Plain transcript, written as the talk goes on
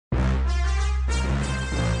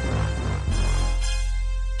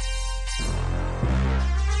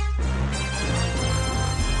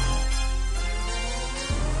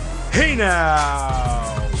Hey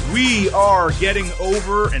now, we are getting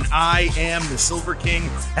over, and I am the Silver King,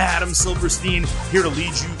 Adam Silverstein, here to lead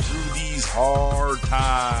you through these hard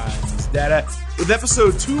times. Data with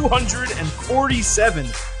episode 247,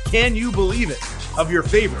 can you believe it, of your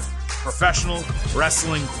favorite professional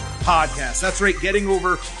wrestling podcast. That's right, Getting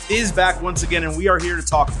Over is back once again, and we are here to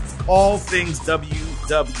talk all things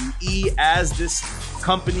WWE as this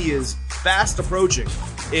company is fast approaching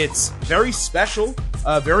its very special,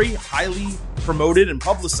 very highly promoted and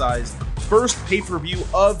publicized first pay-per-view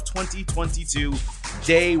of 2022,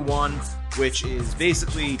 day one, which is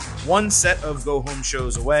basically one set of go-home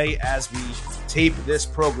shows away as we tape this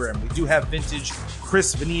program. We do have vintage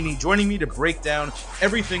Chris Vanini joining me to break down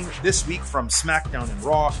everything this week from SmackDown and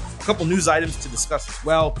Raw. A couple news items to discuss as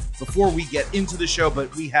well before we get into the show,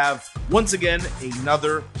 but we have, once again,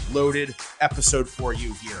 another loaded episode for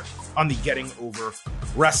you here on the Getting Over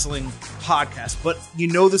Wrestling podcast. But you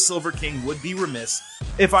know the Silver King would be remiss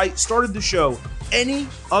if I started the show any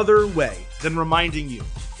other way than reminding you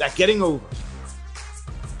that Getting Over.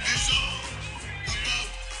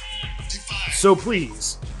 So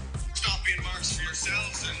please, stop being marks for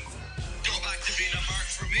yourselves and go back to being a mark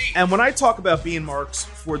for me. And when I talk about being marks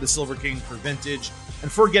for the Silver King, for Vintage,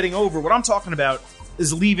 and for Getting Over, what I'm talking about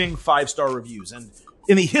is leaving 5-star reviews. And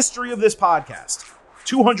in the history of this podcast,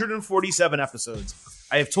 247 episodes,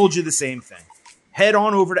 I have told you the same thing. Head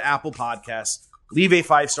on over to Apple Podcasts, leave a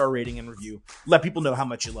 5-star rating and review, let people know how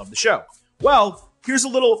much you love the show. Well, here's a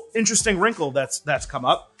little interesting wrinkle that's come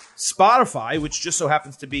up. Spotify, which just so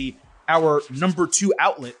happens to be our number 2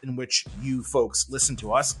 outlet in which you folks listen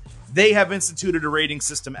to us, they have instituted a rating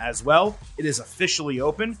system as well. It is officially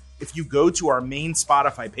open. If you go to our main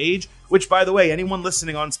Spotify page, which, by the way, anyone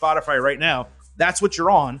listening on Spotify right now, that's what you're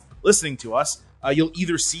on, listening to us, you'll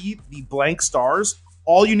either see the blank stars.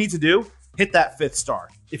 All you need to do, hit that 5th star.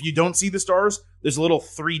 If you don't see the stars, there's a little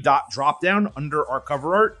 3-dot drop down under our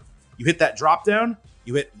cover art. You hit that drop down,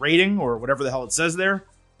 you hit rating or whatever the hell it says there.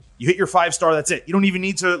 You hit your 5-star, that's it. You don't even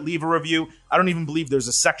need to leave a review. I don't even believe there's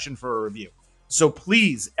a section for a review. So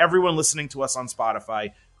please, everyone listening to us on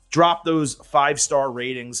Spotify, drop those 5-star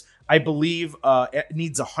ratings. I believe it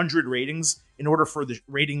needs 100 ratings in order for the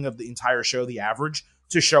rating of the entire show, the average,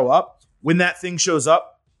 to show up. When that thing shows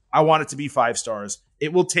up, I want it to be 5 stars.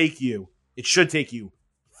 It should take you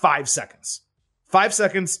 5 seconds. 5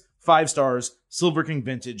 seconds, 5 stars, Silver King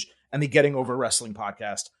Vintage, and the Getting Over Wrestling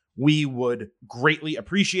podcast. We would greatly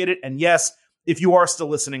appreciate it. And yes, if you are still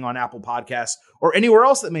listening on Apple Podcasts or anywhere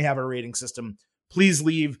else that may have a rating system, please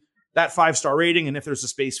leave that 5-star rating. And if there's a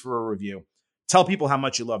space for a review, tell people how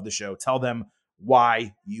much you love the show. Tell them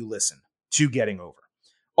why you listen to Getting Over.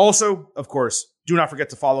 Also, of course, do not forget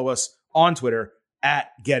to follow us on Twitter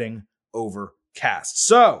at Getting Overcast.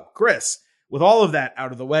 So, Chris, with all of that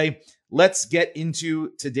out of the way, let's get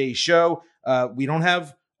into today's show. We don't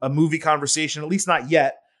have a movie conversation, at least not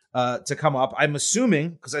yet, to come up. I'm assuming,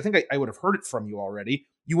 because I think I would have heard it from you already,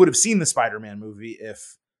 you would have seen the Spider-Man movie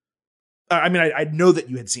if... I know that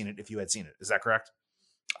you had seen it if you had seen it. Is that correct?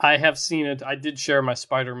 I have seen it. I did share my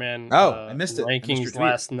Spider-Man I missed it. rankings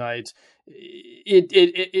last night.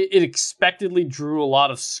 It expectedly drew a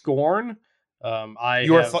lot of scorn.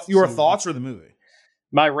 Your thoughts or the movie?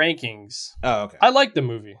 My rankings. Oh, okay. I liked the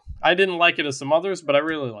movie. I didn't like it as some others, but I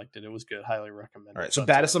really liked it. It was good. Highly recommend it. All right, so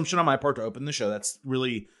bad assumption on my part to open the show. That's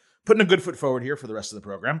really putting a good foot forward here for the rest of the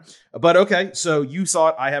program. But okay, so you saw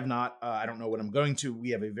it. I have not. I don't know what I'm going to.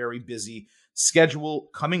 We have a very busy schedule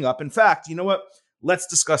coming up. In fact, you know what? Let's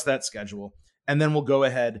discuss that schedule, and then we'll go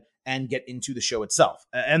ahead and get into the show itself.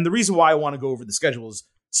 And the reason why I want to go over the schedule is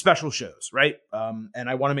special shows, right? And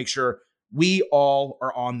I want to make sure we all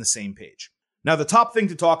are on the same page. Now, the top thing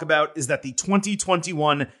to talk about is that the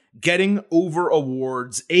 2021 Getting Over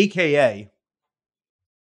Awards, a.k.a.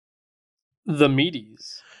 the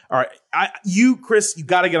Meaties. All right. Chris, you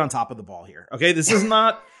got to get on top of the ball here. Okay. This is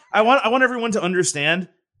not, I want everyone to understand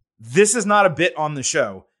this is not a bit on the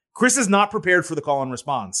show. Chris is not prepared for the call and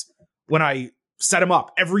response when I set him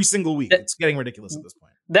up every single week. It's getting ridiculous at this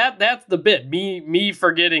point. That's the bit. Me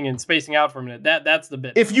forgetting and spacing out for a minute. That's the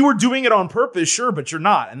bit. If you were doing it on purpose, sure, but you're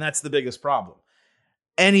not. And that's the biggest problem.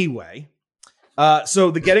 Anyway,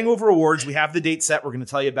 so the Getting Over Awards, we have the date set. We're going to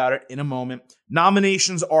tell you about it in a moment.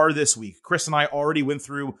 Nominations are this week. Chris and I already went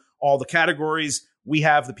through all the categories. We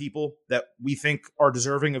have the people that we think are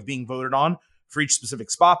deserving of being voted on for each specific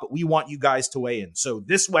spot, but we want you guys to weigh in. So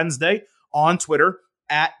this Wednesday on Twitter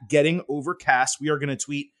at Getting Overcast, we are going to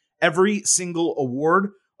tweet every single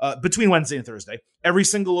award between Wednesday and Thursday, every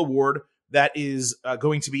single award that is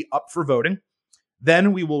going to be up for voting.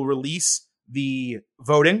 Then we will release the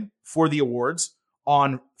voting for the awards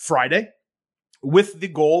on Friday with the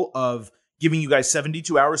goal of giving you guys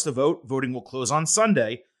 72 hours to vote. Voting will close on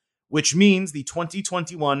Sunday, which means the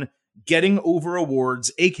 2021 Getting Over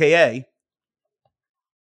Awards, aka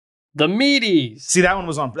the Meaties. See,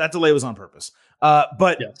 that delay was on purpose.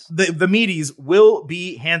 But Yes. the Meaties will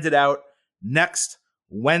be handed out next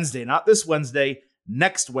Wednesday, not this Wednesday,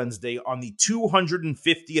 next Wednesday on the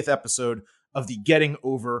 250th episode of the Getting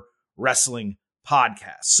Over Wrestling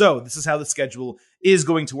podcast. So this is how the schedule is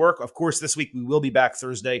going to work. Of course, this week we will be back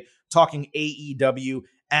Thursday talking AEW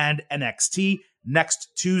and NXT. Next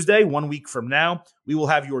Tuesday, 1 week from now, we will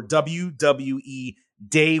have your WWE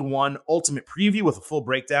Day 1 Ultimate Preview with a full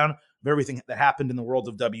breakdown of everything that happened in the world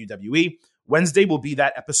of WWE. Wednesday will be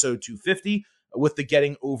that episode 250 with the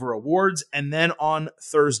Getting Over Awards. And then on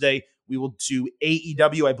Thursday, we will do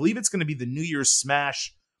AEW. I believe it's going to be the New Year's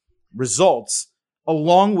Smash results,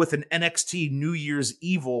 along with an NXT New Year's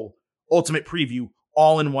Evil Ultimate Preview,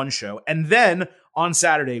 all in one show. And then on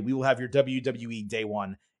Saturday, we will have your WWE Day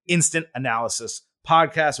 1 Instant Analysis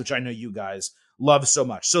podcast, which I know you guys love so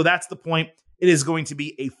much. So that's the point. It is going to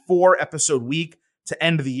be a 4-episode week to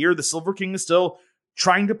end the year. The Silver King is still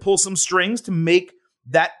trying to pull some strings to make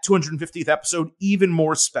that 250th episode even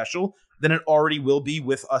more special than it already will be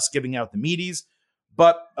with us giving out the Meaties.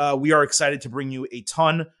 But we are excited to bring you a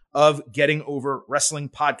ton of Getting Over Wrestling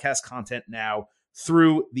podcast content now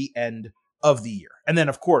through the end of the year. And then,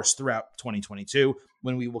 of course, throughout 2022,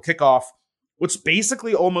 when we will kick off what's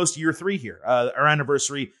basically almost year 3 here. Our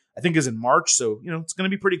anniversary, I think, is in March. So, it's going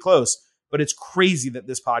to be pretty close. But it's crazy that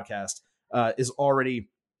this podcast is already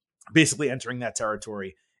basically entering that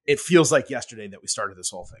territory. It feels like yesterday that we started this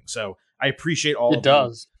whole thing. So I appreciate all of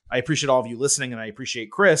you. I appreciate all of you listening, and I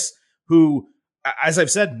appreciate Chris, who, as I've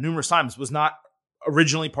said numerous times, was not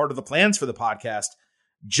originally part of the plans for the podcast,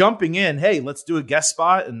 jumping in. Hey, let's do a guest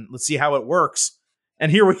spot and let's see how it works.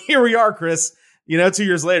 And here we are, Chris. 2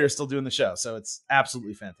 years later, still doing the show. So it's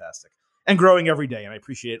absolutely fantastic and growing every day. And I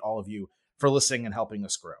appreciate all of you for listening and helping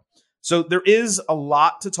us grow. So there is a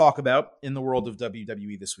lot to talk about in the world of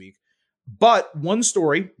WWE this week. But one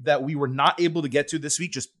story that we were not able to get to this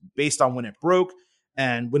week, just based on when it broke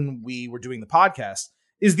and when we were doing the podcast,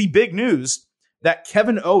 is the big news that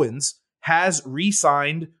Kevin Owens has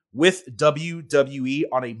re-signed with WWE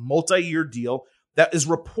on a multi-year deal that is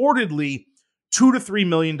reportedly $2 to $3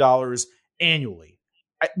 million annually.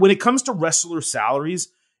 When it comes to wrestler salaries,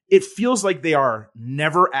 it feels like they are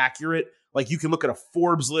never accurate. Like, you can look at a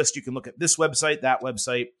Forbes list, you can look at this website, that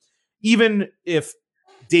website. Even if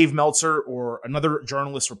Dave Meltzer or another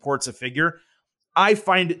journalist reports a figure, I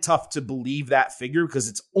find it tough to believe that figure because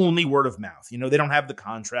it's only word of mouth. They don't have the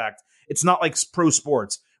contract. It's not like pro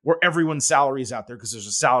sports where everyone's salary is out there because there's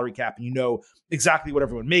a salary cap and exactly what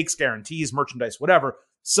everyone makes, guarantees, merchandise, whatever.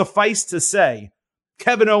 Suffice to say,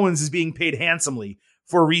 Kevin Owens is being paid handsomely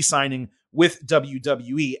for re-signing with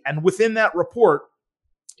WWE. And within that report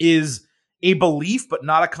is a belief, but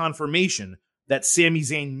not a confirmation, that Sami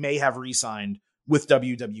Zayn may have re-signed with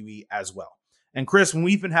WWE as well. And Chris, when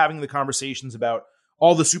we've been having the conversations about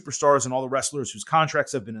all the superstars and all the wrestlers whose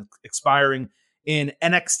contracts have been expiring in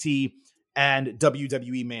NXT and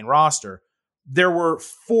WWE main roster, there were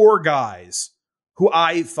 4 guys who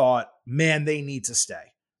I thought, man, they need to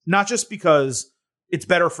stay. Not just because it's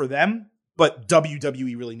better for them, but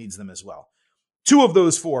WWE really needs them as well. 2 of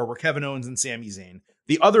those 4 were Kevin Owens and Sami Zayn.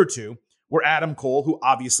 The other 2 were Adam Cole, who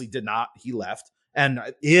obviously did not. He left, and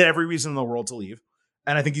he had every reason in the world to leave.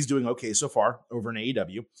 And I think he's doing okay so far over in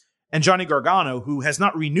AEW. And Johnny Gargano, who has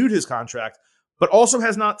not renewed his contract, but also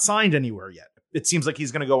has not signed anywhere yet. It seems like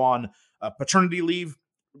he's going to go on paternity leave,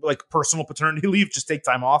 like personal paternity leave, just take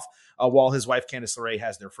time off while his wife, Candice LeRae,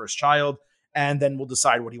 has their first child. And then we'll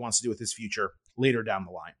decide what he wants to do with his future later down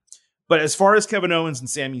the line. But as far as Kevin Owens and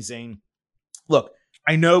Sami Zayn, look,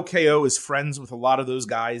 I know KO is friends with a lot of those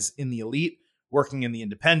guys in the Elite, working in the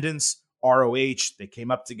independents, ROH. They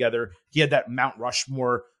came up together. He had that Mount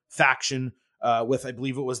Rushmore faction with, I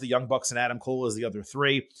believe it was the Young Bucks and Adam Cole as the other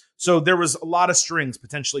 3. So there was a lot of strings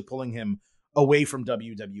potentially pulling him away from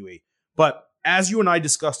WWE. But as you and I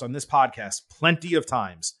discussed on this podcast plenty of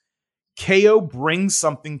times, KO brings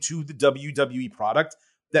something to the WWE product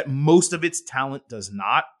that most of its talent does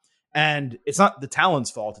not. And it's not the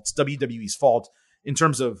talent's fault. It's WWE's fault in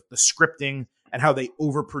terms of the scripting and how they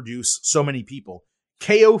overproduce so many people.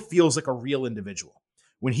 KO feels like a real individual.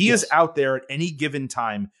 When he is out there at any given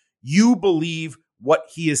time, you believe what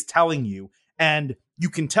he is telling you, and you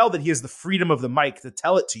can tell that he has the freedom of the mic to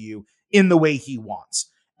tell it to you in the way he wants.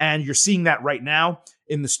 And you're seeing that right now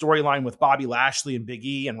in the storyline with Bobby Lashley and Big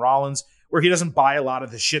E and Rollins, where he doesn't buy a lot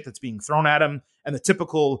of the shit that's being thrown at him and the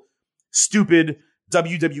typical stupid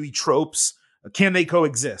WWE tropes. Can they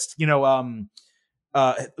coexist?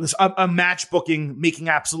 A match booking making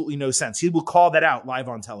absolutely no sense. He will call that out live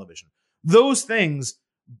on television. Those things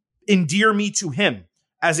endear me to him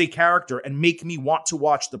as a character and make me want to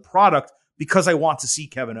watch the product because I want to see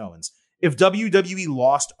Kevin Owens. If WWE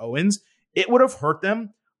lost Owens, it would have hurt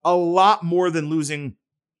them a lot more than losing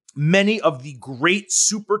many of the great,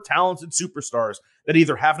 super talented superstars that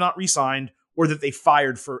either have not re-signed or that they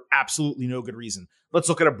fired for absolutely no good reason. Let's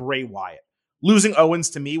look at a Bray Wyatt. Losing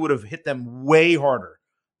Owens to me would have hit them way harder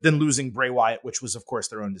than losing Bray Wyatt, which was, of course,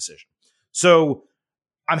 their own decision. So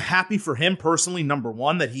I'm happy for him personally, number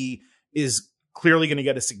one, that he is clearly going to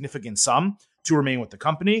get a significant sum to remain with the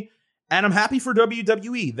company. And I'm happy for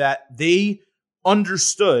WWE that they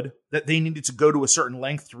understood that they needed to go to a certain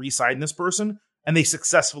length to re-sign this person, and they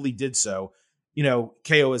successfully did so.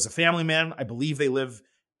 KO is a family man. I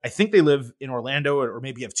think they live in Orlando, or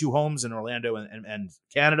maybe have two homes in Orlando and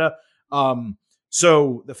Canada.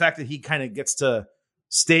 So the fact that he kind of gets to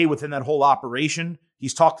stay within that whole operation,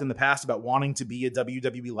 he's talked in the past about wanting to be a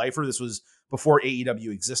WWE lifer. This was before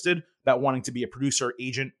AEW existed, about wanting to be a producer,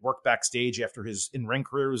 agent, work backstage after his in-ring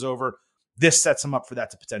career was over. This sets him up for that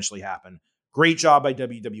to potentially happen. Great job by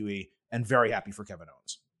WWE, and very happy for Kevin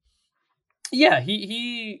Owens. Yeah,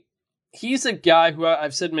 he's a guy who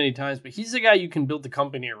I've said many times, but he's a guy you can build the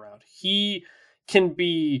company around. He can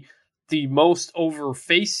be the most over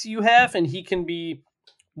face you have, and he can be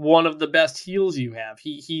one of the best heels you have.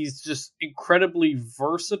 He's just incredibly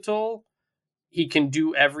versatile. He can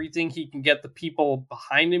do everything. He can get the people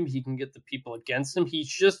behind him. He can get the people against him. He's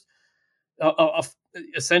just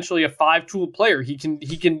essentially a 5-tool player. He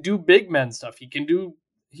can do big men stuff. He can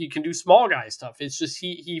do small guy stuff. It's just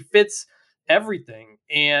he fits everything,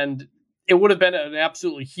 and it would have been an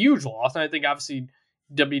absolutely huge loss. And I think obviously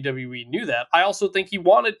WWE knew that. I also think he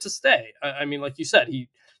wanted to stay. I mean, like you said, he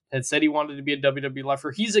had said he wanted to be a WWE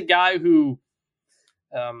lifer. He's a guy who,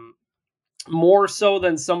 more so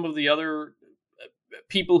than some of the other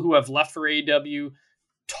people who have left for AEW,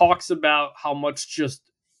 talks about how much just,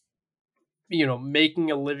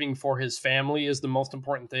 making a living for his family is the most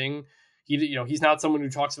important thing. He's not someone who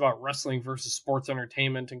talks about wrestling versus sports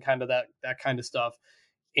entertainment and kind of that kind of stuff.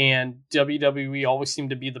 And WWE always seemed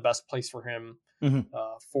to be the best place for him,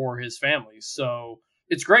 for his family. So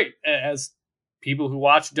it's great. As people who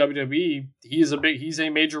watch WWE, he's a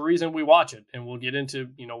major reason we watch it, and we'll get into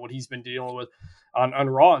what he's been dealing with on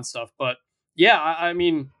Raw and stuff. But yeah, I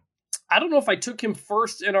mean, I don't know if I took him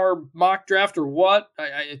first in our mock draft or what.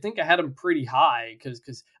 I think I had him pretty high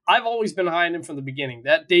because I've always been high on him from the beginning.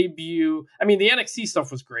 That debut, I mean, the NXT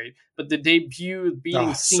stuff was great, but the debut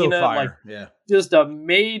beating Cena, just a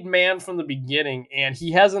made man from the beginning, and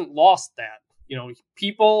he hasn't lost that.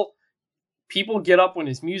 People get up when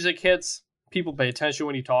his music hits. People pay attention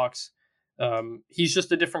when he talks. He's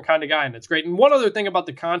just a different kind of guy, and it's great. And one other thing about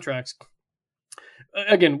the contracts.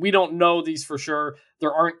 Again, we don't know these for sure.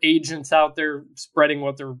 There aren't agents out there spreading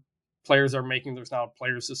what their players are making. There's not a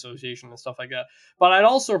players association and stuff like that. But I'd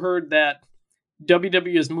also heard that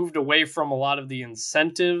WWE has moved away from a lot of the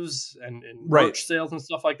incentives and merch sales and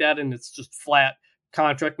stuff like that. And it's just flat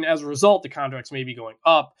contract. And as a result, the contracts may be going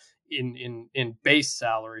up in base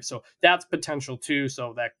salary. So that's potential too.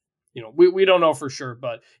 So that, we don't know for sure.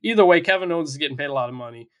 But either way, Kevin Owens is getting paid a lot of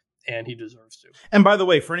money. And he deserves to. And by the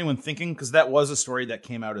way, for anyone thinking, because that was a story that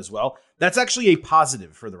came out as well, that's actually a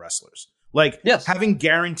positive for the wrestlers. Having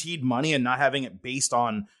guaranteed money and not having it based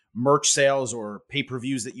on merch sales or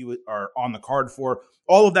pay-per-views that you are on the card for,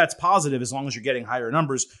 all of that's positive as long as you're getting higher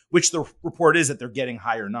numbers, which the report is that they're getting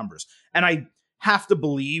higher numbers. And I have to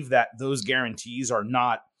believe that those guarantees are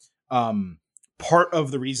not part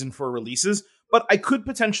of the reason for releases, but I could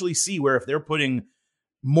potentially see where if they're putting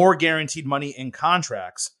more guaranteed money in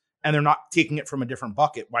contracts, and they're not taking it from a different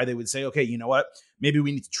bucket, why they would say, okay, you know what? Maybe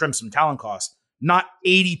we need to trim some talent costs. Not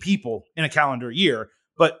 80 people in a calendar year,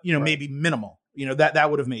 but, maybe minimal.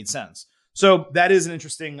 That would have made sense. So that is an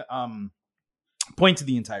interesting point to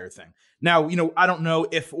the entire thing. Now, I don't know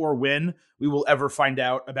if or when we will ever find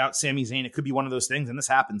out about Sami Zayn. It could be one of those things, and this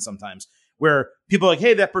happens sometimes, where people are like,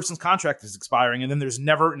 hey, that person's contract is expiring, and then there's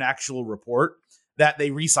never an actual report that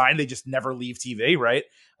they re-signed. They just never leave TV, right?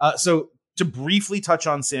 So to briefly touch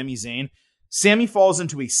on Sami Zayn, Sami falls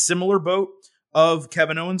into a similar boat of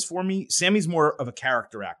Kevin Owens for me. Sami's more of a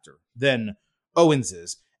character actor than Owens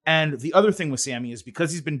is. And the other thing with Sami is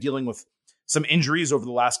because he's been dealing with some injuries over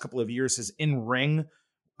the last couple of years, his in-ring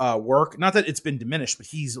work, not that it's been diminished, but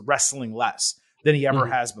he's wrestling less than he ever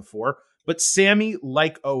has before. But Sami,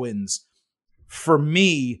 like Owens, for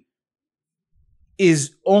me,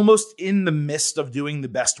 is almost in the midst of doing the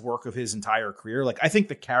best work of his entire career. Like, I think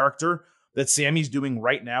the character that Sammy's doing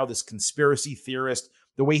right now, this conspiracy theorist,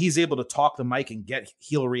 the way he's able to talk the mic and get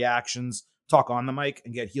heel reactions, talk on the mic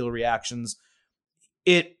and get heel reactions,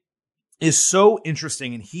 it is so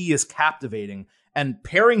interesting, and he is captivating. And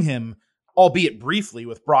pairing him, albeit briefly,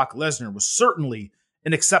 with Brock Lesnar was certainly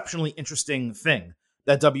an exceptionally interesting thing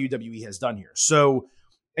that WWE has done here. So,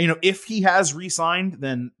 if he has re-signed,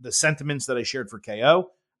 then the sentiments that I shared for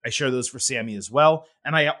KO, I share those for Sammy as well.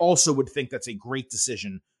 And I also would think that's a great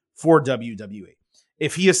decision for WWE.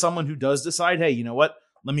 If he is someone who does decide, hey, you know what,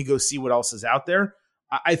 let me go see what else is out there,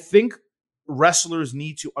 I think wrestlers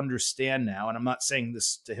need to understand now, and I'm not saying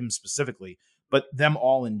this to him specifically, but them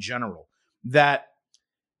all in general, that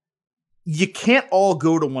you can't all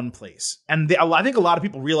go to one place. And I think a lot of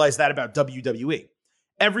people realize that about WWE.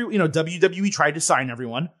 WWE tried to sign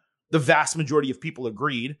everyone. The vast majority of people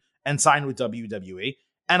agreed and signed with WWE.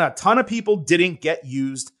 And a ton of people didn't get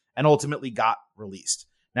used and ultimately got released.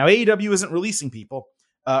 Now, AEW isn't releasing people,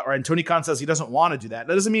 and Tony Khan says he doesn't want to do that.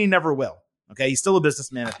 That doesn't mean he never will. Okay, he's still a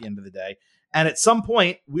businessman at the end of the day. And at some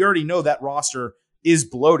point, we already know that roster is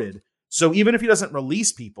bloated. So even if he doesn't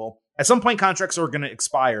release people, at some point contracts are going to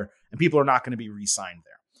expire and people are not going to be re-signed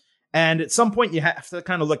there. And at some point, you have to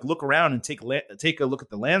kind of like look around and take a look at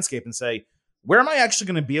the landscape and say, where am I actually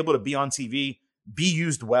going to be able to be on TV, be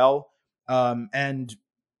used well, and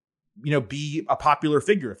be a popular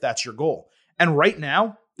figure if that's your goal? And right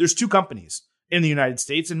now, there's two companies in the United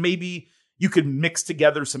States, and maybe you could mix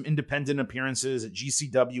together some independent appearances at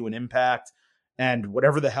GCW and Impact and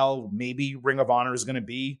whatever the hell maybe Ring of Honor is going to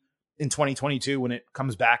be in 2022 when it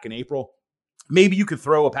comes back in April. Maybe you could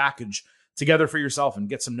throw a package together for yourself and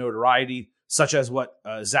get some notoriety, such as what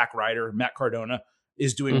Zack Ryder, Matt Cardona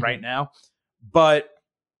is doing right now. But,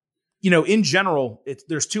 in general,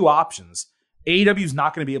 there's two options. AEW is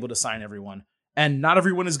not going to be able to sign everyone, and not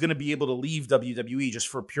everyone is going to be able to leave WWE just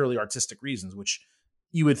for purely artistic reasons, which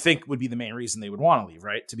you would think would be the main reason they would want to leave,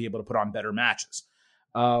 right? To be able to put on better matches.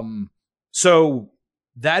 So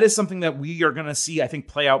that is something that we are going to see, I think,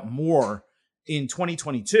 play out more in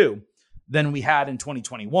 2022 than we had in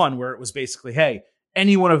 2021, where it was basically, hey,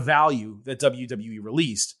 anyone of value that WWE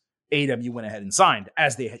released, AEW went ahead and signed,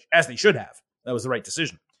 as they should have. That was the right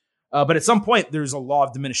decision. But at some point, there's a law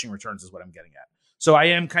of diminishing returns is what I'm getting at. So I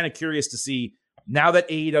am kind of curious to see, now that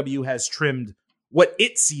AEW has trimmed what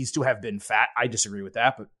it sees to have been fat, I disagree with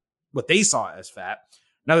that, but what they saw as fat,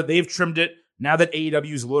 now that they've trimmed it, now that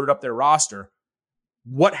AEW's loaded up their roster,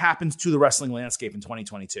 what happens to the wrestling landscape in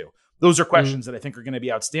 2022? Those are questions that I think are going to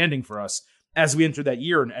be outstanding for us as we enter that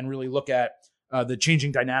year and really look at the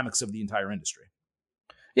changing dynamics of the entire industry.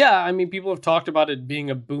 Yeah, I mean, people have talked about it being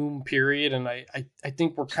a boom period, and I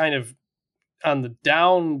think we're kind of on the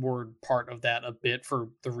downward part of that a bit for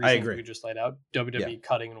the reasons we just laid out, WWE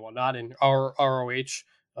cutting and whatnot, and ROH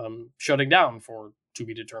shutting down for to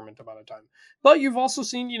be determined amount of time. But you've also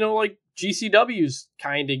seen, like GCW's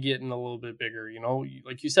kind of getting a little bit bigger,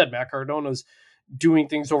 like you said, Matt Cardona's doing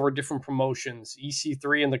things over different promotions.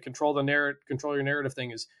 EC3 and the control your narrative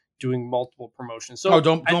thing is doing multiple promotions. So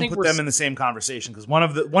don't put them in the same conversation, because one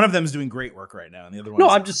of them is doing great work right now and the other one. No,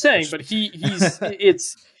 I'm just saying, but he's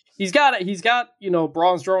he's got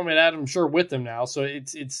Braun Strowman and Adam Scherr with him now, so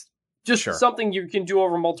it's just something you can do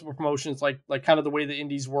over multiple promotions, like kind of the way the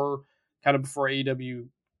indies were kind of before AEW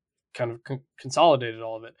kind of consolidated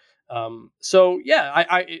all of it. So yeah,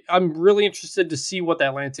 I'm really interested to see what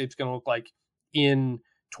that landscape's going to look like in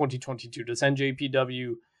 2022. Does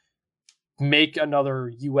NJPW make another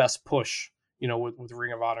US push, with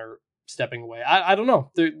Ring of Honor stepping away? I don't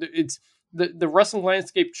know. It's the wrestling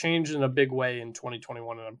landscape changed in a big way in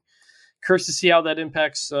 2021, and I'm curious to see how that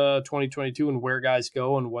impacts 2022 and where guys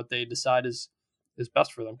go and what they decide is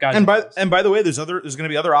best for them. Guys, and by the way, there's going to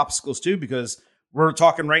be other obstacles too, because we're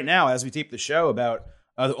talking right now as we tape the show about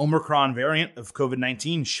the Omicron variant of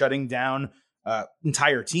COVID-19 shutting down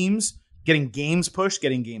entire teams, getting games pushed,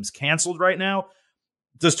 getting games canceled right now.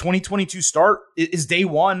 Does 2022 start? Is day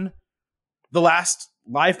one the last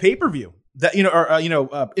live pay-per-view that,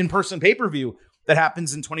 in-person pay-per-view that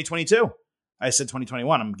happens in 2022? I said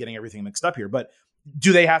 2021. I'm getting everything mixed up here, but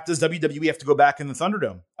does WWE have to go back in the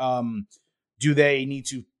Thunderdome? Do they need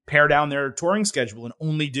to pare down their touring schedule and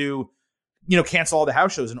only do, cancel all the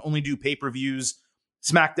house shows and only do pay-per-views,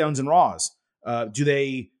 SmackDowns and Raws? Do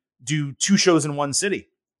they do 2 shows in one city?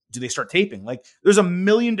 Do they start taping? Like, there's a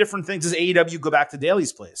million different things. Does AEW go back to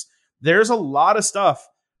Daly's place? There's a lot of stuff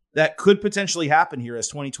that could potentially happen here as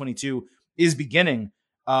 2022 is beginning,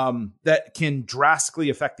 that can drastically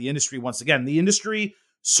affect the industry once again. The industry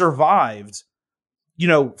survived,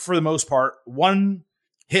 for the most part, one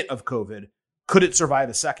hit of COVID, could it survive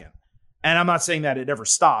a second? And I'm not saying that it ever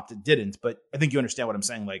stopped. It didn't, but I think you understand what I'm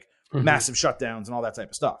saying, like massive shutdowns and all that type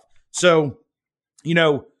of stuff. So,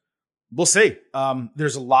 we'll see.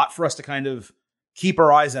 There's a lot for us to kind of keep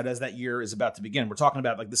our eyes at as that year is about to begin. We're talking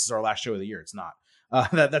about like this is our last show of the year. It's not.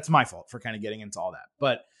 That's my fault for kind of getting into all that.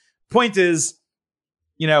 But point is,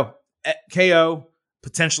 KO,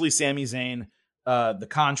 potentially Sami Zayn, the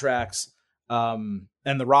contracts, and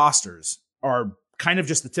the rosters are kind of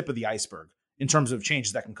just the tip of the iceberg in terms of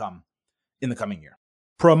changes that can come in the coming year.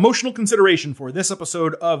 Promotional consideration for this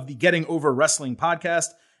episode of the Getting Over Wrestling podcast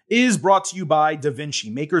is brought to you by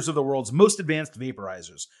DaVinci, makers of the world's most advanced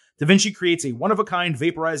vaporizers. DaVinci creates a one-of-a-kind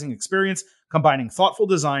vaporizing experience combining thoughtful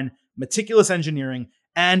design, meticulous engineering,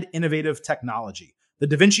 and innovative technology. The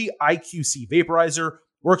DaVinci IQC vaporizer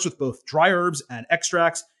works with both dry herbs and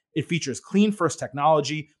extracts. It features clean first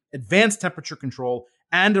technology, advanced temperature control,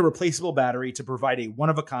 and a replaceable battery to provide a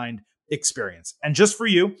one-of-a-kind experience. And just for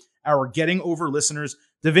you, our Getting Over listeners,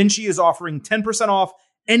 DaVinci is offering 10% off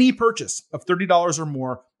any purchase of $30 or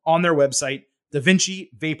more on their website,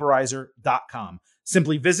 DaVinciVaporizer.com.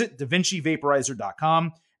 Simply visit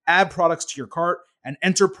DaVinciVaporizer.com, add products to your cart, and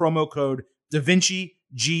enter promo code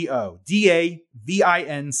DaVinciGO,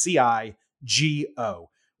 DaVinciGO.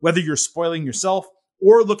 Whether you're spoiling yourself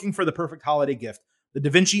or looking for the perfect holiday gift, the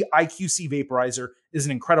DaVinci IQC Vaporizer is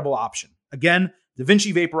an incredible option. Again,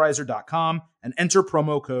 DaVinciVaporizer.com and enter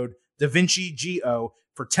promo code DaVinciGO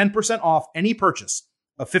for 10% off any purchase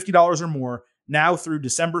of $50 or more now through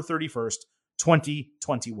December 31st,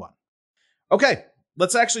 2021. Okay,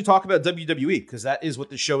 let's actually talk about WWE because that is what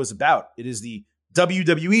this show is about. It is the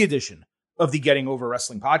WWE edition of the Getting Over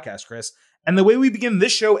Wrestling podcast, Chris. And the way we begin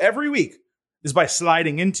this show every week is by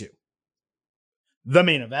sliding into the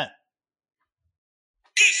main event.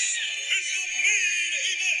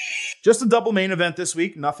 Just a double main event this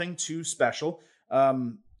week, nothing too special.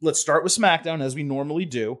 Let's start with SmackDown as we normally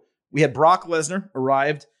do. We had Brock Lesnar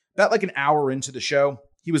arrived about like an hour into the show.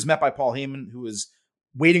 He was met by Paul Heyman, who was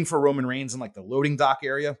waiting for Roman Reigns in like the loading dock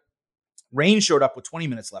area. Reigns showed up with 20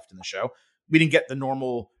 minutes left in the show. We didn't get the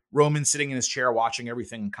normal Roman sitting in his chair watching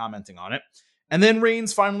everything and commenting on it. And then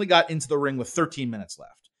Reigns finally got into the ring with 13 minutes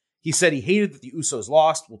left. He said he hated that the Usos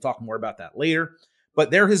lost. We'll talk more about that later.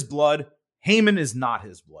 But they're his blood. Heyman is not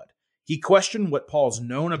his blood. He questioned what Paul's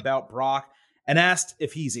known about Brock and asked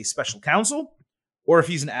if he's a special counsel or if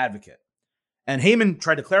he's an advocate. And Heyman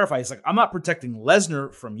tried to clarify. He's like, I'm not protecting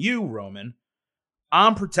Lesnar from you, Roman.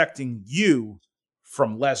 I'm protecting you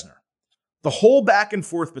from Lesnar. The whole back and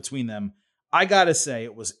forth between them, I gotta say,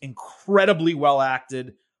 it was incredibly well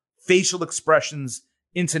acted. Facial expressions,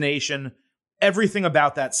 intonation, everything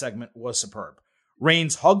about that segment was superb.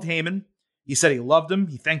 Reigns hugged Heyman. He said he loved him.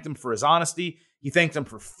 He thanked him for his honesty. He thanked him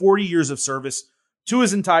for 40 years of service to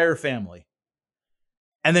his entire family.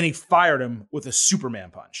 And then he fired him with a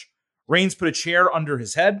Superman punch. Reigns put a chair under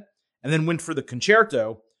his head and then went for the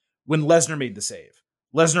concerto when Lesnar made the save.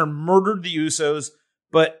 Lesnar murdered the Usos,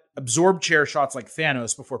 but absorbed chair shots like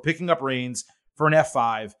Thanos before picking up Reigns for an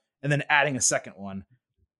F5 and then adding a second one.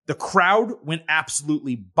 The crowd went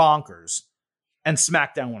absolutely bonkers and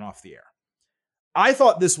SmackDown went off the air. I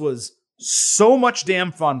thought this was so much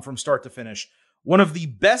damn fun from start to finish. One of the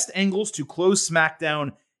best angles to close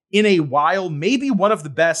SmackDown in a while, maybe one of the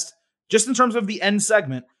best, just in terms of the end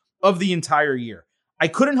segment of the entire year. I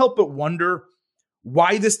couldn't help but wonder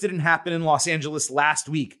why this didn't happen in Los Angeles last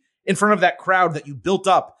week in front of that crowd that you built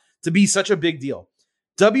up to be such a big deal.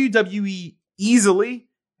 WWE easily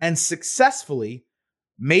and successfully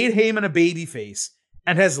made Heyman a babyface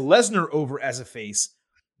and has Lesnar over as a face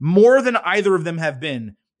more than either of them have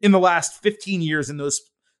been in the last 15 years in those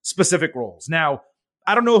specific roles. Now,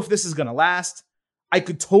 I don't know if this is going to last. I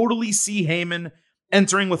could totally see Heyman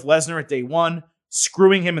entering with Lesnar at day one,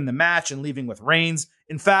 screwing him in the match and leaving with Reigns.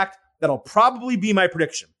 In fact, that'll probably be my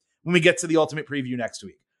prediction when we get to the Ultimate Preview next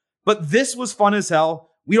week. But this was fun as hell.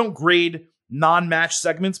 We don't grade non-match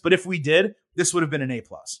segments, but if we did, this would have been an A+.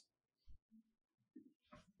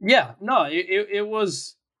 Yeah, no, it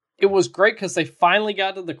was great because they finally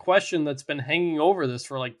got to the question that's been hanging over this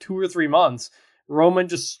for like 2 or 3 months. Roman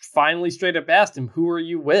just finally straight up asked him, "Who are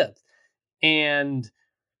you with?" And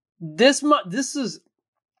this is,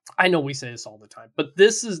 I know we say this all the time, but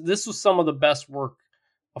this was some of the best work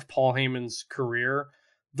of Paul Heyman's career.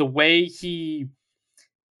 The way he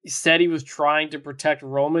said he was trying to protect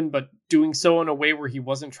Roman, but doing so in a way where he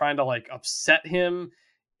wasn't trying to like upset him,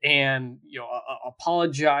 and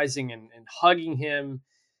apologizing and hugging him.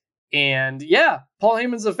 And yeah, Paul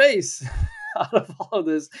Heyman's a face out of all of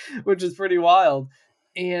this, which is pretty wild.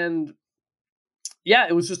 And yeah,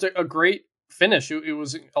 it was just a great finish. It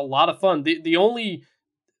was a lot of fun. The only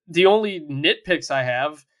nitpicks I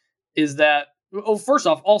have is that, well, first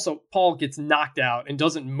off, also Paul gets knocked out and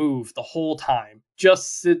doesn't move the whole time.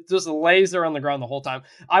 Just lays there on the ground the whole time.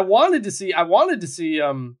 I wanted to see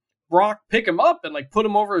Brock pick him up and like put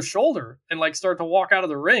him over his shoulder and like start to walk out of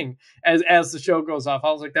the ring as the show goes off.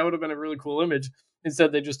 I was like, that would have been a really cool image.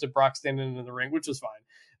 Instead, they just did Brock standing in the ring, which was fine.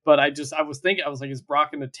 But I was thinking, I was like, is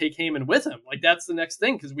Brock going to take Heyman with him? Like, that's the next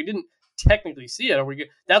thing, because we didn't technically see it.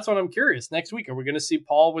 That's what I'm curious. Next week, are we going to see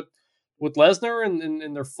Paul with Lesnar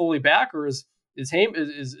and they're fully back, or is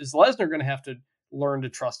Lesnar going to have to learn to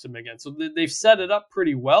trust him again? So they've set it up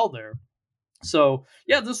pretty well there. So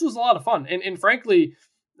yeah, this was a lot of fun. And frankly,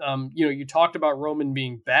 you talked about Roman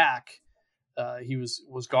being back. He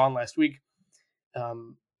was gone last week.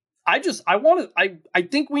 I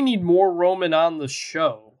think we need more Roman on the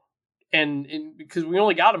show. And because we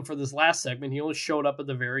only got him for this last segment, he only showed up at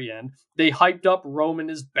the very end. They hyped up Roman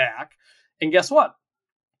is back. And guess what?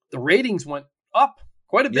 The ratings went up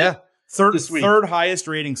quite a bit. Yeah. Third highest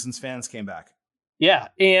rating since fans came back. Yeah.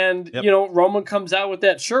 And, Roman comes out with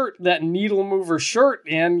that shirt, that needle mover shirt.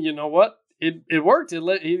 And you know what? It worked.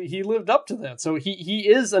 He lived up to that. So he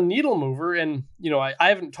is a needle mover. And, I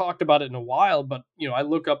haven't talked about it in a while, but, I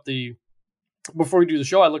look up before we do the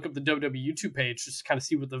show, I look up the WWE YouTube page just to kind of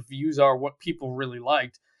see what the views are, what people really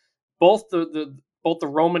liked. Both the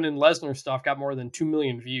Roman and Lesnar stuff got more than 2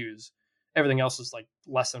 million views. Everything else is like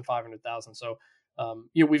less than 500,000. So,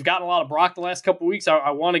 we've gotten a lot of Brock the last couple of weeks.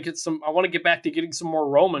 I want to get back to getting some more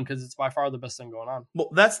Roman, because it's by far the best thing going on. Well,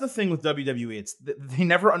 that's the thing with WWE. They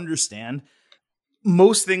never understand.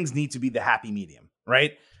 Most things need to be the happy medium,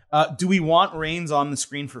 right? Do we want Reigns on the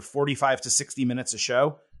screen for 45 to 60 minutes a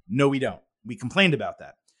show? No, we don't. We complained about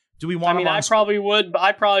that. Do we want? I probably would,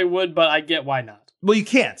 but I get why not. Well, you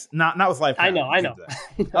can't. Not with live. I know.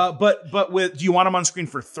 But do you want him on screen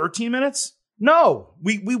for 13 minutes? No,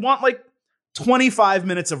 we want like 25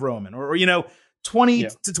 minutes of Roman, or 20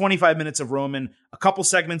 to 25 minutes of Roman, a couple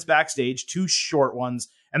segments backstage, 2 short ones,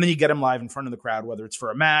 and then you get him live in front of the crowd, whether it's for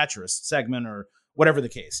a match or a segment or whatever the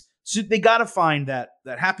case. So they got to find that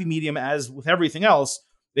happy medium. As with everything else,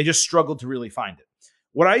 they just struggled to really find it.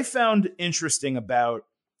 What I found interesting about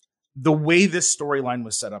the way this storyline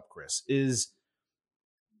was set up, Chris, is,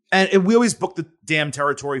 and we always book the damn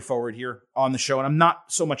territory forward here on the show, and I'm not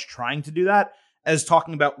so much trying to do that as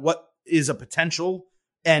talking about what is a potential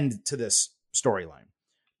end to this storyline.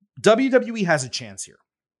 WWE has a chance here.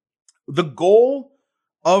 The goal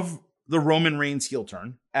of the Roman Reigns heel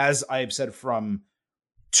turn, as I have said from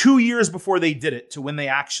 2 years before they did it to when they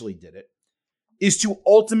actually did it, is to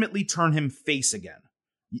ultimately turn him face again.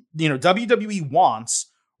 WWE wants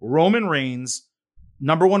Roman Reigns,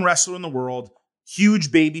 number one wrestler in the world, huge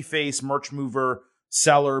baby face, merch mover,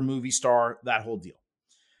 seller, movie star, that whole deal.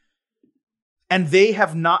 And they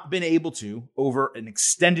have not been able to, over an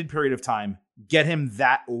extended period of time, get him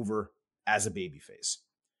that over as a babyface.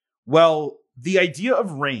 Well, the idea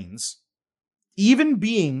of Reigns, even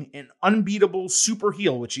being an unbeatable super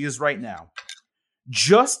heel, which he is right now,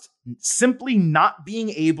 just simply not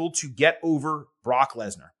being able to get over Brock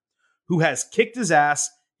Lesnar, who has kicked his ass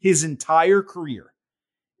his entire career.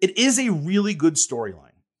 It is a really good storyline.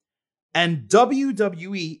 And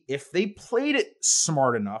WWE, if they played it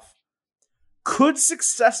smart enough, could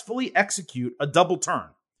successfully execute a double turn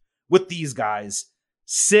with these guys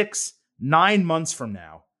 6-9 months from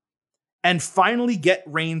now and finally get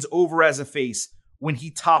Reigns over as a face when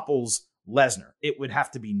he topples Lesnar. It would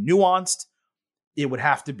have to be nuanced. It would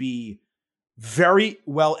have to be very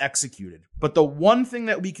well executed. But the one thing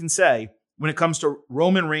that we can say when it comes to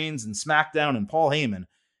Roman Reigns and SmackDown and Paul Heyman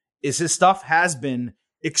is his stuff has been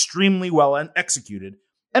extremely well executed,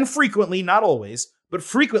 and frequently, not always, but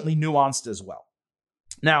frequently nuanced as well.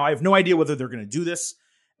 Now, I have no idea whether they're going to do this,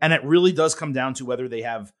 and it really does come down to whether they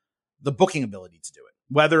have the booking ability to do it.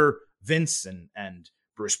 Whether Vince and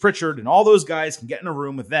Bruce Pritchard and all those guys can get in a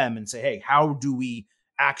room with them and say, hey, how do we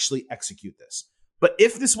actually execute this? But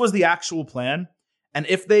if this was the actual plan, and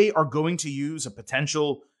if they are going to use a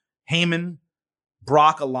potential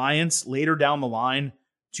Heyman-Brock alliance later down the line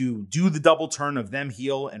to do the double turn of them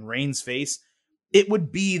heel and Reigns face, it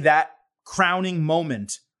would be that crowning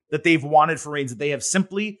moment that they've wanted for Reigns that they have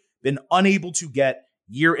simply been unable to get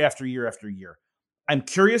year after year after year. I'm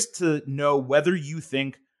curious to know whether you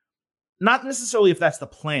think, not necessarily if that's the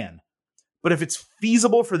plan, but if it's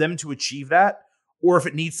feasible for them to achieve that, or if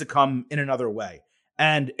it needs to come in another way.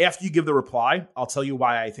 And after you give the reply, I'll tell you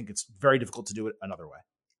why I think it's very difficult to do it another way.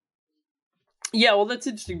 Yeah, well, that's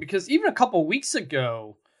interesting because even a couple weeks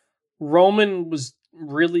ago, Roman was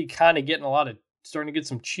really kind of getting a lot of starting to get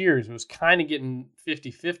some cheers. It was kind of getting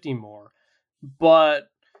 50-50 more. But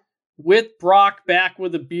with Brock back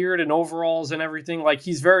with a beard and overalls and everything, like,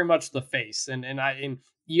 he's very much the face. And I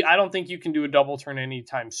don't think you can do a double turn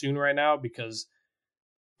anytime soon right now, because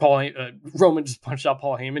Roman just punched out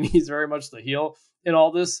Paul Heyman. He's very much the heel in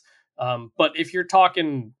all this. But if you're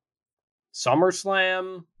talking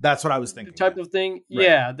SummerSlam, that's what I was thinking, type of thing, right.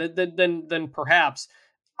 Yeah, then perhaps.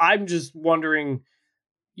 I'm just wondering,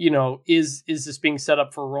 is this being set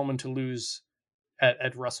up for Roman to lose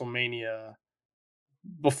at WrestleMania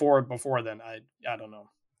before then? I don't know.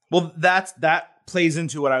 Well, that plays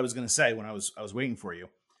into what I was going to say when I was waiting for you.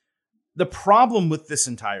 The problem with this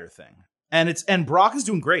entire thing, and Brock is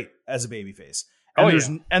doing great as a babyface.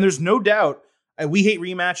 And there's no doubt, we hate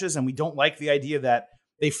rematches, and we don't like the idea that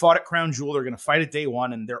they fought at Crown Jewel, they're going to fight at Day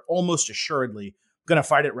One, and they're almost assuredly going to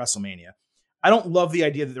fight at WrestleMania. I don't love the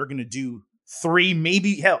idea that they're going to do 3,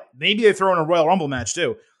 maybe they throw in a Royal Rumble match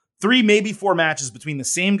too. 3, maybe 4 matches between the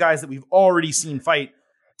same guys that we've already seen fight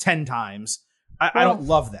 10 times. I don't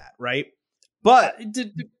love that, right? But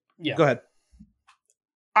go ahead.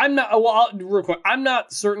 I'm not real quick. I'm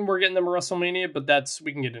not certain we're getting them at WrestleMania, but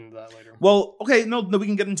we can get into that later. Well, okay, no, we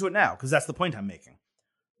can get into it now, because that's the point I'm making.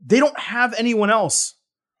 They don't have anyone else.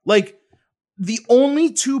 Like, the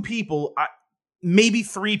only 2 people, maybe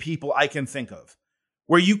 3 people I can think of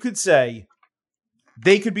where you could say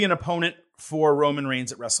they could be an opponent for Roman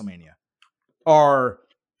Reigns at WrestleMania are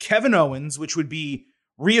Kevin Owens, which would be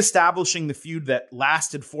reestablishing the feud that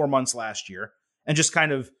lasted 4 months last year, and just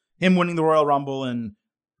kind of him winning the Royal Rumble and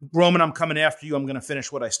Roman, I'm coming after you. I'm going to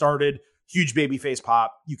finish what I started. Huge babyface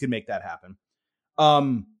pop. You can make that happen.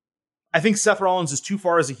 I think Seth Rollins is too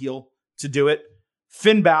far as a heel to do it.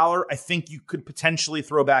 Finn Balor, I think you could potentially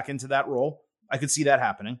throw back into that role. I could see that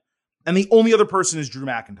happening. And the only other person is Drew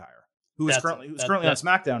McIntyre, who is currently on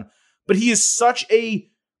SmackDown. But he is such a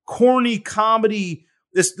corny comedy,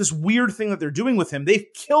 this weird thing that they're doing with him. They've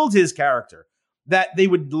killed his character, that they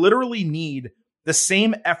would literally need the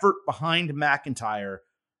same effort behind McIntyre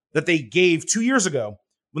that they gave 2 years ago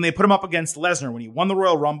when they put him up against Lesnar, when he won the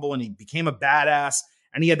Royal Rumble and he became a badass,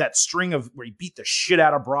 and he had that string of where he beat the shit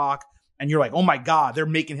out of Brock. And you're like, oh my God, they're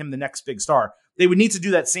making him the next big star. They would need to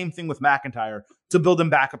do that same thing with McIntyre to build him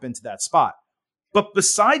back up into that spot. But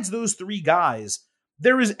besides those 3 guys,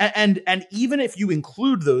 there is, and even if you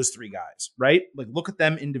include those 3 guys, right? Like, look at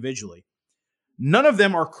them individually. None of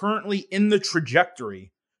them are currently in the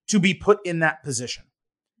trajectory to be put in that position.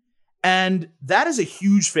 And that is a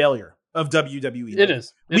huge failure of WWE. It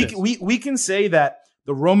is. We can say that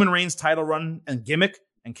the Roman Reigns title run and gimmick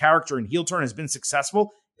and character and heel turn has been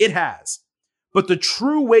successful. It has. But the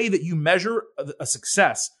true way that you measure a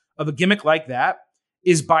success of a gimmick like that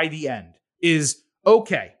is by the end. Is,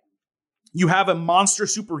 okay, you have a monster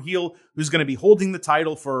super heel who's going to be holding the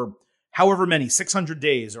title for however many, 600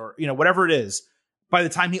 days or, whatever it is, by the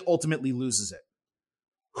time he ultimately loses it.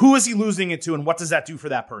 Who is he losing it to, and what does that do for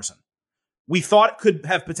that person? We thought it could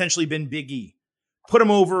have potentially been Big E. Put him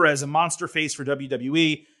over as a monster face for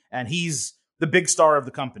WWE, and he's the big star of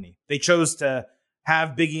the company. They chose to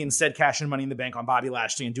have Big E instead cash in Money in the Bank on Bobby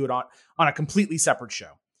Lashley and do it on a completely separate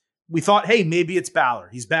show. We thought, hey, maybe it's Balor.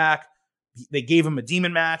 He's back. They gave him a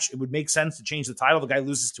demon match. It would make sense to change the title. The guy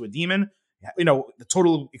loses to a demon. The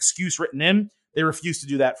total excuse written in. They refused to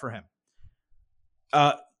do that for him.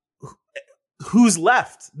 Who's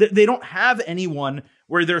left? They don't have anyone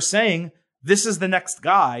where they're saying, this is the next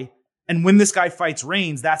guy, and when this guy fights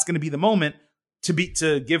Reigns, that's going to be the moment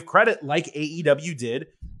to give credit, like AEW did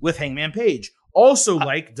with Hangman Page. Also,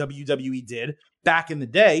 like WWE did back in the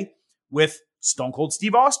day with Stone Cold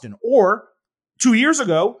Steve Austin, or 2 years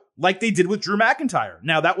ago, like they did with Drew McIntyre.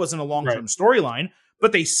 Now, that wasn't a long-term storyline,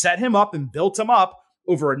 but they set him up and built him up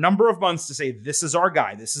over a number of months to say, this is our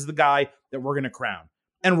guy. This is the guy that we're going to crown.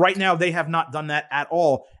 And right now, they have not done that at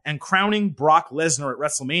all. And crowning Brock Lesnar at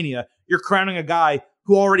WrestleMania, you're crowning a guy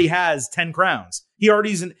who already has 10 crowns. He's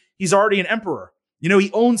already an emperor.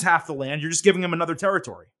 He owns half the land. You're just giving him another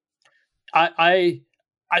territory. I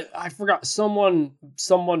forgot, someone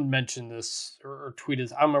mentioned this or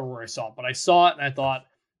tweeted. I don't remember where I saw it, but I saw it and I thought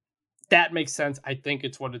that makes sense. I think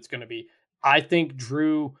it's what it's going to be. I think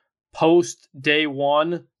Drew post Day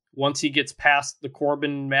One, once he gets past the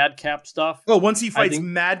Corbin Madcap stuff. Oh, once he fights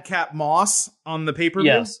Madcap Moss on the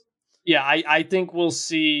pay-per-view? Yes. Yeah, I think we'll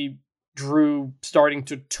see Drew starting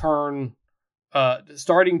to turn,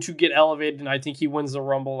 starting to get elevated, and I think he wins the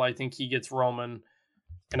Rumble. I think he gets Roman.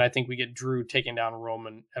 And I think we get Drew taking down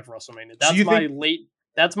Roman at WrestleMania.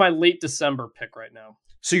 That's my late December pick right now.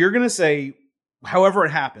 So you're going to say, however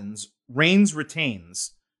it happens, Reigns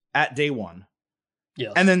retains at Day One.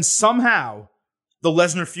 Yes. And then somehow the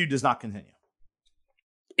Lesnar feud does not continue.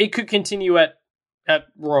 It could continue at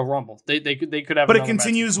Royal Rumble. They could have, but it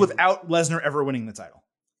continues without Lesnar ever winning the title.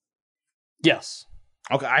 Yes.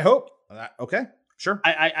 Okay, I hope. Okay, sure.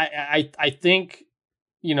 I think,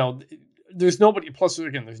 there's nobody. Plus,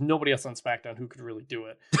 again, there's nobody else on SmackDown who could really do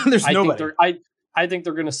it. There's nobody. I think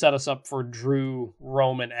they're going to set us up for Drew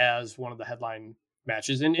Roman as one of the headline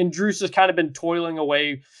matches, and Drew's just kind of been toiling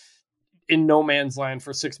away in no man's land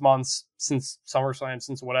for 6 months since SummerSlam,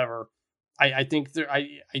 since whatever. I think they're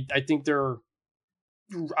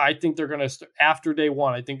going to after day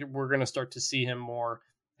one. I think we're going to start to see him more.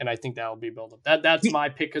 And I think that'll be built up. That's my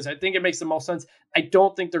pick because I think it makes the most sense. I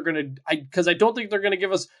don't think they're going to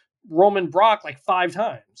give us Roman Brock like 5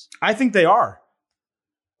 times. I think they are.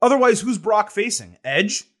 Otherwise, who's Brock facing?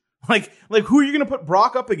 Edge? Like who are you going to put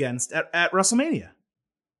Brock up against at WrestleMania?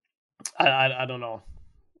 I don't know.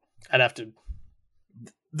 I'd have to.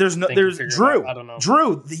 There's Drew. I don't know.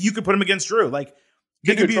 Drew, you could put him against Drew. Like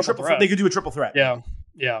they could be a triple threat. They could do a triple threat.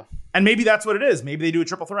 Yeah. And maybe that's what it is. Maybe they do a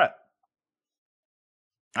triple threat.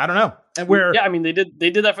 I don't know. And I mean, they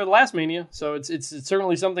did that for the last Mania, so it's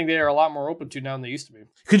certainly something they are a lot more open to now than they used to be.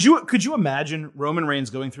 Could you imagine Roman Reigns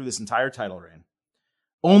going through this entire title reign,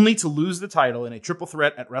 only to lose the title in a triple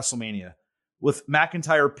threat at WrestleMania, with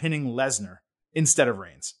McIntyre pinning Lesnar instead of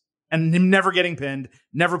Reigns, and him never getting pinned,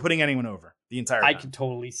 never putting anyone over the entire time? I could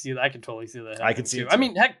totally see that. I could see it. I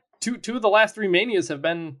mean, heck, two of the last 3 Manias have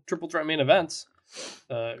been triple threat main events.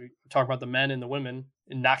 Talk about the men and the women,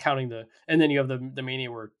 and not counting and then you have the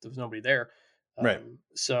Mania where there was nobody there. Right.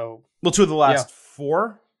 So 2 of the last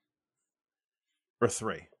 4 or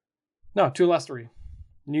 3? No, 2 of the last 3.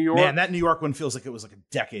 New York. Man, that New York one feels like it was like a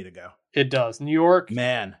decade ago. It does. New York.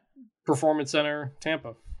 Man. Performance Center,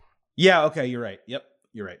 Tampa. Yeah. Okay. You're right. Yep.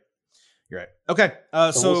 You're right. Okay.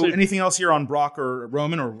 So we'll anything else here on Brock or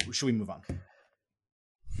Roman, or should we move on?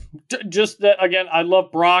 Just that, again, I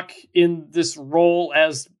love Brock in this role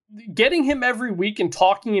as getting him every week and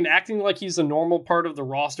talking and acting like he's a normal part of the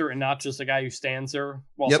roster and not just a guy who stands there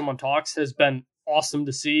while someone talks has been awesome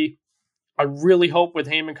to see. I really hope with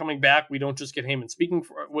Heyman coming back, we don't just get Heyman speaking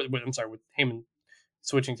with Heyman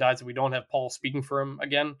switching sides, and we don't have Paul speaking for him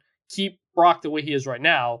again. Keep Brock the way he is right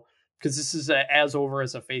now, because this is as over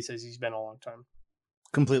as a face as he's been a long time.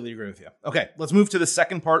 Completely agree with you. Okay, let's move to the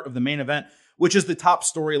second part of the main event, which is the top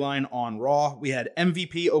storyline on Raw. We had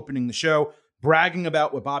MVP opening the show, bragging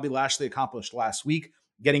about what Bobby Lashley accomplished last week,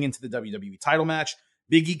 getting into the WWE title match.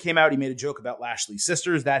 Big E came out. He made a joke about Lashley's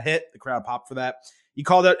sisters. That hit. The crowd popped for that. He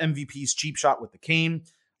called out MVP's cheap shot with the cane.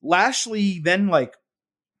 Lashley then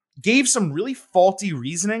gave some really faulty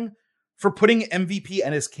reasoning for putting MVP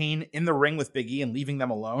and his cane in the ring with Big E and leaving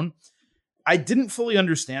them alone. I didn't fully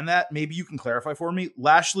understand that. Maybe you can clarify for me.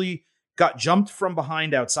 Lashley got jumped from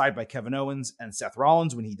behind outside by Kevin Owens and Seth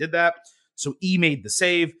Rollins when he did that. So E made the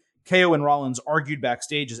save. KO and Rollins argued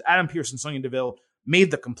backstage as Adam Pearce and Sonya Deville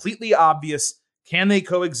made the completely obvious can they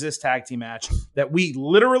coexist tag team match that we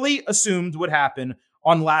literally assumed would happen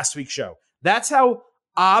on last week's show. That's how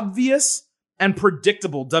obvious and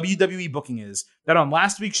predictable WWE booking is, that on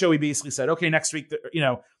last week's show, we basically said, okay, next week, they're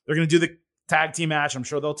going to do the tag team match. I'm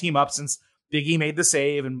sure they'll team up since Big E made the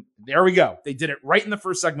save. And there we go. They did it right in the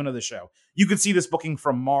first segment of the show. You could see this booking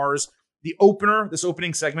from Mars. The opener, this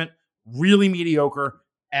opening segment, really mediocre.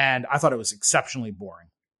 And I thought it was exceptionally boring.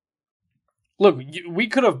 Look, we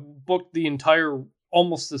could have booked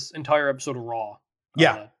almost this entire episode of Raw.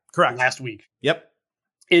 Yeah, correct. Last week. Yep.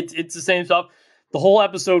 It's the same stuff. The whole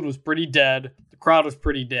episode was pretty dead. The crowd was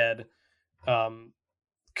pretty dead.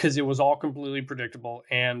 Because it was all completely predictable.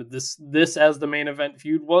 And this as the main event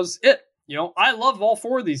feud was it. I love all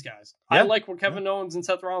 4 of these guys. Yeah. I like what Kevin Owens and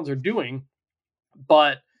Seth Rollins are doing.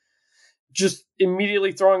 But just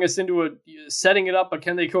immediately throwing us into setting it up a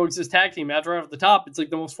can they coexist tag team match right off the top, it's like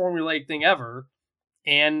the most formulaic thing ever.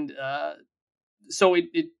 And so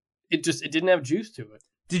it didn't have juice to it.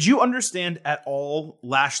 Did you understand at all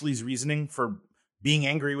Lashley's reasoning for being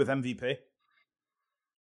angry with MVP?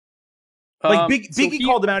 Big E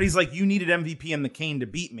called him out. He's like, you needed MVP and the cane to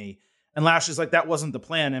beat me. And Lashley's like, that wasn't the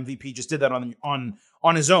plan. MVP just did that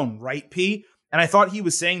on his own, right, P? And I thought he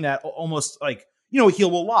was saying that almost like, a heel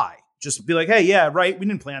will lie. Just be like, hey, yeah, right. We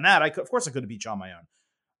didn't plan that. Of course I could have beat you on my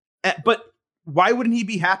own. But why wouldn't he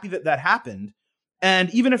be happy that happened? And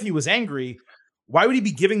even if he was angry, why would he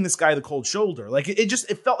be giving this guy the cold shoulder?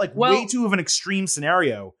 It felt like way too of an extreme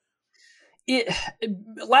scenario.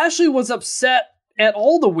 Lashley was upset at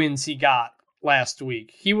all the wins he got last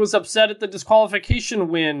week. He was upset at the disqualification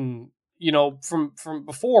win, from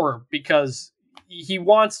before, because he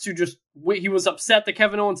wants to just he was upset that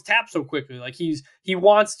Kevin Owens tapped so quickly. Like he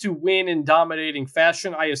wants to win in dominating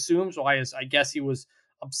fashion, I assume. So I guess he was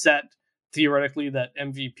upset theoretically that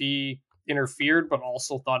MVP interfered, but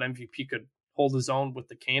also thought MVP could hold his own with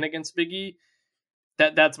the cane against Big E.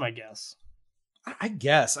 That's my guess. I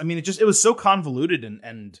guess. I mean, it was so convoluted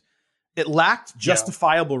and it lacked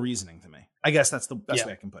justifiable reasoning to me. I guess that's the best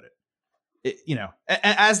way I can put it.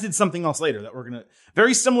 As did something else later that we're going to,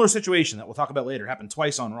 very similar situation that we'll talk about later, happened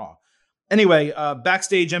twice on Raw. Anyway,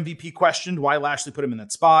 backstage MVP questioned why Lashley put him in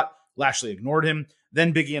that spot. Lashley ignored him.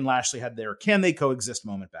 Then Big E and Lashley had their can they coexist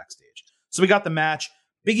moment backstage. So we got the match.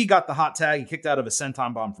 Big E got the hot tag. He kicked out of a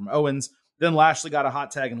senton bomb from Owens. Then Lashley got a hot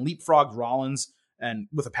tag and leapfrogged Rollins and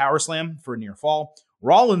with a power slam for a near fall.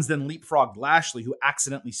 Rollins then leapfrogged Lashley, who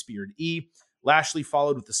accidentally speared E. Lashley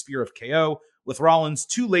followed with the spear of KO, with Rollins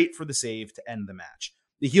too late for the save to end the match.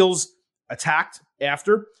 The heels attacked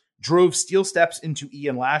after, drove steel steps into E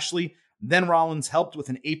and Lashley. Then Rollins helped with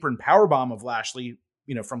an apron powerbomb of Lashley,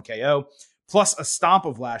 from KO, plus a stomp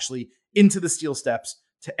of Lashley into the steel steps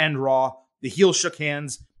to end Raw. The heels shook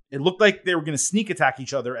hands. It looked like they were going to sneak attack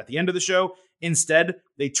each other at the end of the show. Instead,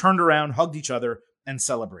 they turned around, hugged each other, and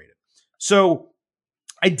celebrated. So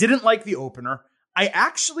I didn't like the opener. I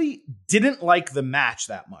actually didn't like the match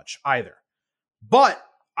that much either. But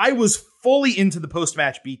I was fully into the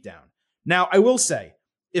post-match beatdown. Now, I will say,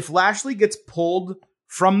 if Lashley gets pulled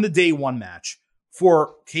from the day one match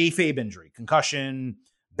for kayfabe injury, concussion,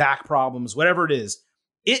 back problems, whatever it is,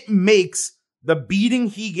 it makes the beating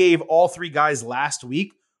he gave all three guys last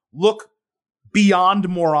week look beyond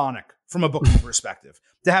moronic from a booking perspective.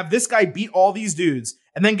 To have this guy beat all these dudes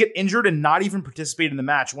and then get injured and not even participate in the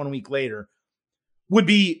match 1 week later would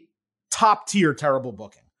be top tier terrible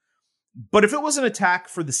booking. But if it was an attack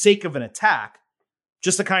for the sake of an attack,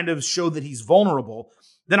 just to kind of show that he's vulnerable,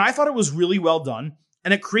 then I thought it was really well done.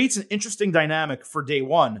 And it creates an interesting dynamic for day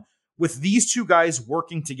one with these two guys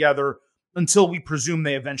working together until we presume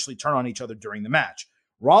they eventually turn on each other during the match.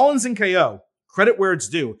 Rollins and KO, credit where it's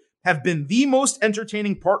due, have been the most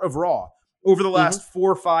entertaining part of Raw over the last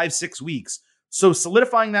 4, 5, 6 weeks. So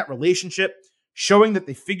solidifying that relationship, showing that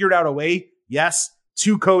they figured out a way, yes,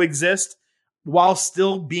 to coexist while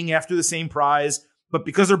still being after the same prize. But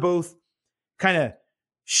because they're both kind of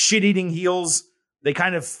shit-eating heels, they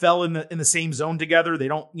kind of fell in the same zone together. They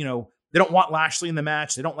don't want Lashley in the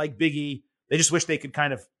match. They don't like Big E. They just wish they could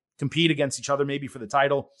kind of compete against each other, maybe for the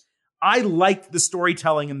title. I liked the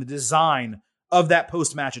storytelling and the design of that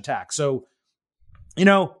post-match attack. So,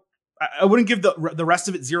 I wouldn't give the rest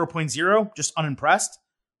of it 0.0, just unimpressed.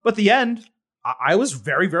 But the end, I was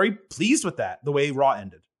very, very pleased with that, the way Raw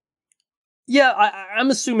ended. Yeah, I'm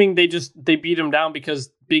assuming they beat him down because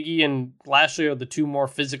Big E and Lashley are the two more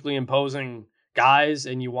physically imposing guys,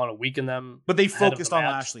 and you want to weaken them. But they focused on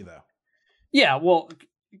Lashley, though. Yeah,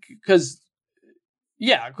 because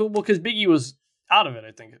Big E was out of it,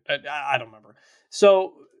 I think. I don't remember.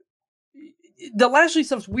 So the Lashley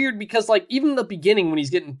stuff's weird because, like, even in the beginning when he's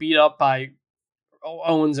getting beat up by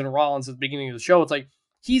Owens and Rollins at the beginning of the show, it's like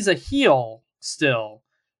he's a heel still.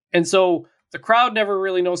 And so the crowd never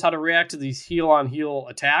really knows how to react to these heel-on-heel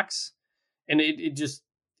attacks. And it just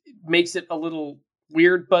makes it a little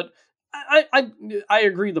weird. But I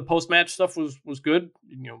agree the post-match stuff was good.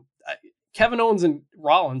 Kevin Owens and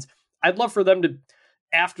Rollins, I'd love for them to,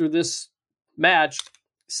 after this match,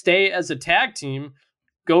 stay as a tag team,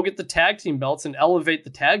 go get the tag team belts, and elevate the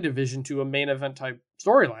tag division to a main event type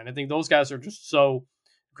storyline. I think those guys are just so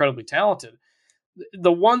incredibly talented.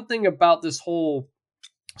 The one thing about this whole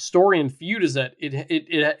story and feud is that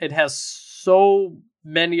it has so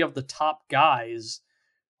many of the top guys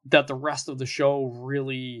that the rest of the show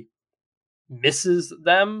really misses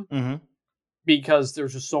them because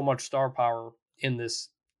there's just so much star power in this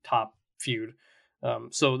top feud.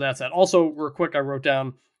 So that's that. Also, real quick, I wrote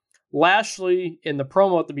down Lashley in the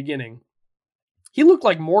promo at the beginning. He looked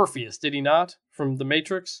like Morpheus, did he not? From The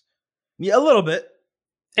Matrix? Yeah, a little bit.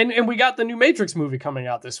 And we got the new Matrix movie coming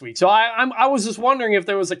out this week. So I was just wondering if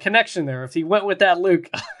there was a connection there. If he went with that look,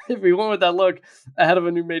 ahead of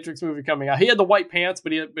a new Matrix movie coming out. He had the white pants,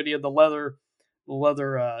 but he had the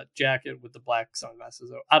leather jacket with the black sunglasses.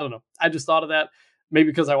 So, I don't know. I just thought of that. Maybe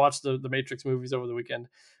because I watched the Matrix movies over the weekend.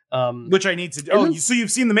 Which I need to do. So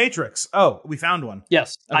you've seen The Matrix. Oh, we found one.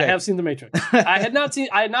 Yes, okay. I have seen The Matrix. I had not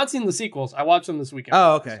seen the sequels. I watched them this weekend.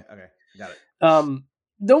 Oh, okay. Got it.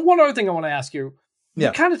 The one other thing I want to ask you, we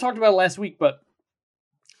kind of talked about it last week, but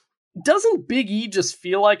doesn't Big E just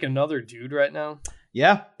feel like another dude right now?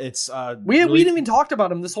 Yeah, it's we didn't even talked about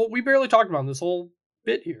him we barely talked about him this whole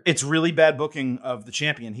bit here. It's really bad booking of the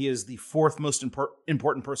champion. He is the fourth most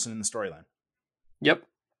important person in the storyline. Yep.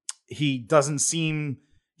 He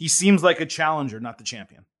seems like a challenger, not the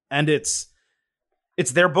champion. And it's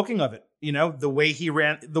their booking of it. You know, the way he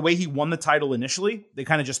won the title initially, they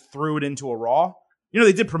kind of just threw it into a Raw. You know,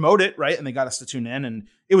 they did promote it, right? And they got us to tune in, and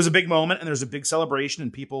it was a big moment, and there's a big celebration,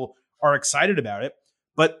 and people are excited about it.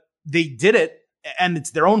 But they did it, and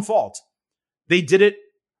it's their own fault. They did it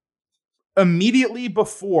immediately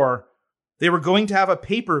before they were going to have a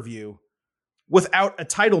pay-per-view without a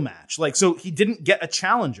title match. Like, so he didn't get a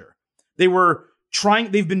challenger. They've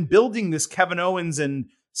been building this Kevin Owens and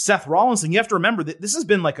Seth Rollins thing. You have to remember that this has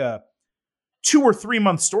been like a 2 or 3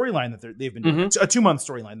 month storyline that they've been doing, a 2 month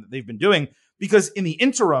storyline that they've been doing, because in the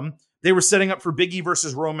interim, they were setting up for Big E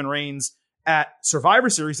versus Roman Reigns at Survivor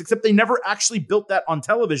Series, except they never actually built that on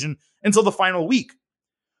television until the final week.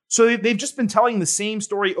 So they've just been telling the same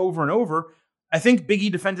story over and over. I think Big E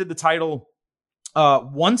defended the title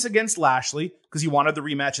once against Lashley because he wanted the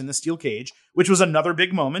rematch in the steel cage, which was another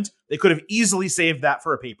big moment. They could have easily saved that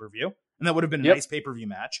for a pay-per-view, and that would have been a nice pay-per-view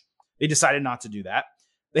match. They decided not to do that.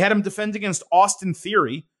 They had him defend against Austin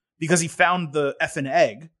Theory because he found the effing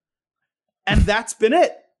egg, and that's been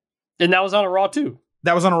it. And that was on a Raw too.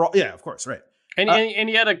 That was on a Raw, yeah, of course, right. And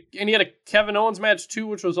he had a Kevin Owens match too,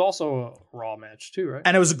 which was also a Raw match too, right?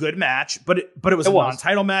 And it was a good match, but it was a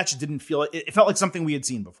non-title match. It didn't feel it felt like something we had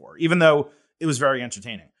seen before, even though it was very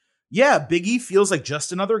entertaining. Yeah, Big E feels like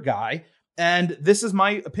just another guy, and this is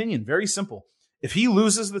my opinion. Very simple. If he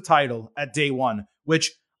loses the title at day one,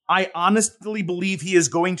 which I honestly believe he is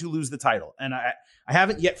going to lose the title, and I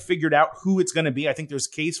haven't yet figured out who it's going to be. I think there's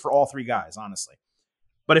a case for all three guys, honestly.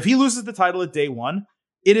 But if he loses the title at day one,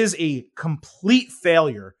 it is a complete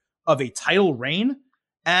failure of a title reign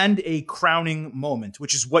and a crowning moment,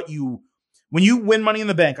 which is when you win Money in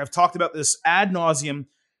the Bank. I've talked about this ad nauseum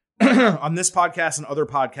on this podcast and other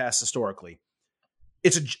podcasts historically.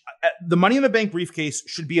 The Money in the Bank briefcase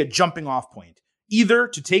should be a jumping off point, either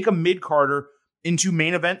to take a mid-carder into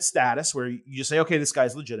main event status where you just say, okay, this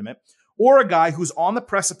guy's legitimate, or a guy who's on the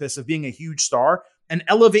precipice of being a huge star and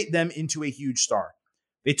elevate them into a huge star.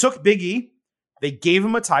 They took Big E. They gave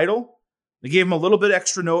him a title. They gave him a little bit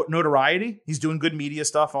extra notoriety. He's doing good media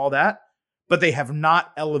stuff, all that. But they have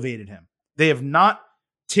not elevated him. They have not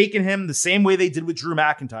taken him the same way they did with Drew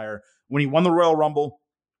McIntyre when he won the Royal Rumble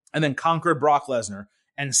and then conquered Brock Lesnar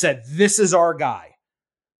and said, this is our guy.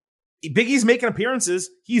 Big E's making appearances.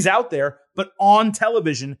 He's out there. But on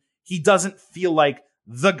television, he doesn't feel like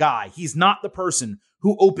the guy. He's not the person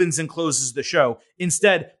who opens and closes the show.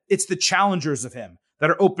 Instead, it's the challengers of him that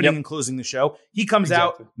are opening and closing the show. He comes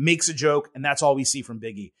out, makes a joke, and that's all we see from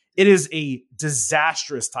Big E. It is a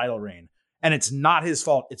disastrous title reign, and it's not his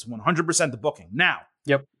fault. It's 100% the booking. Now,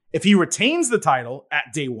 if he retains the title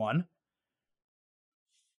at day one,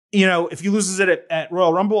 you know, if he loses it at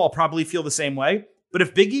Royal Rumble, I'll probably feel the same way. But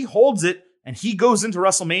if Big E holds it and he goes into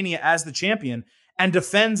WrestleMania as the champion and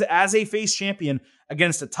defends as a face champion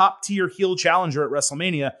against a top-tier heel challenger at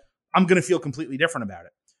WrestleMania, I'm going to feel completely different about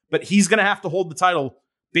it. But he's going to have to hold the title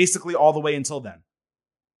basically all the way until then.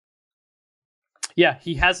 Yeah,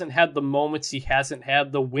 he hasn't had the moments. He hasn't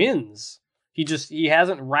had the wins. He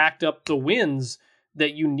hasn't racked up the wins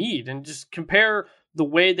that you need. And just compare the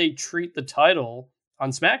way they treat the title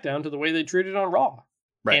on SmackDown to the way they treat it on Raw.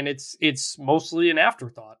 Right. And it's mostly an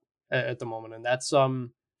afterthought at the moment. And that's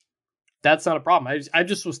not a problem. I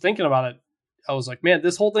just was thinking about it. I was like, man,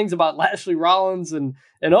 this whole thing's about Lashley, Rollins, and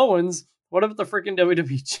Owens. What about the freaking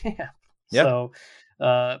WWE champ? Yep. So,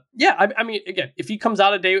 I mean, again, if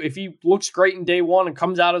he looks great in day one and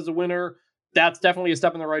comes out as a winner, that's definitely a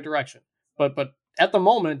step in the right direction. But at the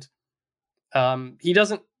moment, he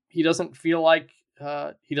doesn't feel like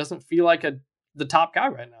the top guy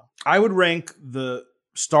right now. I would rank the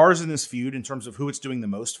stars in this feud in terms of who it's doing the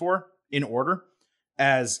most for in order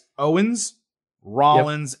as Owens,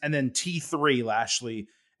 Rollins, and then T3, Lashley,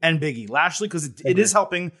 and Big E. Lashley, because it is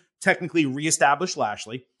helping technically reestablish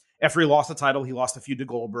Lashley. After he lost the title, he lost a feud to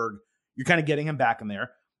Goldberg. You're kind of getting him back in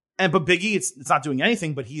there. But Big E, it's not doing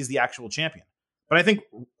anything, but he is the actual champion. But I think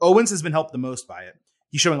Owens has been helped the most by it.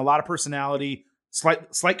 He's showing a lot of personality,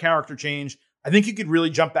 slight character change. I think he could really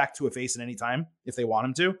jump back to a face at any time if they want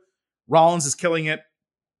him to. Rollins is killing it.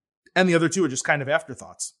 And the other two are just kind of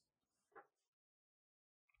afterthoughts.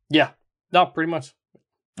 Yeah. No, pretty much.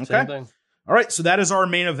 Okay. Same thing. All right. So that is our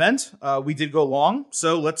main event. We did go long.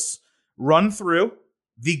 So let's run through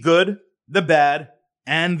the good, the bad,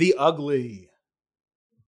 and the ugly.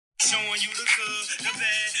 Showing you the good, the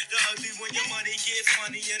bad, the ugly. When your money gets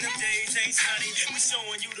funny and them days ain't sunny. We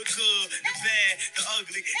showing you the good, the bad, the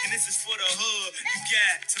ugly. And this is for the hood. You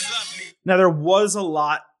got to love me. Now, there was a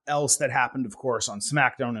lot else that happened, of course, on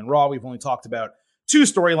SmackDown and Raw. We've only talked about 2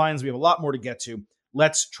 storylines. We have a lot more to get to.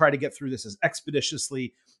 Let's try to get through this as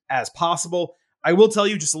expeditiously as possible. I will tell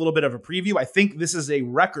you just a little bit of a preview. I think this is a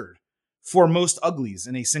record for most uglies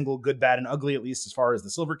in a single good, bad, and ugly, at least as far as the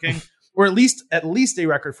Silver King, or at least a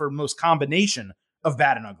record for most combination of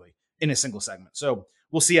bad and ugly in a single segment. So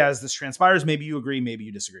we'll see as this transpires. Maybe you agree, maybe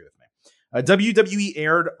you disagree with me. WWE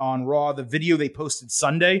aired on Raw the video they posted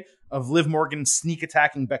Sunday of Liv Morgan sneak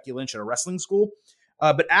attacking Becky Lynch at a wrestling school.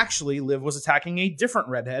 But actually, Liv was attacking a different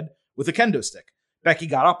redhead with a kendo stick. Becky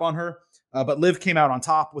got up on her, but Liv came out on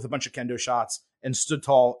top with a bunch of kendo shots and stood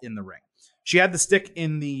tall in the ring. She had the stick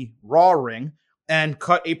in the Raw ring and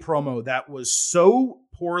cut a promo that was so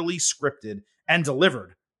poorly scripted and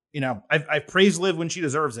delivered. You know, I've praised Liv when she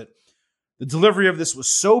deserves it. The delivery of this was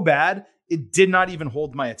so bad, it did not even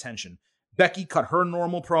hold my attention. Becky cut her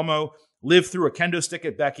normal promo. Liv threw a kendo stick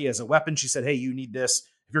at Becky as a weapon. She said, hey, you need this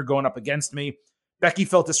if you're going up against me. Becky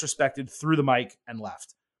felt disrespected, threw the mic, and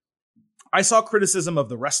left. I saw criticism of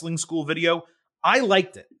the wrestling school video. I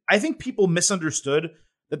liked it. I think people misunderstood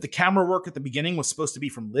that the camera work at the beginning was supposed to be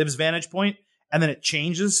from Liv's vantage point, and then it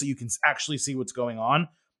changes so you can actually see what's going on.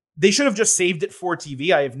 They should have just saved it for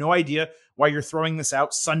TV. I have no idea why you're throwing this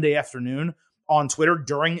out Sunday afternoon on Twitter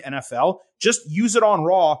during NFL. Just use it on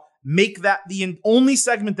Raw. Make that the only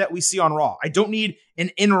segment that we see on Raw. I don't need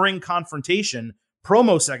an in-ring confrontation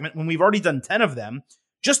promo segment when we've already done 10 of them.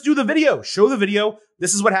 Just do the video. Show the video.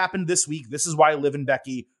 This is what happened this week. This is why Liv and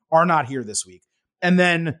Becky are not here this week. And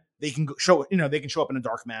then they can show up in a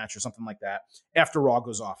dark match or something like that after Raw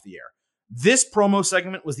goes off the air. This promo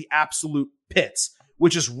segment was the absolute pits,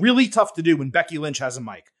 which is really tough to do when Becky Lynch has a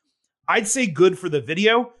mic. I'd say good for the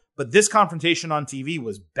video, but this confrontation on TV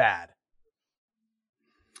was bad.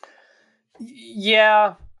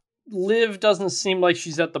 Yeah, Liv doesn't seem like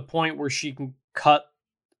she's at the point where she can cut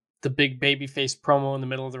the big babyface promo in the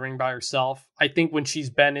middle of the ring by herself. I think when she's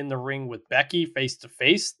been in the ring with Becky face to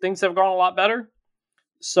face, things have gone a lot better.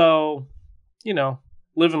 So, you know,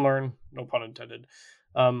 live and learn, no pun intended.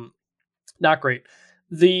 Not great.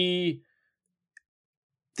 The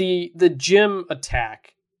gym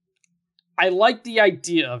attack, I like the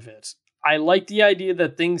idea of it. I like the idea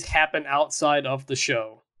that things happen outside of the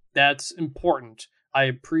show. That's important. I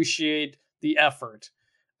appreciate the effort.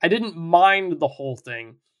 I didn't mind the whole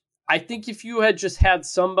thing. I think if you had just had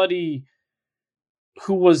somebody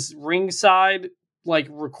who was ringside, like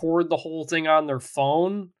record the whole thing on their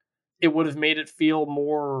phone, it would have made it feel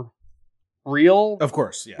more real. Of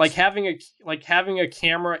course, yes. Like having a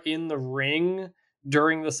camera in the ring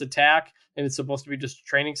during this attack, and it's supposed to be just a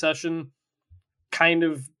training session, kind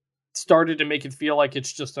of started to make it feel like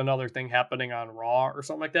it's just another thing happening on Raw or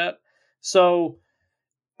something like that. So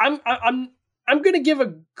I'm going to give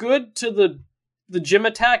a good to the gym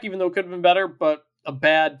attack, even though it could have been better, but a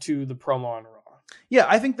bad to the promo on Raw. Yeah,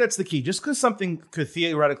 I think that's the key. Just because something could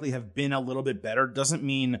theoretically have been a little bit better doesn't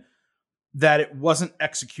mean that it wasn't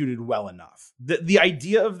executed well enough. The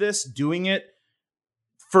idea of this, doing it,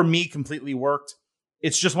 for me, completely worked.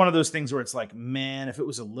 It's just one of those things where it's like, man, if it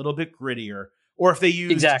was a little bit grittier, or if they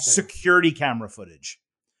used security camera footage,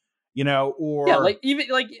 you know, or like even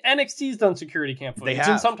like NXT's done security cam footage, they have.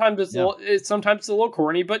 And sometimes it's a little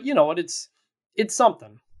corny, but you know what, it's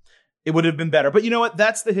something. It would have been better, but you know what?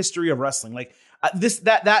 That's the history of wrestling. Like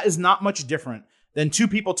that is not much different than two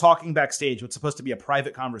people talking backstage. What's supposed to be a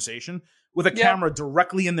private conversation with a camera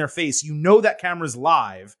directly in their face. You know that camera's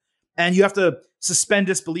live, and you have to suspend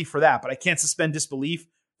disbelief for that. But I can't suspend disbelief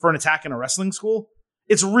for an attack in a wrestling school.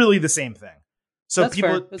 It's really the same thing. So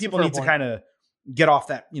people need to kind of get off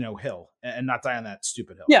that, you know, hill and not die on that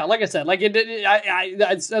stupid hill. Yeah, like I said, like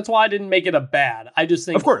that's why I didn't make it a bad. I just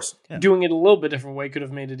think, of course, doing it a little bit different way could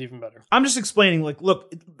have made it even better. I'm just explaining, like,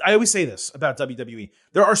 look, I always say this about WWE.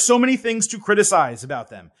 There are so many things to criticize about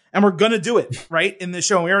them, and we're going to do it, right, in this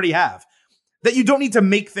show, and we already have, that you don't need to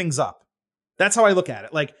make things up. That's how I look at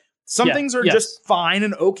it. Like, some things are just fine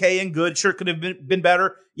and okay and good. Sure, could have been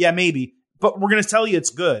better. Yeah, maybe. But we're going to tell you it's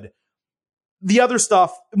good. The other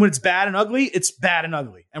stuff, when it's bad and ugly, it's bad and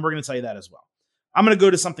ugly. And we're going to tell you that as well. I'm going to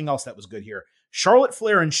go to something else that was good here. Charlotte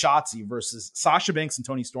Flair and Shotzi versus Sasha Banks and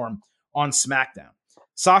Toni Storm on SmackDown.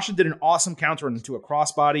 Sasha did an awesome counter into a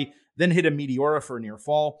crossbody, then hit a Meteora for a near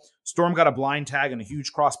fall. Storm got a blind tag and a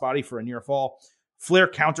huge crossbody for a near fall. Flair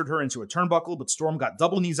countered her into a turnbuckle, but Storm got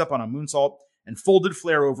double knees up on a moonsault and folded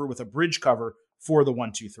Flair over with a bridge cover for the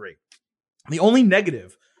 1-2-3. The only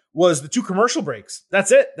negative was the 2 commercial breaks.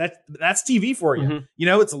 That's it. That's TV for you. Mm-hmm. You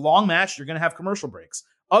know, it's a long match. You're going to have commercial breaks.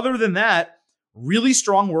 Other than that, really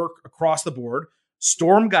strong work across the board.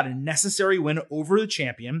 Storm got a necessary win over the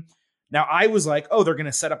champion. Now, I was like, oh, they're going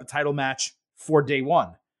to set up a title match for day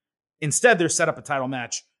one. Instead, they're set up a title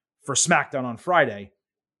match for SmackDown on Friday.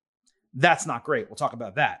 That's not great. We'll talk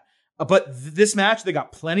about that. But this match, they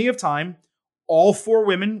got plenty of time. All 4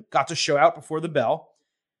 women got to show out before the bell.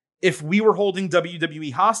 If we were holding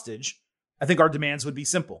WWE hostage, I think our demands would be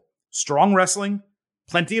simple. Strong wrestling,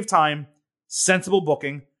 plenty of time, sensible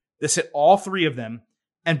booking. This hit all 3 of them.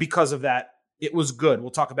 And because of that, it was good.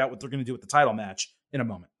 We'll talk about what they're going to do with the title match in a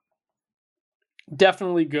moment.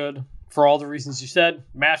 Definitely good for all the reasons you said.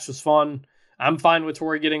 Match was fun. I'm fine with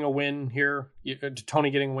Tori getting a win here,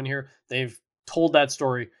 Tony getting a win here. They've told that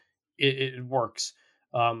story. It works.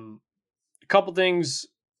 A couple things.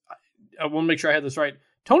 I want to make sure I had this right.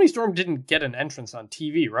 Toni Storm didn't get an entrance on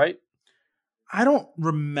TV, right? I don't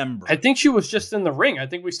remember. I think she was just in the ring. I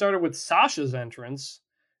think we started with Sasha's entrance,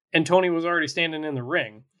 and Toni was already standing in the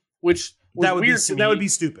ring, which was weird to me. That would be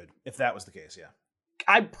stupid if that was the case, yeah.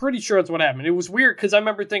 I'm pretty sure that's what happened. It was weird because I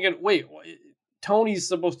remember thinking, wait, Tony's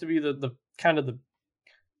supposed to be the kind of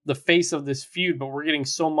the face of this feud, but we're getting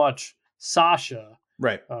so much Sasha.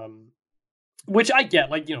 Right. Which I get.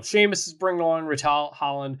 Like, Sheamus is bringing along Rich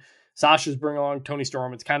Holland. Sasha's bringing along Toni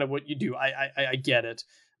Storm. It's kind of what you do. I get it.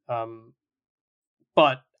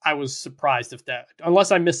 But I was surprised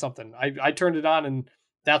unless I missed something. I turned it on and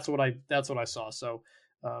that's what I saw. So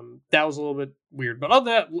that was a little bit weird. But other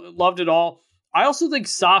than that, loved it all. I also think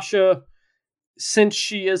Sasha, since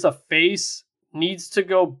she is a face, needs to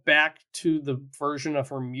go back to the version of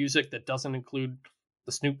her music that doesn't include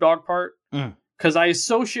the Snoop Dogg part. Because I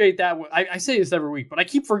associate that with, I say this every week, but I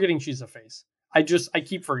keep forgetting she's a face. I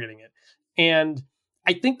keep forgetting it. And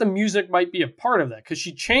I think the music might be a part of that because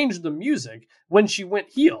she changed the music when she went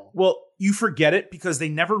heel. Well, you forget it because they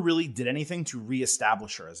never really did anything to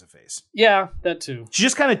reestablish her as a face. Yeah, that too. She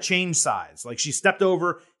just kind of changed sides. Like she stepped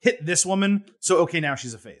over, hit this woman. So, okay, now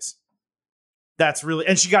she's a face. That's really,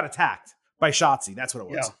 and she got attacked by Shotzi. That's what it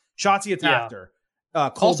was. Yeah. Shotzi attacked her,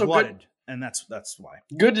 cold-blooded. And that's why.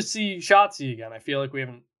 Good to see Shotzi again. I feel like we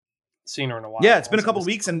haven't seen her in a while. Yeah, it's been a couple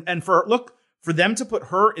weeks. And for them to put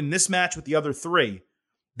her in this match with the other 3,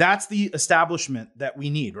 that's the establishment that we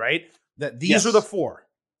need, right? That these are the 4.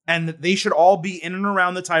 And they should all be in and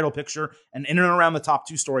around the title picture and in and around the top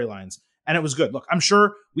 2 storylines. And it was good. Look, I'm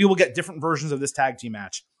sure we will get different versions of this tag team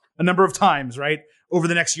match a number of times, right? Over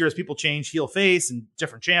the next year as people change heel face and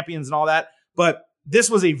different champions and all that. But this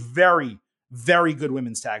was a very, very good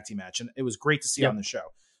women's tag team match. And it was great to see on the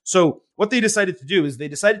show. So what they decided to do is they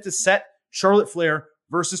decided to set Charlotte Flair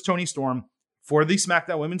versus Toni Storm for the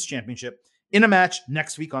SmackDown Women's Championship in a match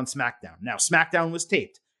next week on SmackDown. Now, SmackDown was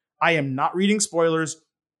taped. I am not reading spoilers.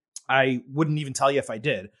 I wouldn't even tell you if I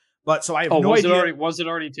did. But so I have no idea. Was it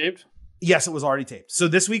already taped? Yes, it was already taped. So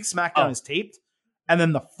this week's SmackDown is taped. And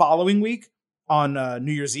then the following week on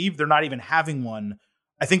New Year's Eve, they're not even having one.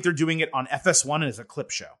 I think they're doing it on FS1 as a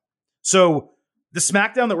clip show. So the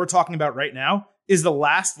SmackDown that we're talking about right now is the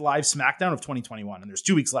last live SmackDown of 2021. And there's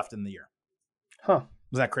 2 weeks left in the year. Huh.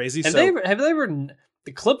 Was that crazy? Have they ever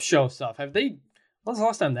the clip show stuff? When's the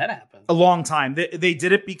last time that happened? A long time. They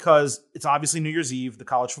did it because it's obviously New Year's Eve. The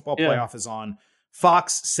college football playoff is on.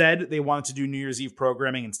 Fox said they wanted to do New Year's Eve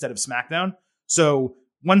programming instead of SmackDown. So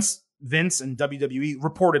once Vince and WWE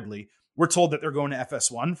reportedly were told that they're going to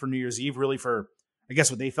FS1 for New Year's Eve, really for, I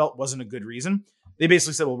guess what they felt wasn't a good reason, they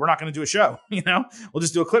basically said, well, we're not going to do a show. We'll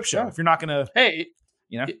just do a clip show. If you're not going to,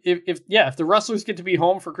 if the wrestlers get to be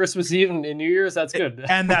home for Christmas Eve and New Year's, that's good.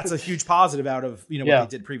 And that's a huge positive out of, what they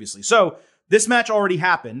did previously. So this match already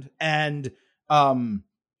happened and we're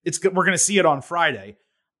going to see it on Friday.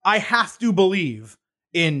 I have to believe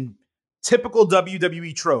in typical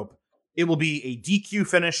WWE trope, it will be a DQ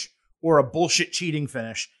finish or a bullshit cheating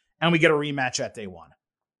finish, and we get a rematch at day 1.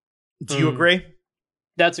 Do you agree?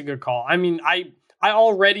 That's a good call. I mean, I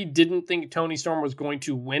already didn't think Toni Storm was going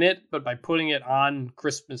to win it, but by putting it on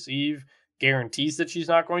Christmas Eve guarantees that she's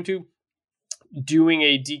not going to. Doing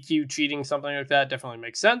a DQ cheating, something like that, definitely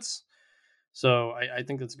makes sense. So I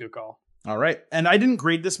think that's a good call. All right. And I didn't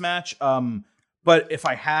grade this match, but if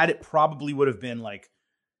I had, it probably would have been like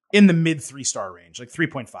in the mid 3-star range, like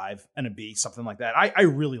 3.5 and a B, something like that. I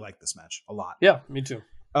really like this match a lot. Yeah, me too.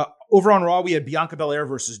 Over on Raw, we had Bianca Belair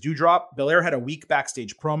versus Doudrop. Belair had a weak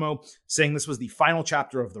backstage promo saying this was the final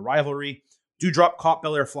chapter of the rivalry. Doudrop caught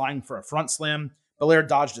Belair flying for a front slam. Belair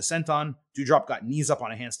dodged a senton. Doudrop got knees up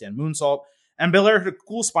on a handstand moonsault. And Belair had a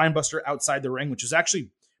cool spinebuster outside the ring, which was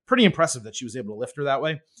actually pretty impressive that she was able to lift her that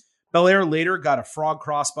way. Belair later got a frog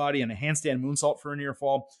crossbody and a handstand moonsault for a near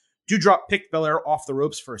fall. Doudrop picked Belair off the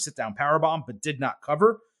ropes for a sit-down powerbomb, but did not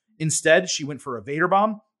cover. Instead, she went for a Vader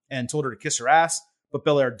bomb and told her to kiss her ass, but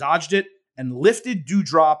Belair dodged it and lifted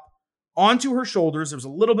Doudrop onto her shoulders. There was a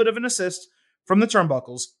little bit of an assist from the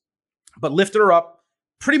turnbuckles, but lifted her up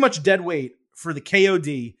pretty much dead weight for the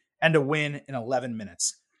KOD and a win in 11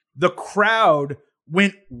 minutes. The crowd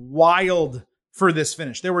went wild for this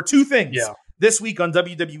finish. There were two things this week on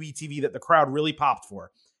WWE TV that the crowd really popped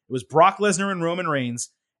for. It was Brock Lesnar and Roman Reigns,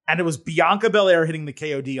 and it was Bianca Belair hitting the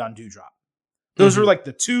KOD on Doudrop. Those are like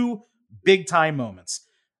the two big time moments.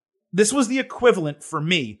 This was the equivalent for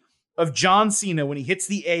me of John Cena when he hits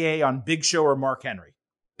the AA on Big Show or Mark Henry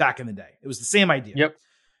back in the day. It was the same idea.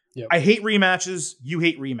 Yep. I hate rematches. You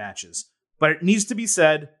hate rematches. But it needs to be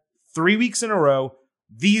said, 3 weeks in a row,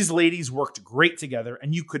 these ladies worked great together,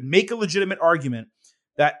 and you could make a legitimate argument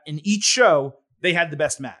that in each show, they had the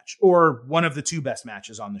best match or one of the two best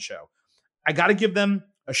matches on the show. I got to give them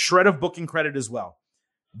a shred of booking credit as well.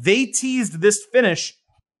 They teased this finish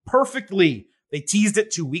perfectly. They teased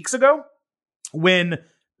it 2 weeks ago when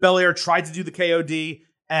Belair tried to do the KOD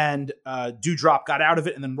and Doudrop got out of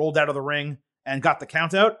it and then rolled out of the ring and got the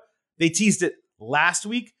count out. They teased it last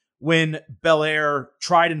week when Belair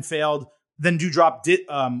tried and failed. Then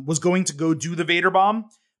Doudrop was going to go do the Vader bomb,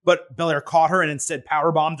 but Belair caught her and instead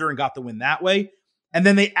power bombed her and got the win that way. And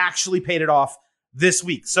then they actually paid it off this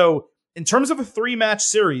week. So in terms of a 3-match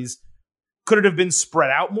series, could it have been spread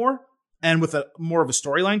out more and with more of a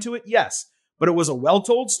storyline to it? Yes, but it was a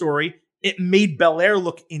well-told story. It made Belair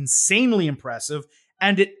look insanely impressive,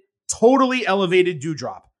 and it totally elevated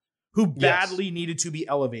Doudrop, who badly needed to be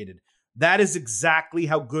elevated. That is exactly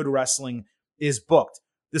how good wrestling is booked.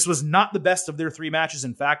 This was not the best of their 3 matches.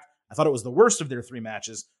 In fact, I thought it was the worst of their 3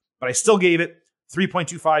 matches, but I still gave it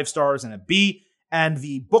 3.25 stars and a B, and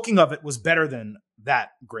the booking of it was better than that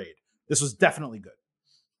grade. This was definitely good.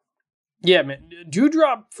 Yeah, man.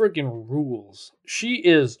 Doudrop freaking rules. She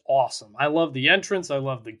is awesome. I love the entrance. I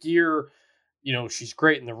love the gear. You know, she's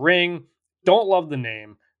great in the ring. Don't love the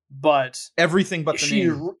name, but everything but the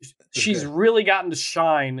name. She's really gotten to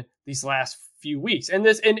shine these last few weeks. And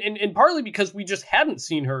this and partly because we just hadn't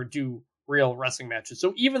seen her do real wrestling matches.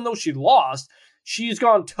 So even though she lost, she's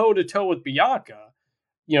gone toe to toe with Bianca,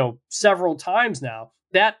 you know, several times now.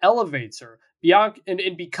 That elevates her. Bianca,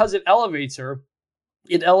 and because it elevates her,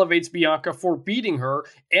 it elevates Bianca for beating her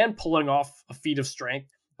and pulling off a feat of strength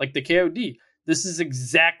like the KOD. This is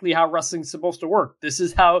exactly how wrestling's supposed to work. This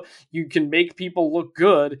is how you can make people look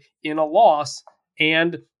good in a loss.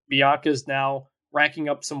 And Bianca's now racking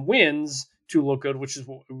up some wins to look good, which is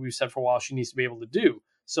what we've said for a while she needs to be able to do.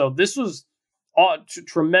 So this was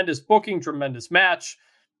tremendous booking, tremendous match.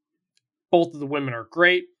 Both of the women are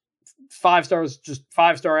great. 5 stars, just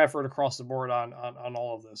 5-star effort across the board on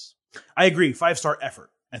all of this. I agree. 5-star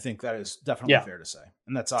effort. I think that is definitely fair to say.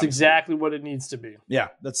 And that's exactly what it needs to be. Yeah.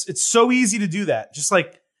 It's so easy to do that. Just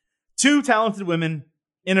like 2 talented women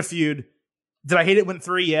in a feud. Did I hate it when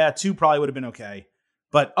 3? Yeah. 2 probably would have been okay.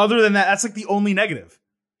 But other than that, that's like the only negative.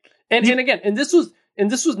 And this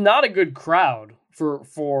was not a good crowd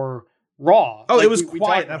for Raw. Oh, like, it was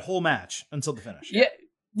quiet that whole match until the finish.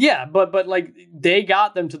 Yeah, but like they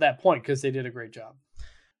got them to that point because they did a great job.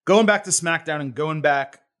 Going back to SmackDown and going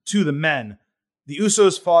back to the men, the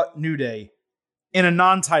Usos fought New Day in a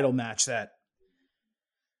non-title match that,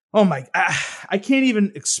 oh my, I can't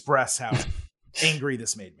even express how angry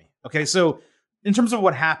this made me. Okay, so in terms of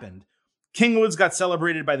what happened, King Woods got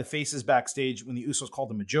celebrated by the faces backstage when the Usos called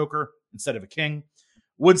him a Joker instead of a king.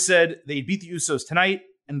 Woods said they'd beat the Usos tonight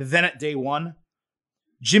and then at day 1.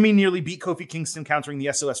 Jimmy nearly beat Kofi Kingston, countering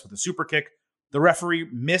the SOS with a super kick. The referee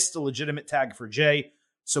missed a legitimate tag for Jay,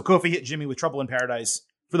 so Kofi hit Jimmy with Trouble in Paradise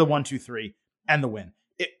for the 1-2-3 and the win.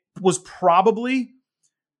 It was probably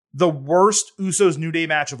the worst Usos New Day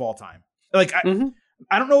match of all time. Like, I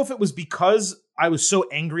don't know if it was because I was so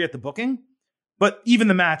angry at the booking, but even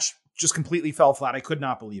the match just completely fell flat. I could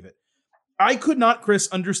not believe it. I could not, Chris,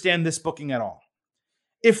 understand this booking at all.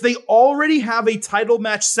 If they already have a title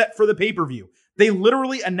match set for the pay-per-view, they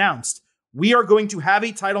literally announced, we are going to have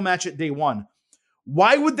a title match at day 1.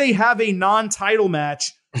 Why would they have a non-title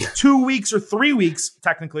match 2 weeks or 3 weeks,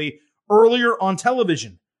 technically, earlier on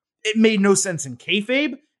television? It made no sense in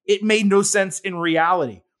kayfabe. It made no sense in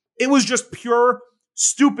reality. It was just pure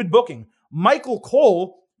stupid booking. Michael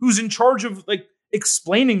Cole, who's in charge of like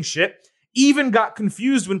explaining shit, even got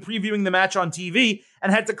confused when previewing the match on TV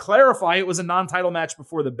and had to clarify it was a non-title match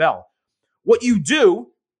before the bell. What you do,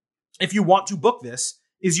 if you want to book this,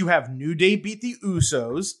 is you have New Day beat the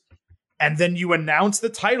Usos, and then you announce the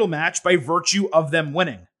title match by virtue of them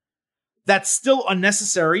winning. That's still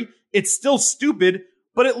unnecessary. It's still stupid,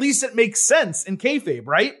 but at least it makes sense in kayfabe,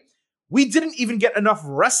 right? We didn't even get enough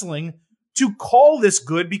wrestling to call this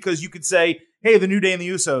good because you could say, hey, the New Day and the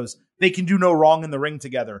Usos, they can do no wrong in the ring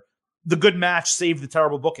together. The good match saved the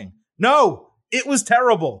terrible booking. No, it was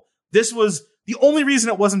terrible. This was the only reason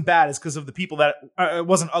it wasn't bad is because of the people that it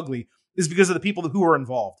wasn't ugly is because of the people who were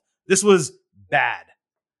involved. This was bad.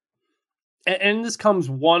 And this comes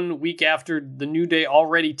 1 week after the New Day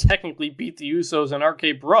already technically beat the Usos and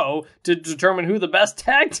RK Bro to determine who the best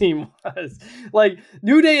tag team was. Like,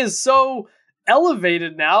 New Day is so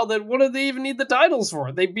elevated now that what do they even need the titles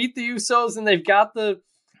for? They beat the Usos and they've got the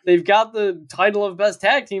title of best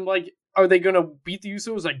tag team. Like, are they going to beat the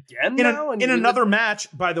Usos again now? In another match,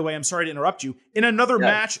 by the way, I'm sorry to interrupt you, in another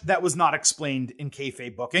match that was not explained in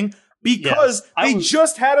kayfabe booking, because they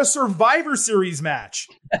just had a Survivor Series match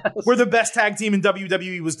where the best tag team in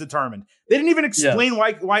WWE was determined. They didn't even explain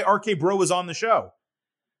why RK Bro was on the show.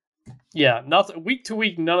 Yeah, nothing. Week to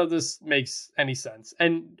week, none of this makes any sense.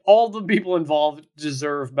 And all the people involved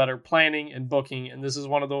deserve better planning and booking. And this is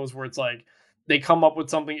one of those where it's like they come up with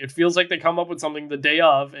something. It feels like they come up with something the day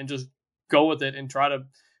of and just go with it and try to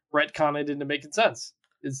retcon it into making sense.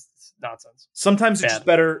 It's nonsense. Sometimes it's just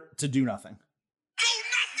better to do nothing.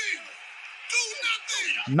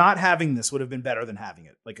 Not having this would have been better than having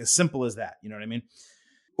it. Like, as simple as that. You know what I mean?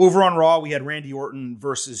 Over on Raw, we had Randy Orton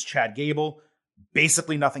versus Chad Gable.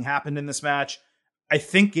 Basically nothing happened in this match. I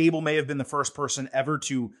think Gable may have been the first person ever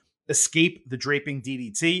to escape the draping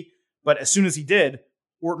DDT, but as soon as he did,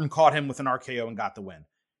 Orton caught him with an RKO and got the win.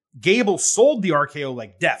 Gable sold the RKO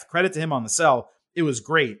like death. Credit to him on the sell. It was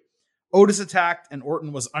great. Otis attacked, and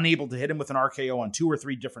Orton was unable to hit him with an RKO on 2 or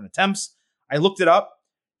 3 different attempts. I looked it up.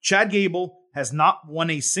 Chad Gable has not won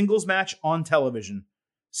a singles match on television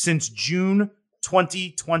since June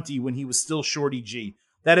 2020 when he was still Shorty G.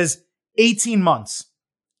 That is 18 months.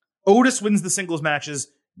 Otis wins the singles matches.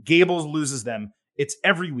 Gable loses them. It's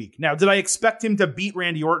every week. Now, did I expect him to beat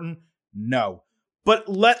Randy Orton? No. But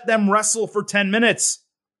let them wrestle for 10 minutes.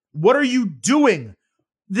 What are you doing?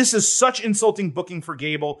 This is such insulting booking for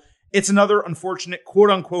Gable. It's another unfortunate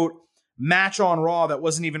quote-unquote match on Raw that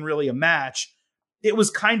wasn't even really a match. It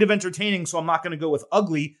was kind of entertaining, so I'm not going to go with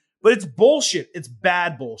ugly, but it's bullshit. It's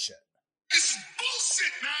bad bullshit. This is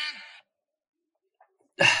bullshit,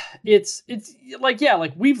 man. It's like, yeah,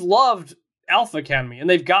 like we've loved Alpha Academy and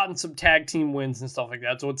they've gotten some tag team wins and stuff like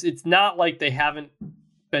that. So it's not like they haven't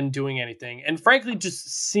been doing anything. And frankly, just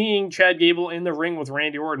seeing Chad Gable in the ring with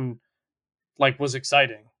Randy Orton, like, was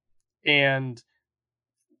exciting. And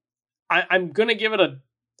I'm going to give it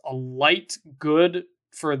a light good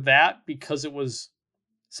for that because it was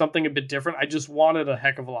something a bit different. I just wanted a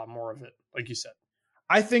heck of a lot more of it, like you said.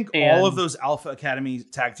 I think all of those Alpha Academy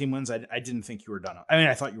tag team wins, I didn't think you were done. I mean,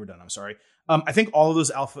 I thought you were done. I'm sorry. I think all of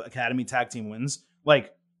those Alpha Academy tag team wins,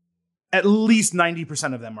 like, at least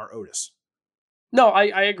 90% of them are Otis. No,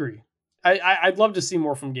 I agree. I'd love to see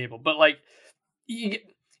more from Gable, but like, you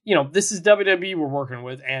know, this is WWE we're working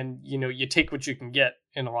with, and you know, you take what you can get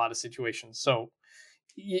in a lot of situations. So,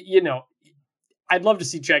 you know, I'd love to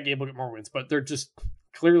see Chad Gable get more wins, but they're just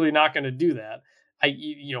clearly not going to do that.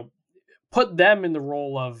 You know, put them in the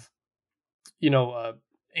role of, you know,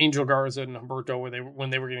 Angel Garza and Humberto when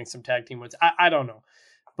they were getting some tag team wins. I don't know,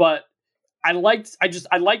 but I liked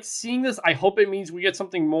seeing this. I hope it means we get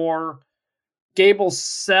something more. Gable's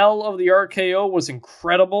sell of the RKO was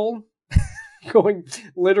incredible. Going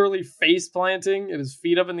literally face planting and his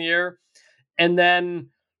feet up in the air. And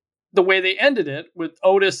then the way they ended it with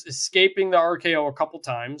Otis escaping the RKO a couple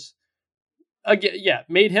times. Again, yeah,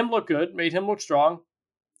 made him look good, made him look strong.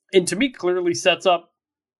 And to me, clearly sets up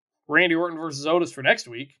Randy Orton versus Otis for next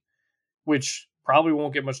week, which probably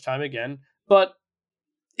won't get much time again. But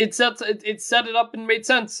it set it up and made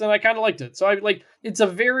sense, and I kind of liked it. So it's a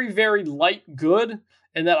very, very light good,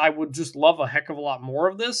 and that I would just love a heck of a lot more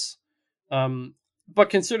of this. But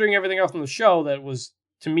considering everything else on the show that was,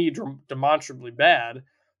 to me, demonstrably bad,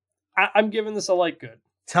 I'm giving this a light good.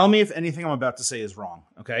 Tell me if anything I'm about to say is wrong,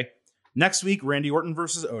 okay? Next week, Randy Orton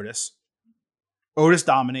versus Otis. Otis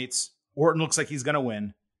dominates. Orton looks like he's going to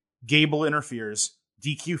win. Gable interferes.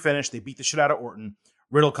 DQ finish. They beat the shit out of Orton.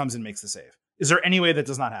 Riddle comes and makes the save. Is there any way that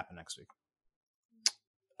does not happen next week?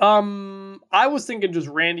 I was thinking just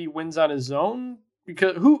Randy wins on his own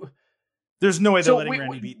because who? There's no way they're letting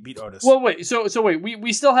Randy beat Otis. Well, wait. So wait.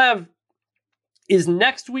 We still have. Is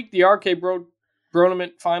next week the RK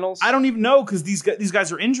Bronament finals? I don't even know because these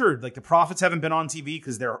guys are injured. Like the Profits haven't been on TV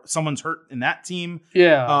because someone's hurt in that team.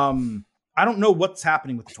 Yeah. I don't know what's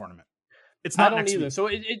happening with the tournament. It's not next either. week. So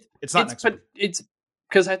it's not next week. It's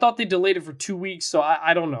because I thought they delayed it for 2 weeks. So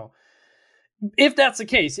I don't know. If that's the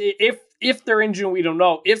case, if they're injured, we don't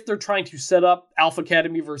know. If they're trying to set up Alpha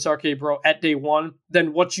Academy versus RK Bro at day one,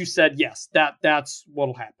 then what you said, yes, that's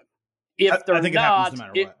what'll happen. If they're I think not, it happens no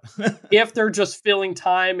matter what. if they're just filling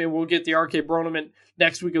time and we'll get the RK Bronament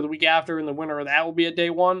next week or the week after, and the winner of that will be at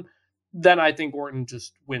day one, then I think Orton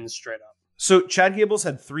just wins straight up. So Chad Gable's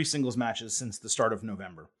had 3 singles matches since the start of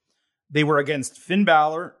November. They were against Finn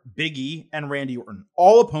Balor, Big E, and Randy Orton.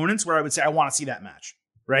 All opponents where I would say, I want to see that match,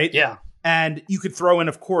 right? Yeah. And you could throw in,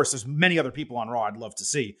 of course, there's many other people on Raw I'd love to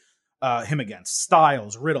see him against.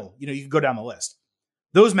 Styles, Riddle, you could go down the list.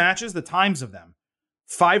 Those matches, the times of them,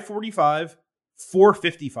 5:45,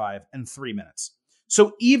 4:55, and 3 minutes.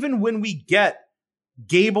 So even when we get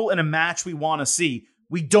Gable in a match we want to see,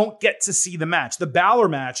 we don't get to see the match. The Balor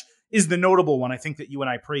match is the notable one, I think, that you and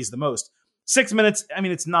I praise the most. 6 minutes, I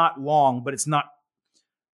mean, it's not long, but it's not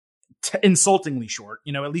insultingly short.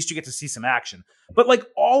 At least you get to see some action. But like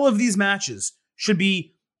all of these matches should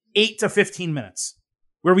be 8 to 15 minutes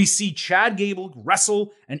where we see Chad Gable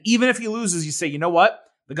wrestle. And even if he loses, you say, you know what?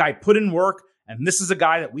 The guy put in work, and this is a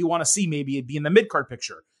guy that we want to see maybe be in the mid-card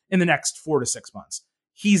picture in the next 4 to 6 months.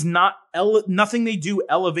 He's not, nothing they do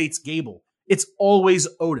elevates Gable. It's always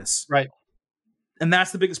Otis. Right. And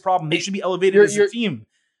that's the biggest problem. They should be elevated as a team.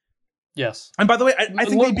 Yes. And by the way, I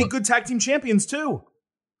think they'd be good tag team champions too.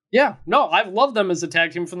 Yeah. No, I've loved them as a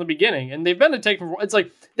tag team from the beginning. And they've been a tag team. It's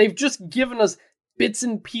like they've just given us bits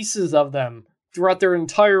and pieces of them throughout their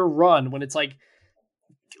entire run when it's like,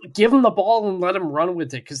 give them the ball and let them run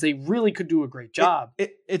with it because they really could do a great job.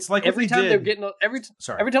 It's like every time they're getting every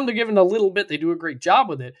time they're given a little bit, they do a great job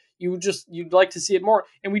with it. You'd like to see it more.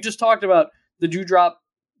 And we just talked about the Doudrop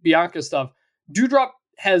Bianca stuff. Doudrop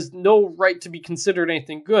has no right to be considered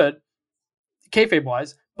anything good, kayfabe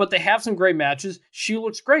wise, but they have some great matches. She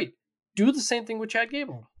looks great. Do the same thing with Chad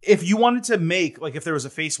Gable. If you wanted to make, like, if there was a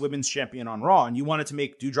face women's champion on Raw and you wanted to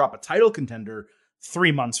make Doudrop a title contender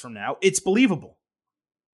 3 months from now, it's believable.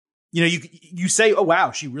 You say, oh,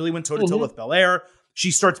 wow, she really went toe-to-toe with Belair.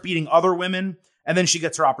 She starts beating other women, and then she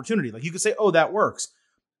gets her opportunity. Like, you could say, oh, that works.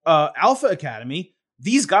 Alpha Academy,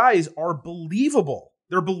 these guys are believable.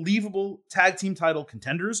 They're believable tag team title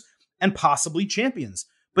contenders and possibly champions.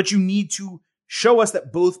 But you need to show us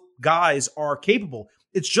that both guys are capable.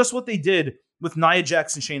 It's just what they did with Nia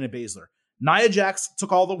Jax and Shayna Baszler. Nia Jax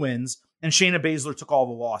took all the wins, and Shayna Baszler took all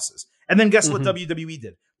the losses. And then guess what WWE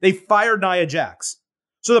did? They fired Nia Jax.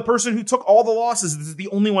 So the person who took all the losses is the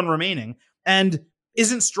only one remaining and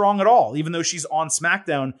isn't strong at all, even though she's on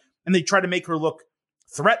SmackDown and they try to make her look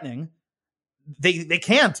threatening. They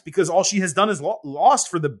can't because all she has done is lost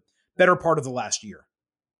for the better part of the last year.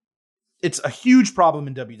 It's a huge problem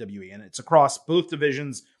in WWE, and it's across both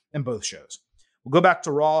divisions and both shows. We'll go back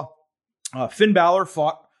to Raw. Finn Balor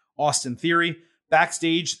fought Austin Theory.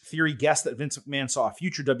 Backstage, Theory guessed that Vince McMahon saw a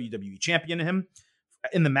future WWE champion in him.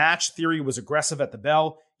 In the match, Theory was aggressive at the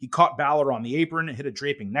bell. He caught Balor on the apron and hit a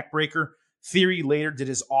draping neckbreaker. Theory later did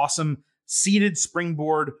his awesome seated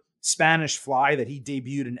springboard Spanish fly that he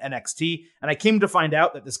debuted in NXT. And I came to find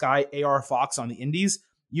out that this guy, AR Fox on the Indies,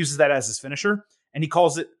 uses that as his finisher. And he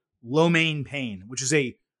calls it Lo Mein Pain, which is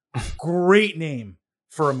a great name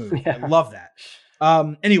for a move. Yeah. I love that.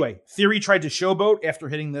 Anyway, Theory tried to showboat after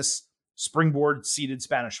hitting this springboard seated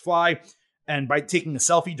Spanish fly and by taking a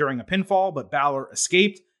selfie during a pinfall, but Balor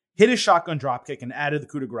escaped, hit his shotgun dropkick, and added the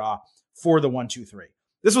coup de grace for the 1-2-3.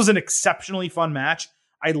 This was an exceptionally fun match.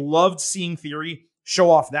 I loved seeing Theory show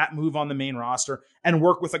off that move on the main roster and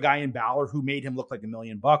work with a guy in Balor who made him look like $1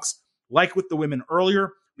 million. Like with the women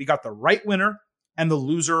earlier, we got the right winner, and the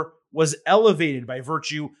loser was elevated by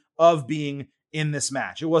virtue of being in this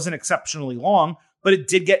match. It wasn't exceptionally long, but it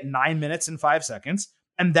did get 9 minutes and 5 seconds,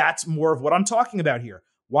 and that's more of what I'm talking about here.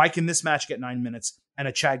 Why can this match get 9 minutes and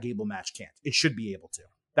a Chad Gable match can't? It should be able to.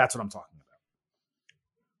 That's what I'm talking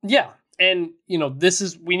about. Yeah. And,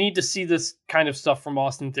 we need to see this kind of stuff from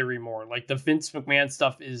Austin Theory more. Like the Vince McMahon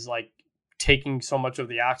stuff is like taking so much of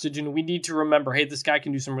the oxygen. We need to remember, hey, this guy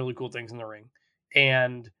can do some really cool things in the ring.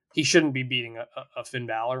 And he shouldn't be beating a Finn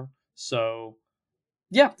Balor. So,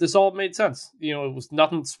 yeah, this all made sense. It was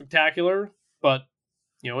nothing spectacular, but,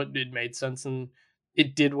 it made sense and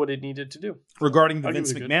it did what it needed to do. Regarding the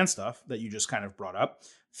Vince McMahon stuff that you just kind of brought up,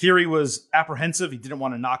 Theory was apprehensive. He didn't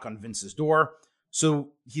want to knock on Vince's door.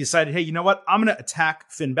 So he decided, hey, you know what? I'm going to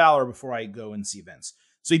attack Finn Balor before I go and see Vince.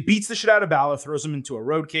 So he beats the shit out of Balor, throws him into a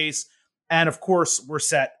road case. And of course, we're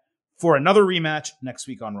set for another rematch next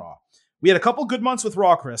week on Raw. We had a couple good months with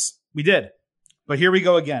Raw, Chris. We did. But here we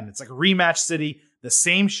go again. It's like a rematch city. The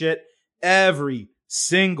same shit every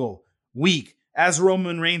single week. As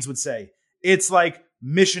Roman Reigns would say, it's like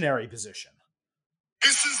missionary position.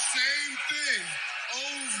 It's the same thing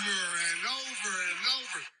over and over and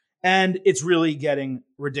over. And it's really getting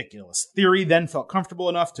ridiculous. Theory then felt comfortable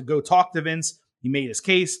enough to go talk to Vince. He made his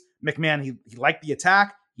case. McMahon, he liked the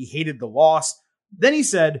attack. He hated the loss. Then he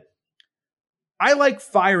said, I like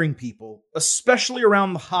firing people, especially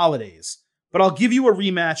around the holidays, but I'll give you a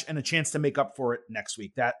rematch and a chance to make up for it next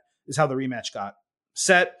week. That is how the rematch got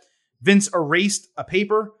set. Vince erased a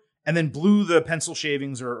paper and then blew the pencil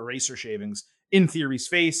shavings or eraser shavings in Theory's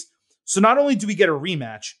face. So not only do we get a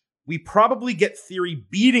rematch, we probably get Theory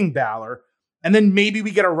beating Balor, and then maybe we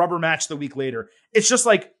get a rubber match the week later. It's just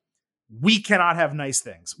like, we cannot have nice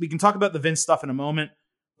things. We can talk about the Vince stuff in a moment,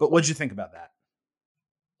 but what'd you think about that?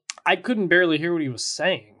 I couldn't barely hear what he was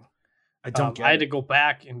saying. I don't get I it. had to go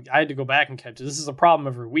back and catch it. This is a problem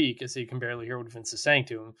every week, is that you can barely hear what Vince is saying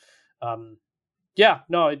to him.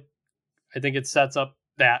 I think it sets up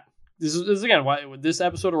that this is again why this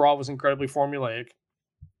episode of Raw was incredibly formulaic.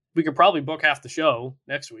 We could probably book half the show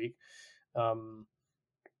next week. And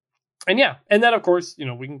then of course,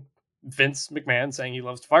 we can Vince McMahon saying he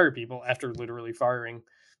loves to fire people after literally firing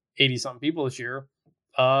 80 something people this year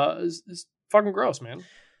is fucking gross, man.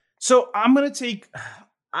 So I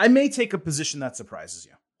may take a position that surprises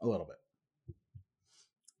you a little bit.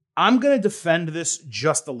 I'm going to defend this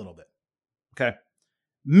just a little bit. Okay.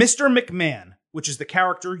 Mr. McMahon, which is the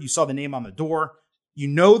character, you saw the name on the door. You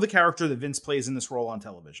know the character that Vince plays in this role on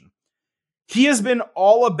television. He has been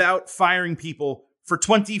all about firing people for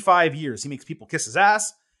 25 years. He makes people kiss his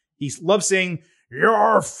ass. He loves saying,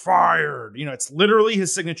 "You're fired." It's literally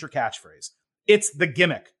his signature catchphrase. It's the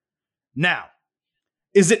gimmick. Now,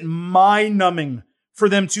 is it mind-numbing for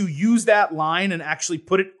them to use that line and actually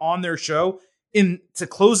put it on their show to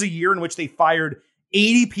close a year in which they fired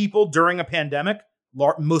 80 people during a pandemic,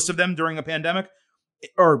 most of them during a pandemic,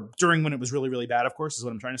 or during when it was really, really bad, of course, is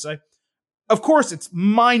what I'm trying to say. Of course, it's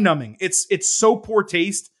mind-numbing. It's so poor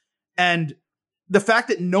taste. And the fact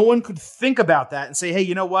that no one could think about that and say, hey,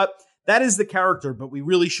 you know what? That is the character, but we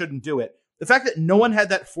really shouldn't do it. The fact that no one had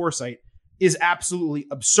that foresight is absolutely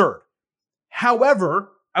absurd.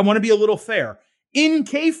 However, I want to be a little fair. In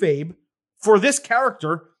kayfabe, for this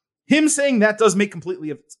character, him saying that does make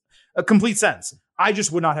a complete sense. I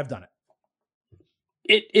just would not have done it.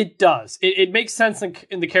 It does. It makes sense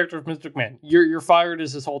in the character of Mr. McMahon. You're fired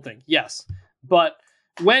is his whole thing. Yes. But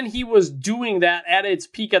when he was doing that at its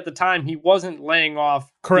peak at the time, he wasn't laying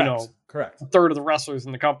off Correct. a third of the wrestlers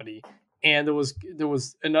in the company. And there was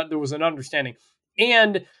an understanding.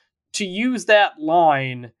 And to use that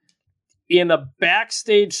line in a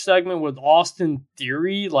backstage segment with Austin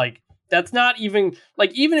Theory, like, that's not even,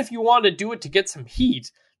 like, even if you want to do it to get some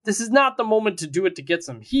heat, this is not the moment to do it to get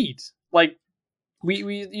some heat. Like,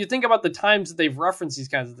 you think about the times that they've referenced these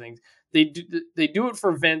kinds of things. They do it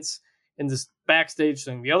for Vince in this backstage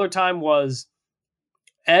thing. The other time was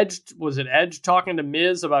Edge. Was it Edge talking to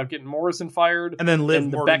Miz about getting Morrison fired? And then Liv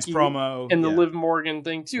Morgan's Becky promo. And the Liv Morgan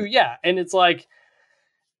thing too. Yeah. And it's like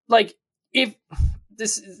if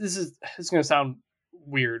this is going to sound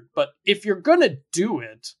weird, but if you're going to do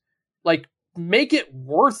it, like, make it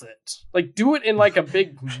worth it. Like, do it in like a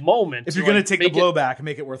big moment. If you're going to take the blowback and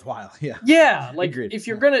make it worthwhile. Yeah. Yeah. Like, Agreed. If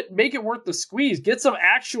you're going to make it worth the squeeze, get some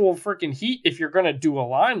actual freaking heat if you're going to do a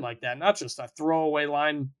line like that, not just a throwaway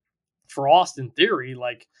line for Austin Theory.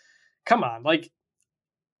 Like, come on. Like,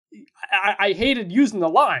 I hated using the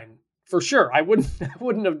line for sure. I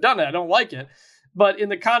wouldn't have done it. I don't like it. But in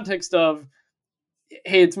the context of,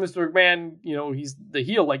 hey, it's Mr. McMahon, he's the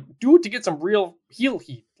heel, like, do it to get some real heel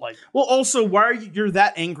heat. Like, well, also, why are you're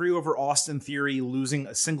that angry over Austin Theory losing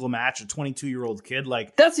a single match, a 22-year-old kid?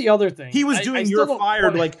 Like, that's the other thing. He was doing You're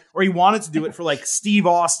Fired, or he wanted to do it for like Steve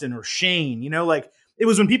Austin or Shane, like, it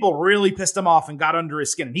was when people really pissed him off and got under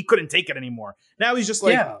his skin and he couldn't take it anymore. Now he's just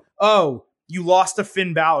like, oh, you lost to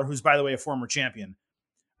Finn Balor, who's, by the way, a former champion.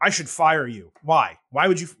 I should fire you. Why? Why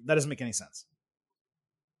would you? That doesn't make any sense.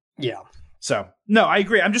 Yeah. So, no, I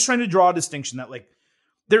agree. I'm just trying to draw a distinction that, like,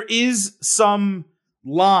 there is some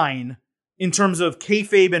line in terms of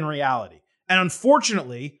kayfabe and reality. And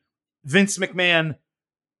unfortunately, Vince McMahon,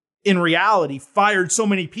 in reality, fired so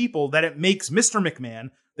many people that it makes Mr. McMahon,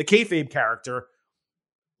 the kayfabe character,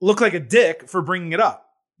 look like a dick for bringing it up.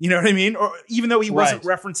 You know what I mean? Or even though he wasn't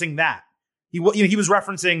referencing that. He was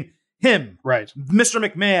referencing him. Right. Mr.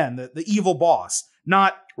 McMahon, the evil boss,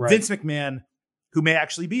 not Vince McMahon, who may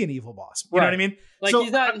actually be an evil boss. You know what I mean? Like, so,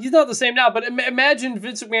 he's not the same now, but imagine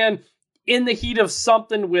Vince McMahon in the heat of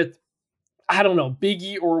something with, I don't know, Big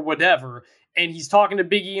E or whatever, and he's talking to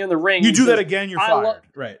Big E in the ring. You do that again, you're fired.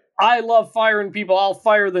 Right. I love firing people. I'll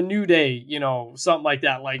fire the New Day, something like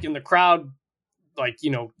that. Like, in the crowd, like,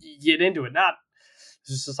 get into it. Not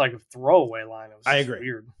just like a throwaway line. It was I agree.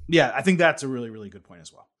 Weird. Yeah, I think that's a really, really good point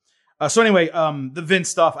as well. So anyway, the Vince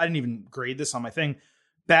stuff, I didn't even grade this on my thing.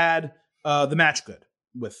 Bad. The match good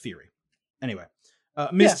with Theory. Anyway,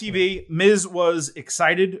 Miz TV. Miz was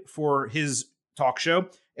excited for his talk show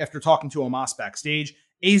after talking to Omos backstage.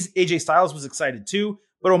 AJ Styles was excited too,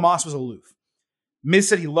 but Omos was aloof. Miz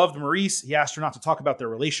said he loved Maurice. He asked her not to talk about their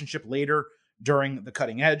relationship later during the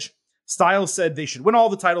Cutting Edge. Styles said they should win all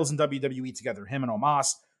the titles in WWE together, him and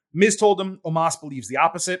Omos. Miz told him Omos believes the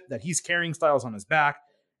opposite, that he's carrying Styles on his back.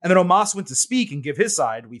 And then Omos went to speak and give his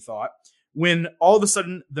side, we thought, when all of a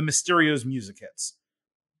sudden the Mysterio's music hits.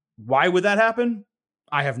 Why would that happen?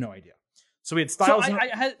 I have no idea. So we had Styles. So I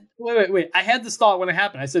had wait. I had this thought when it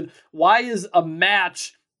happened. I said, "Why is a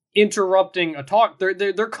match interrupting a talk?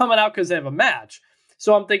 They're coming out because they have a match."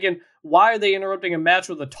 So I'm thinking, why are they interrupting a match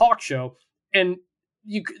with a talk show? And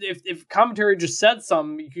you, if commentary just said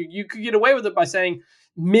something, you could get away with it by saying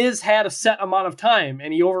Miz had a set amount of time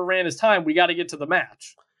and he overran his time. We got to get to the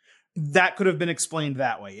match. That could have been explained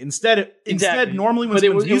that way. Instead, Exactly. normally when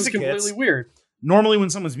someone's music completely hits, weird. Normally when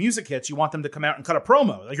someone's music hits, you want them to come out and cut a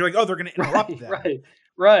promo. Like you're like, oh, they're going to interrupt them.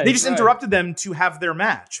 Right. They just interrupted them to have their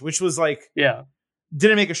match, which was like,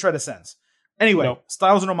 didn't make a shred of sense. Anyway, Nope.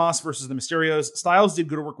 Styles and Omos versus the Mysterios. Styles did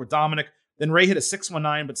good work with Dominic. Then Ray hit a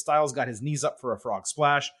 619, but Styles got his knees up for a frog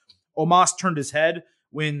splash. Omos turned his head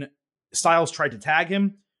when Styles tried to tag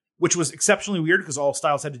him, which was exceptionally weird because all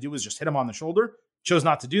Styles had to do was just hit him on the shoulder. Chose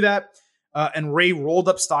not to do that. And Ray rolled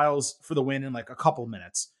up Styles for the win in like a couple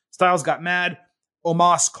minutes. Styles got mad.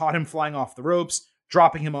 Omos caught him flying off the ropes,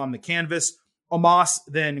 dropping him on the canvas. Omos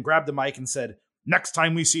then grabbed the mic and said, "Next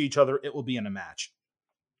time we see each other, it will be in a match."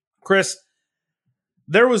 Chris,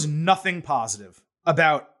 there was nothing positive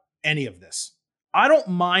about any of this. I don't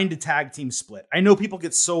mind a tag team split. I know people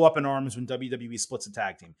get so up in arms when WWE splits a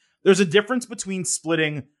tag team. There's a difference between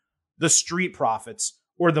splitting the Street Profits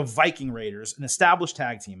or the Viking Raiders, an established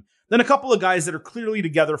tag team, than a couple of guys that are clearly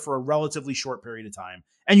together for a relatively short period of time,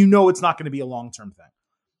 and you know it's not going to be a long-term thing.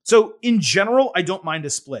 So in general, I don't mind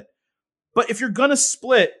a split. But if you're going to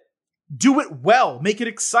split, do it well. Make it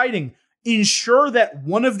exciting. Ensure that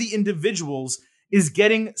one of the individuals is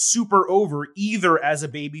getting super over either as a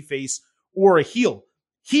babyface or a heel.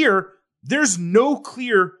 Here, there's no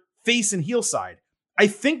clear face and heel side. I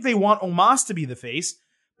think they want Omos to be the face,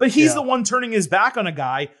 but he's the one turning his back on a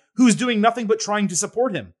guy who's doing nothing but trying to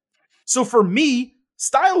support him. So for me,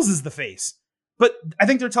 Styles is the face. But I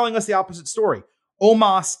think they're telling us the opposite story.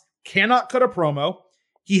 Omos cannot cut a promo.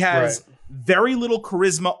 He has very little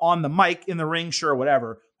charisma on the mic, in the ring, sure,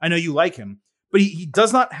 whatever. I know you like him, but he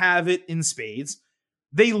does not have it in spades.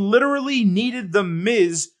 They literally needed The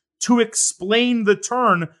Miz to explain the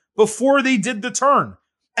turn before they did the turn.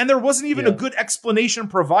 And there wasn't even a good explanation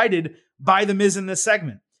provided by The Miz in this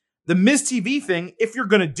segment. The Miz TV thing, if you're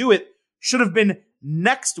going to do it, should have been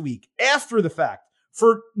next week, after the fact,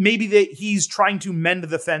 for maybe that he's trying to mend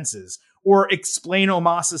the fences or explain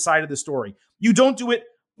Omos' side of the story. You don't do it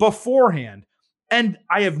beforehand. And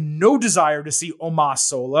I have no desire to see Omos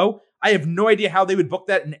solo. I have no idea how they would book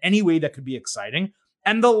that in any way that could be exciting.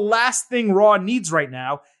 And the last thing Raw needs right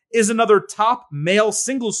now is another top male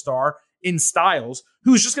single star in Styles,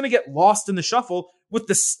 who's just going to get lost in the shuffle with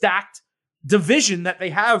the stacked division that they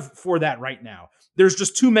have for that right now. There's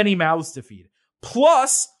just too many mouths to feed.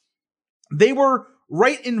 Plus, they were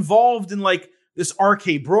right involved in like this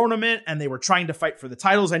RK Bronament, and they were trying to fight for the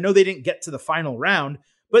titles. I know they didn't get to the final round,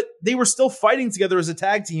 but they were still fighting together as a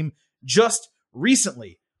tag team just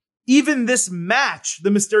recently. Even this match, the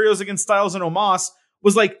Mysterios against Styles and Omos,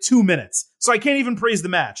 was like 2 minutes. So I can't even praise the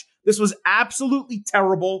match. This was absolutely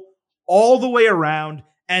terrible all the way around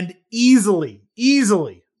and easily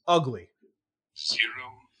ugly. 0.0.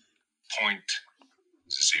 0.0,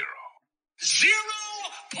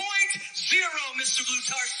 Mr.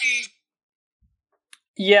 Blutarski.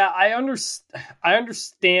 Yeah, I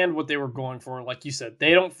understand what they were going for. Like you said,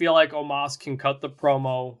 they don't feel like Omos can cut the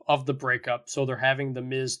promo of the breakup, so they're having The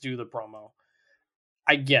Miz do the promo.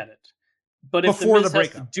 I get it. But if Before The Miz the has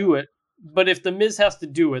to breakup. do it, if The Miz has to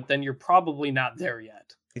do it, then you're probably not there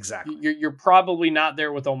yet. Exactly. You're probably not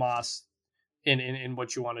there with Omos in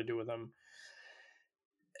what you want to do with him.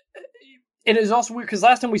 And it's also weird because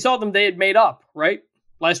last time we saw them, they had made up, right?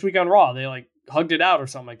 Last week on Raw, they like hugged it out or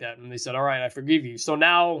something like that, and they said, "All right, I forgive you." So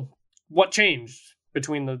now, what changed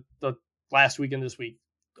between the last week and this week?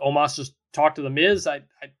 Omos just talked to The Miz. I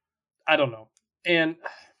don't know. And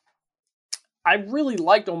I really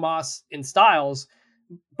liked Omos and Styles,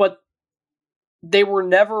 but they were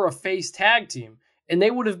never a face tag team, and they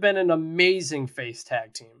would have been an amazing face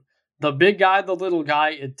tag team. The big guy, the little guy,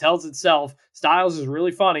 it tells itself. Styles is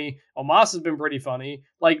really funny. Omos has been pretty funny.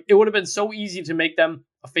 Like, it would have been so easy to make them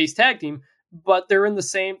a face tag team, but they're on the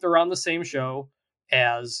same show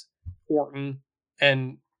as Orton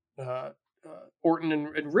and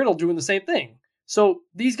Riddle doing the same thing. So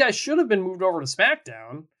these guys should have been moved over to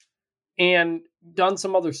SmackDown and done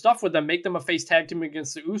some other stuff with them, make them a face tag team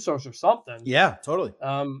against the Usos or something. Yeah, totally.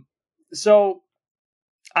 So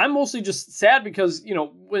I'm mostly just sad because,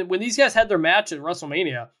 when these guys had their match at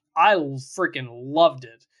WrestleMania, I freaking loved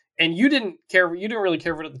it. And you didn't really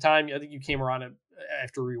care for it at the time. I think you came around it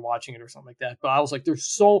after rewatching it or something like that. But I was like,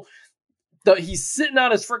 he's sitting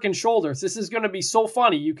on his freaking shoulders. This is going to be so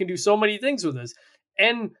funny. You can do so many things with this.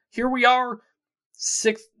 And here we are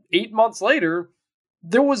 8 months later.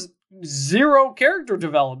 There was zero character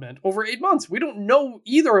development over 8 months. We don't know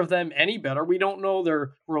either of them any better. We don't know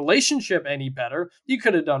their relationship any better. You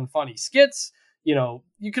could have done funny skits. You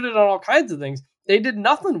could have done all kinds of things. They did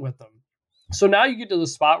nothing with them. So now you get to the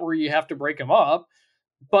spot where you have to break them up,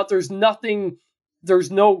 but there's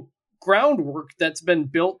no groundwork that's been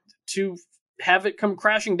built to have it come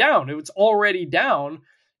crashing down. It's already down.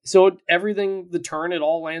 So it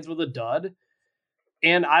all lands with a dud.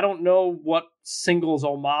 And I don't know what singles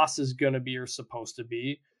Omos is going to be or supposed to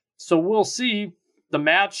be. So we'll see. The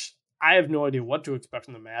match, I have no idea what to expect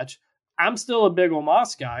from the match. I'm still a big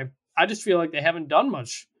Omos guy. I just feel like they haven't done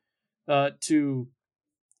much to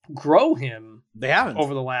grow him. They haven't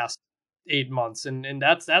over the last 8 months. And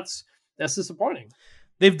that's disappointing.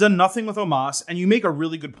 They've done nothing with Omos, and you make a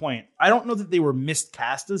really good point. I don't know that they were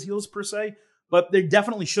miscast as heels per se, but they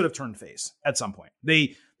definitely should have turned face at some point.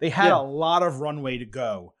 They had a lot of runway to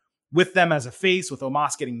go with them as a face, with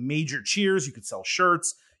Omos getting major cheers. You could sell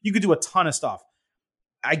shirts. You could do a ton of stuff.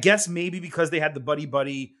 I guess maybe because they had the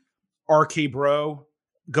buddy RK Bro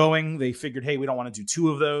going, they figured, hey, we don't want to do two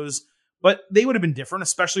of those. But they would have been different,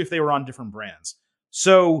 especially if they were on different brands.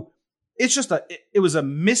 So it's just it was a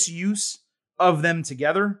misuse of them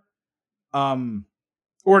together,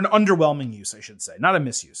 or an underwhelming use, I should say. Not a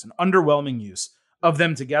misuse, an underwhelming use of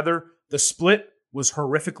them together. The split was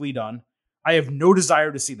horrifically done. I have no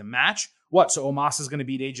desire to see the match. What? So Omos is going to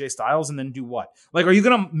beat AJ Styles and then do what? Like, are you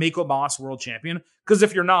going to make Omos world champion? Because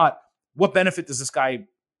if you're not, what benefit does this guy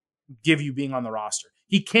give you being on the roster?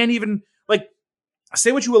 He can't even,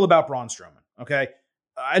 say what you will about Braun Strowman, okay?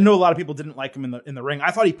 I know a lot of people didn't like him in the ring.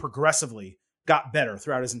 I thought he progressively got better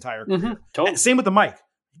throughout his entire career. Mm-hmm, totally. Same with the mic.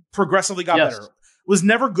 Progressively got better. Was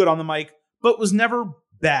never good on the mic, but was never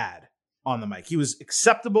bad on the mic. He was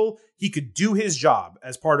acceptable. He could do his job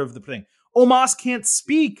as part of the thing. Omos can't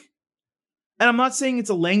speak. And I'm not saying it's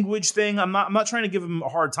a language thing. I'm not trying to give him a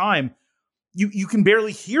hard time. You can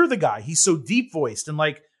barely hear the guy. He's so deep voiced. And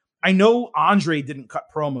I know Andre didn't cut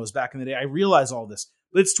promos back in the day. I realize all this,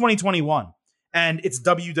 but it's 2021 and it's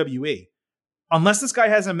WWE. Unless this guy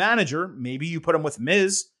has a manager, maybe you put him with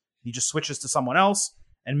Miz. He just switches to someone else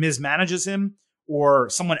and Miz manages him, or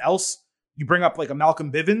someone else. You bring up a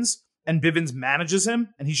Malcolm Bivens and Bivens manages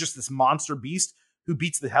him and he's just this monster beast who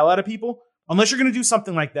beats the hell out of people. Unless you're going to do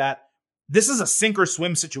something like that, this is a sink or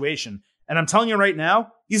swim situation. And I'm telling you right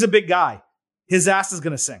now, he's a big guy. His ass is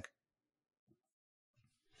going to sink.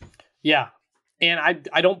 Yeah. And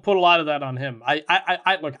I don't put a lot of that on him.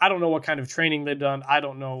 Look, I don't know what kind of training they've done. I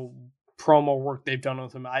don't know promo work they've done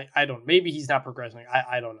with him. I don't, maybe he's not progressing.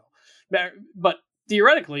 I don't know. But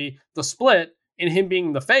theoretically, the split and him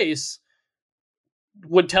being the face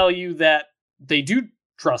would tell you that they do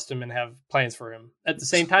trust him and have plans for him. At the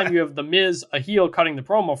same time, you have the Miz, a heel, cutting the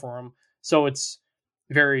promo for him. So it's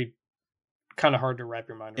very kind of hard to wrap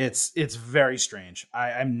your mind around. It's very strange.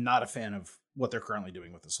 I'm not a fan of what they're currently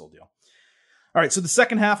doing with this whole deal. All right, so the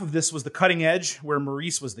second half of this was the cutting edge, where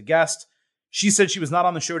Maurice was the guest. She said she was not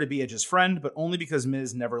on the show to be Edge's friend, but only because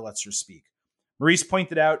Miz never lets her speak. Maurice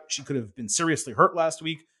pointed out she could have been seriously hurt last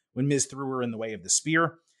week when Miz threw her in the way of the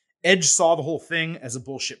spear. Edge saw the whole thing as a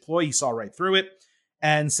bullshit ploy. He saw right through it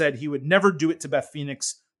and said he would never do it to Beth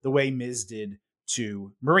Phoenix the way Miz did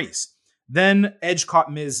to Maurice. Then Edge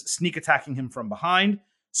caught Miz sneak attacking him from behind.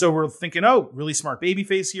 So we're thinking, oh, really smart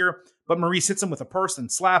babyface here. But Maurice hits him with a purse and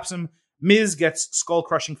slaps him. Miz gets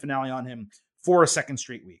skull-crushing finale on him for a second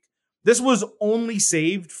straight week. This was only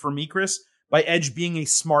saved for me, Chris, by Edge being a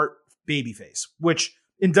smart babyface, which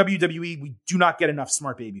in WWE, we do not get enough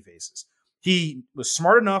smart babyfaces. He was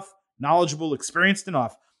smart enough, knowledgeable, experienced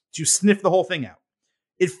enough to sniff the whole thing out.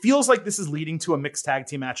 It feels like this is leading to a mixed tag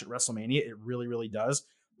team match at WrestleMania. It really, really does.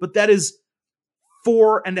 But that is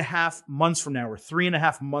 4.5 months from now, or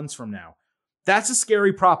 3.5 months from now. That's a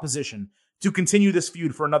scary proposition to continue this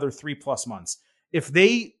feud for another 3+ months. If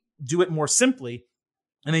they do it more simply,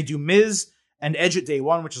 and they do Miz and Edge at day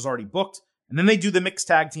one, which is already booked, and then they do the mixed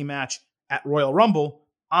tag team match at Royal Rumble,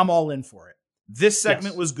 I'm all in for it. This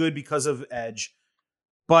segment was good because of Edge,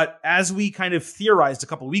 but as we kind of theorized a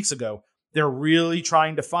couple weeks ago, they're really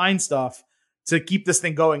trying to find stuff to keep this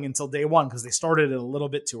thing going until day one because they started it a little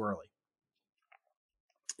bit too early.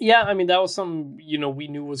 Yeah, I mean, that was something, we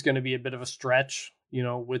knew was going to be a bit of a stretch,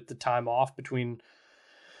 with the time off between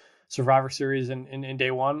Survivor Series and day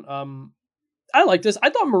one. I like this. I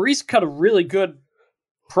thought Maurice cut a really good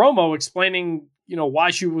promo explaining,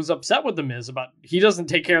 why she was upset with The Miz about he doesn't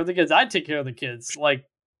take care of the kids. I take care of the kids. Like,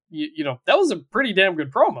 that was a pretty damn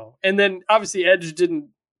good promo. And then obviously Edge didn't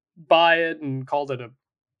buy it and called it a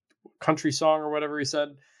country song or whatever he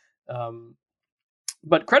said.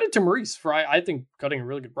 But credit to Maurice for, I think, cutting a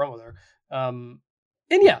really good promo there. And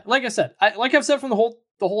yeah, like I said, I've said from the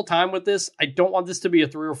whole time with this, I don't want this to be a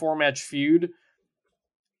 3 or 4 match feud.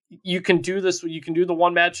 You can do this. You can do the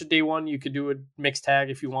one match at day one. You could do a mixed tag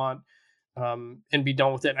if you want, and be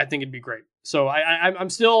done with it. I think it'd be great. So I'm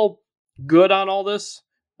still good on all this.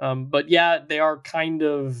 But yeah, they are kind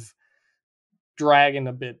of dragging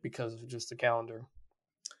a bit because of just the calendar.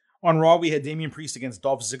 On Raw, we had Damian Priest against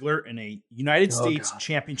Dolph Ziggler in a United States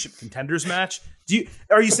Championship Contenders match.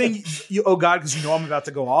 Are you saying oh God, because you know I'm about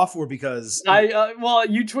to go off, or because well,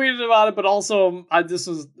 you tweeted about it, but also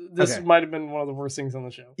this might have been one of the worst things on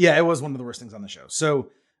the show. Yeah, it was one of the worst things on the show.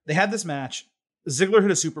 So they had this match. Ziggler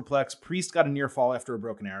hit a superplex. Priest got a near fall after a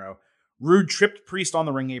broken arrow. Rude tripped Priest on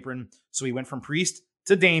the ring apron, so he went from Priest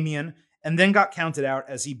to Damian, and then got counted out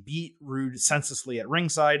as he beat Rude senselessly at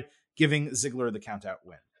ringside, giving Ziggler the countout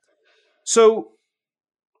win. So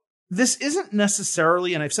this isn't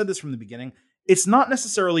necessarily, and I've said this from the beginning, it's not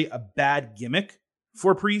necessarily a bad gimmick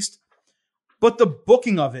for Priest, but the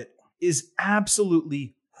booking of it is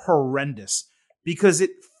absolutely horrendous because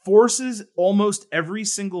it forces almost every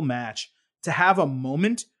single match to have a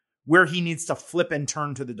moment where he needs to flip and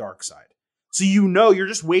turn to the dark side. So you're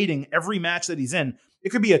just waiting every match that he's in. It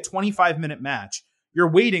could be a 25-minute match.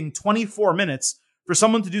 You're waiting 24 minutes for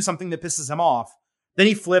someone to do something that pisses him off. Then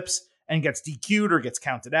he flips and gets DQ'd or gets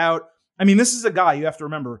counted out. I mean, this is a guy, you have to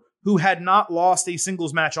remember, who had not lost a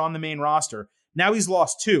singles match on the main roster. Now he's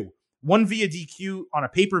lost 2. One via DQ on a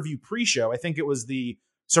pay-per-view pre-show. I think it was the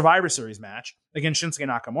Survivor Series match against Shinsuke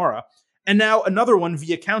Nakamura. And now another one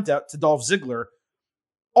via countout to Dolph Ziggler.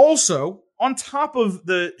 Also, on top of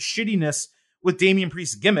the shittiness with Damian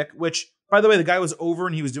Priest's gimmick, which, by the way, the guy was over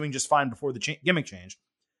and he was doing just fine before the gimmick change.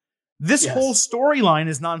 This whole storyline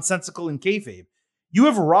is nonsensical in kayfabe. You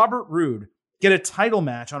have Robert Roode get a title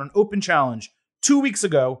match on an open challenge 2 weeks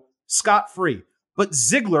ago, scot-free. But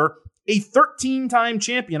Ziggler, a 13-time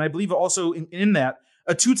champion, I believe also in that,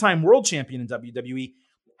 a 2-time world champion in WWE,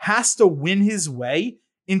 has to win his way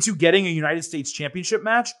into getting a United States Championship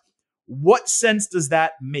match. What sense does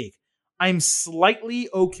that make? I'm slightly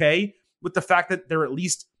okay with the fact that they're at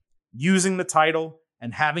least using the title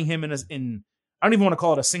and having him in I don't even want to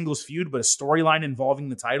call it a singles feud, but a storyline involving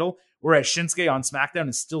the title, whereas Shinsuke on SmackDown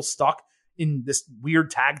is still stuck in this weird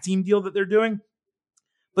tag team deal that they're doing.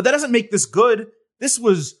 But that doesn't make this good. This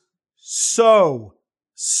was so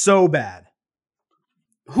bad.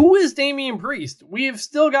 Who is Damian Priest? We have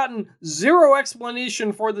still gotten zero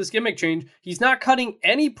explanation for this gimmick change. He's not cutting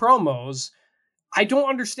any promos. I don't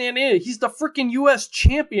understand it. He's the freaking US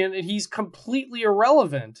champion and he's completely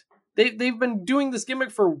irrelevant. They've been doing this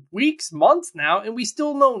gimmick for weeks, months now, and we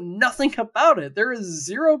still know nothing about it. There is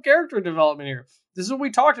zero character development here. This is what we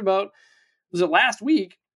talked about. Was it last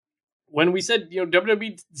week when we said,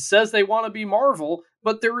 WWE says they want to be Marvel,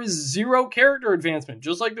 but there is zero character advancement,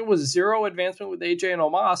 just like there was zero advancement with AJ and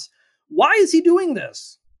Omos. Why is he doing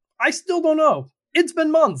this? I still don't know. It's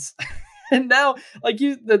been months. And now,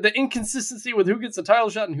 the inconsistency with who gets the title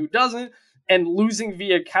shot and who doesn't, and losing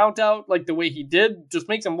via countout like the way he did just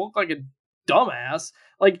makes him look like a dumbass.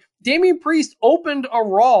 Like, Damian Priest opened a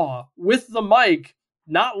Raw with the mic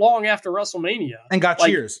not long after WrestleMania. And got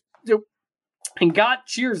cheers. And got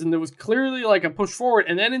cheers, and there was clearly like a push forward.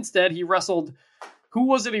 And then instead he wrestled, who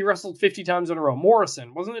was it he wrestled 50 times in a row?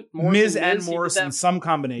 Morrison, wasn't it? Miz and Morrison, some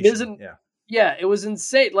combination. Yeah, it was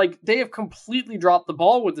insane. Like, they have completely dropped the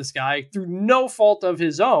ball with this guy through no fault of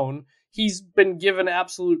his own. He's been given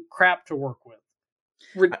absolute crap to work with.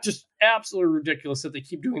 Just absolutely ridiculous that they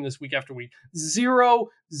keep doing this week after week. Zero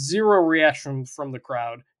reaction from the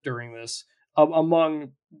crowd during this,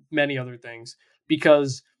 among many other things,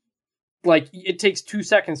 because it takes 2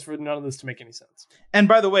 seconds for none of this to make any sense. And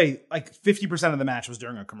by the way, 50% of the match was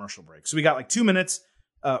during a commercial break. So we got 2 minutes,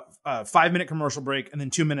 5-minute commercial break, and then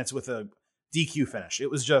 2 minutes with a DQ finish.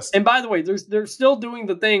 It was just... And by the way, they're still doing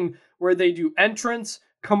the thing where they do entrance,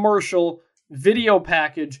 commercial, video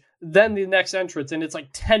package, then the next entrance, and it's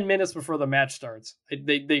 10 minutes before the match starts.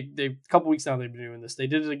 They a couple weeks now they've been doing this. They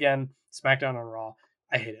did it again, SmackDown on Raw.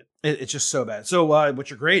 I hate it. It's just so bad. So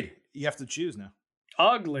what's your grade? You have to choose now.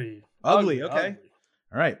 Ugly. Ugly. Okay.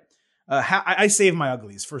 All right. I save my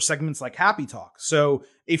uglies for segments like Happy Talk. So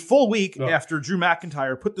a full week after Drew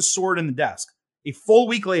McIntyre put the sword in the desk, a full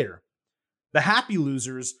week later, the happy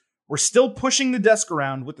losers were still pushing the desk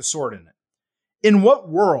around with the sword in it. In what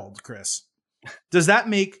world, Chris, does that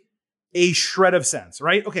make a shred of sense,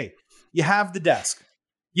 right? Okay, you have the desk.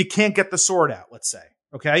 You can't get the sword out, let's say,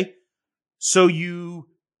 okay? So you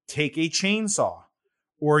take a chainsaw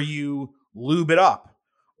or you lube it up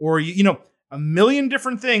or, a million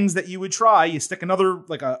different things that you would try. You stick another,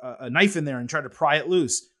 like a knife in there and try to pry it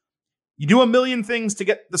loose. You do a million things to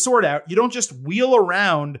get the sword out. You don't just wheel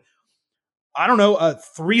around, I don't know, a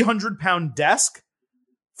 300-pound desk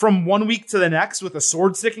from one week to the next with a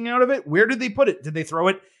sword sticking out of it. Where did they put it? Did they throw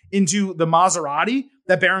it into the Maserati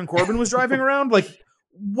that Baron Corbin was driving around? Like,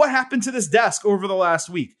 what happened to this desk over the last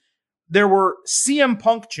week? There were CM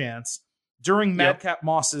Punk chants during Madcap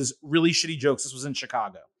Moss's really shitty jokes. This was in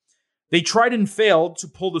Chicago. They tried and failed to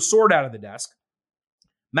pull the sword out of the desk.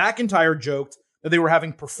 McIntyre joked that they were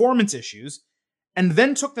having performance issues and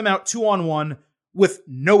then took them out 2-on-1 with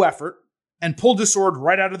no effort and pulled the sword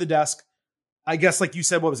right out of the desk. I guess, like you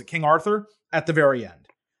said, what was it, King Arthur? At the very end.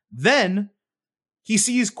 Then he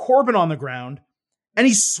sees Corbin on the ground and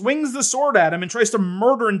he swings the sword at him and tries to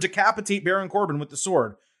murder and decapitate Baron Corbin with the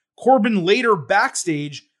sword. Corbin later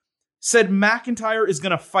backstage said McIntyre is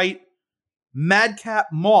going to fight Madcap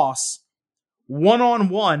Moss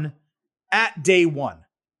 1-on-1 at day one.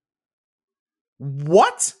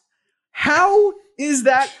 What? How is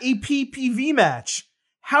that a PPV match?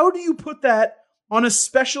 How do you put that on a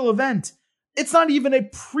special event? It's not even a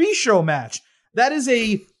pre-show match. That is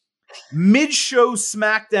a mid-show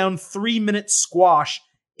SmackDown 3-minute squash,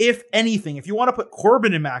 if anything. If you want to put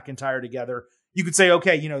Corbin and McIntyre together, you could say,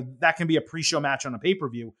 okay, that can be a pre-show match on a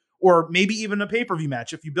pay-per-view, or maybe even a pay-per-view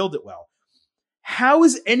match if you build it well. How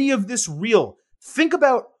is any of this real? Think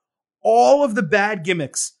about all of the bad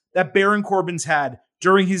gimmicks that Baron Corbin's had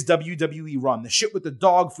during his WWE run. The shit with the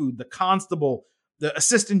dog food, the constable, the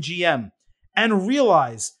assistant GM. And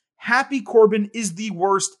realize Happy Corbin is the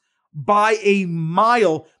worst by a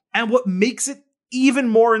mile. And what makes it even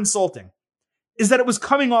more insulting is that it was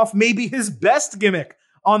coming off maybe his best gimmick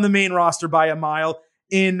on the main roster by a mile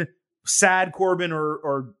in Sad Corbin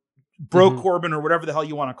or Broke Corbin or whatever the hell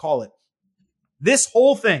you want to call it. This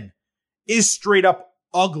whole thing is straight up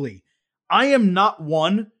ugly. I am not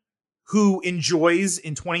one who enjoys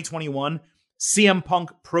in 2021 CM Punk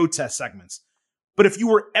protest segments. But if you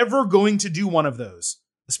were ever going to do one of those,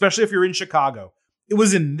 especially if you're in Chicago, it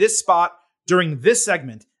was in this spot during this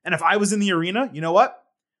segment. And if I was in the arena, you know what?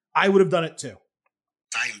 I would have done it too.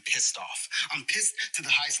 I am pissed off. I'm pissed to the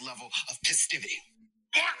highest level of pistivity.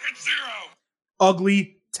 Market zero.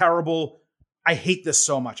 Ugly, terrible. I hate this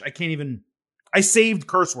so much. I saved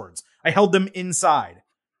curse words. I held them inside.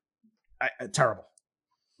 Terrible.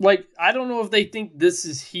 Like, I don't know if they think this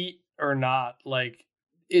is heat or not. Like,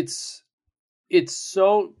 it's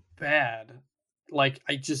so bad. Like,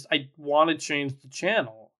 I want to change the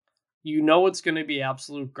channel. It's going to be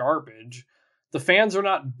absolute garbage. The fans are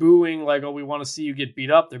not booing like, oh, we want to see you get beat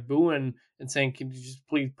up. They're booing and saying, can you just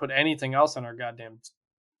please put anything else on our goddamn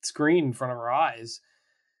screen in front of our eyes?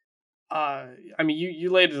 You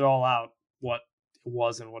laid it all out. What it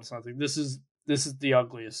was and what it's not. This is the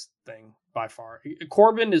ugliest thing by far.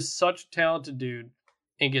 Corbin is such a talented dude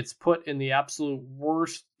and gets put in the absolute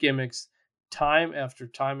worst gimmicks time after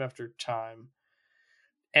time after time.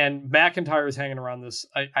 And McIntyre is hanging around this.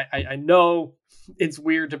 I know it's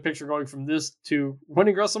weird to picture going from this to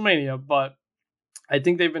winning WrestleMania, but I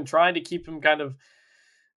think they've been trying to keep him kind of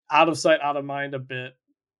out of sight, out of mind a bit.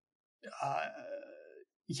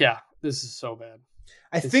 This is so bad.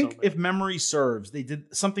 I think if memory serves, they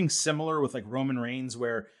did something similar with like Roman Reigns,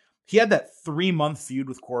 where he had that 3-month feud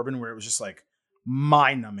with Corbin where it was just like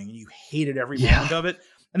mind-numbing and you hated every moment of it.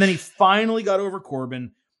 And then he finally got over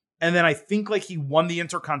Corbin. And then I think like he won the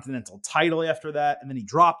Intercontinental title after that. And then he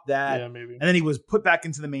dropped that. Yeah, maybe. And then he was put back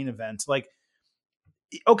into the main event. Like,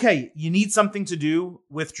 okay, you need something to do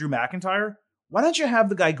with Drew McIntyre. Why don't you have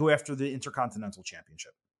the guy go after the Intercontinental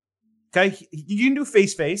Championship? Okay, you can do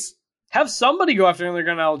face. Have somebody go after the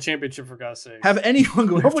Intercontinental Championship, for God's sake. Have anyone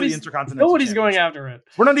go after the Intercontinental Nobody's going after it.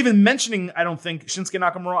 We're not even mentioning, I don't think, Shinsuke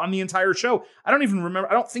Nakamura on the entire show. I don't even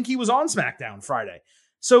remember. I don't think he was on SmackDown Friday.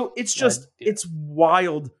 So it's just, it's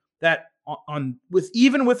wild that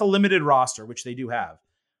even with a limited roster, which they do have,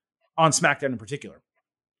 on SmackDown in particular,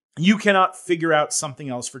 you cannot figure out something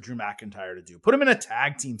else for Drew McIntyre to do. Put him in a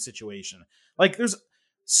tag team situation. Like, there's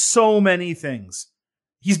so many things.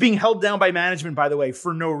 He's being held down by management, by the way,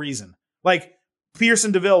 for no reason. Like, Pierce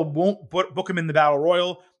and DeVille won't book him in the Battle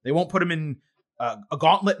Royal. They won't put him in a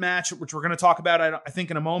gauntlet match, which we're going to talk about, I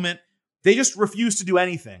think, in a moment. They just refuse to do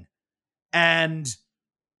anything. And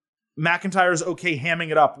McIntyre's okay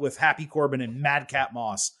hamming it up with Happy Corbin and Madcap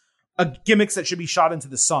Moss, gimmicks that should be shot into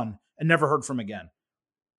the sun and never heard from again.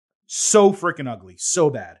 So freaking ugly. So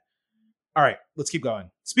bad. All right, let's keep going.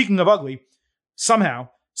 Speaking of ugly, somehow,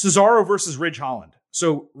 Cesaro versus Ridge Holland.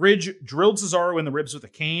 So Ridge drilled Cesaro in the ribs with a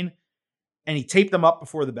cane, and he taped them up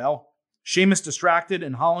before the bell. Sheamus distracted,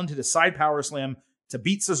 and Holland hit a side power slam to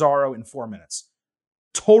beat Cesaro in 4 minutes.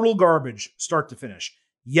 Total garbage, start to finish.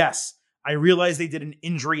 Yes, I realize they did an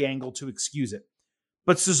injury angle to excuse it,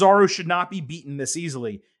 but Cesaro should not be beaten this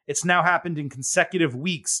easily. It's now happened in consecutive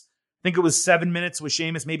weeks. I think it was 7 minutes with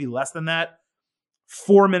Sheamus, maybe less than that.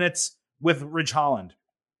 4 minutes with Ridge Holland.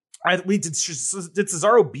 Did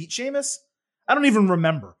Cesaro beat Sheamus? I don't even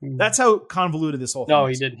remember. That's how convoluted this whole thing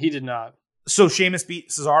is. No, he did not. So Sheamus beat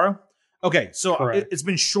Cesaro? Okay, so Correct. It's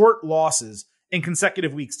been short losses in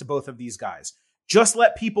consecutive weeks to both of these guys. Just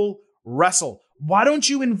let people wrestle. Why don't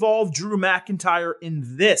you involve Drew McIntyre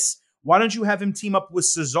in this? Why don't you have him team up with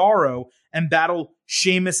Cesaro and battle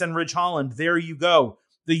Sheamus and Ridge Holland? There you go.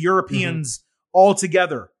 The Europeans all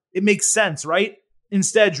together. It makes sense, right?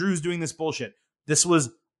 Instead, Drew's doing this bullshit. This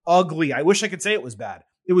was ugly. I wish I could say it was bad.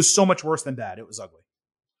 It was so much worse than bad. It was ugly.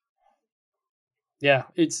 Yeah,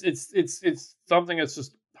 it's something that's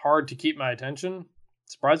just hard to keep my attention,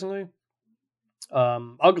 surprisingly.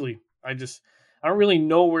 Ugly. I don't really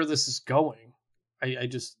know where this is going.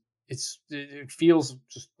 It feels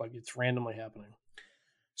just like it's randomly happening.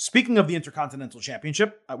 Speaking of the Intercontinental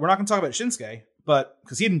Championship, we're not going to talk about Shinsuke, but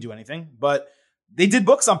because he didn't do anything, but they did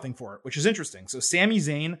book something for it, which is interesting. So Sami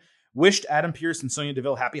Zayn wished Adam Pearce and Sonya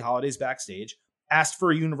Deville happy holidays backstage, asked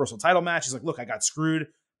for a Universal title match. He's like, look, I got screwed.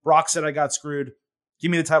 Brock said I got screwed. Give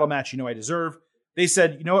me the title match you know I deserve. They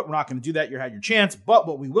said, you know what? We're not going to do that. You had your chance. But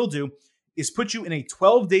what we will do is put you in a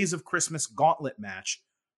 12 Days of Christmas gauntlet match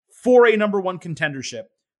for a number one contendership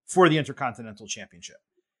for the Intercontinental Championship.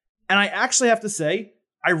 And I actually have to say,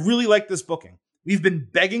 I really like this booking. We've been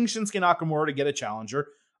begging Shinsuke Nakamura to get a challenger.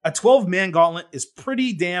 A 12-man gauntlet is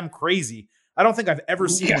pretty damn crazy. I don't think I've ever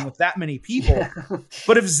seen one with that many people.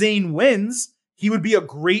 But if Zayn wins, he would be a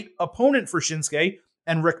great opponent for Shinsuke.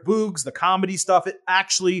 And Rick Boogs, the comedy stuff, it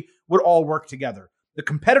actually would all work together. The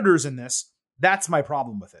competitors in this, that's my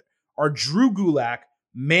problem with it, are Drew Gulak,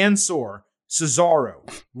 Mansoor,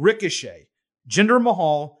 Cesaro, Ricochet, Jinder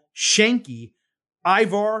Mahal, Shanky,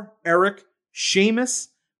 Ivar, Eric, Sheamus,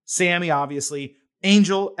 Sammy, obviously,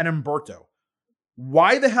 Angel, and Humberto.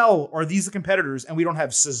 Why the hell are these the competitors and we don't have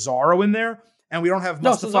Cesaro in there and we don't have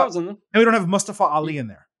Cesaro's in them. And we don't have Mustafa Ali in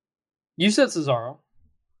there? You said Cesaro.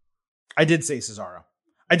 I did say Cesaro.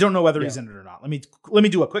 I don't know whether he's in it or not. Let me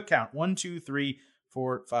do a quick count. 1, 2, 3,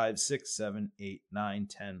 4, 5, 6, 7, 8, 9,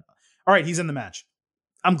 10. All right, he's in the match.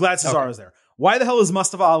 I'm glad Cesaro's there. Why the hell is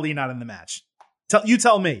Mustafa Ali not in the match? You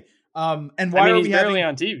tell me. And why are we barely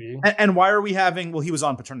on TV? And why are we having? Well, he was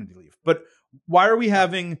on paternity leave. But why are we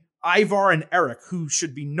having Ivar and Eric, who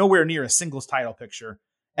should be nowhere near a singles title picture,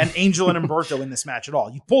 and Angel and Humberto in this match at all?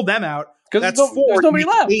 You pulled them out. That's there's 4. There's nobody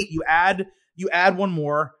left. 8. You add one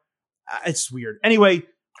more. It's weird. Anyway,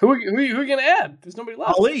 who are you going to add? There's nobody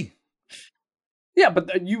left. Ali. Yeah,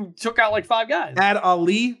 but you took out like 5 guys. Add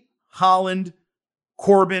Ali, Holland,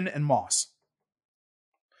 Corbin, and Moss.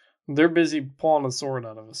 They're busy pulling a sword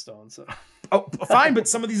out of a stone. So, fine, but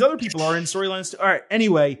some of these other people are in storylines too. All right.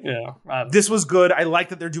 Anyway, this was good. I like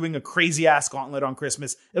that they're doing a crazy ass gauntlet on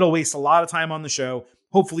Christmas. It'll waste a lot of time on the show.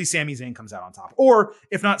 Hopefully, Sami Zayn comes out on top, or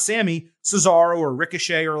if not Sami, Cesaro or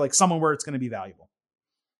Ricochet or like someone where it's going to be valuable.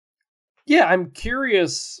 Yeah, I'm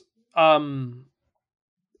curious. I'm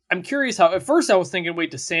curious how. At first, I was thinking,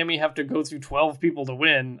 wait, does Sami have to go through 12 people to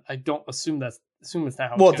win? I don't assume it's not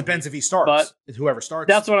how. Well, it depends if he starts. But it's whoever starts.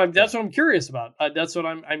 That's what I'm curious about. That's what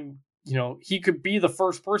I'm. He could be the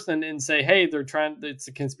first person and say, "Hey, it's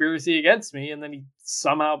a conspiracy against me," and then he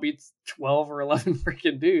somehow beats 12 or 11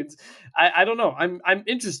 freaking dudes. I don't know. I'm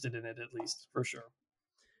interested in it at least for sure.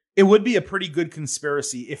 It would be a pretty good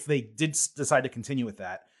conspiracy if they did decide to continue with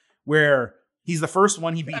that, where he's the first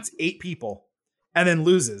one, he beats 8 people and then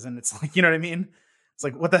loses, and it's like, you know what I mean? It's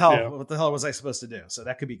like, what the hell? Yeah. What the hell was I supposed to do? So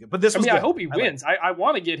that could be good. But this was good. I hope he wins. I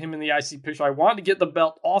want to get him in the IC picture. I want to get the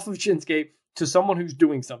belt off of Shinsuke to someone who's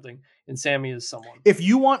doing something, and Sami is someone. If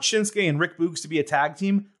you want Shinsuke and Rick Boogs to be a tag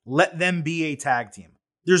team, let them be a tag team.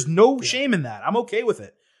 There's no shame in that. I'm okay with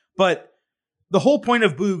it. But the whole point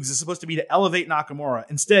of Boogs is supposed to be to elevate Nakamura.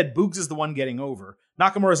 Instead, Boogs is the one getting over.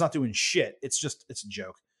 Nakamura's not doing shit. It's a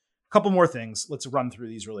joke. A couple more things. Let's run through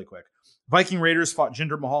these really quick. Viking Raiders fought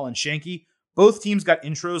Jinder Mahal and Shanky. Both teams got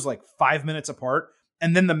intros like 5 minutes apart,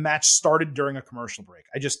 and then the match started during a commercial break.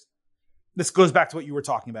 This goes back to what you were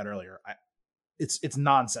talking about earlier. It's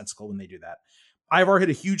nonsensical when they do that. Ivar hit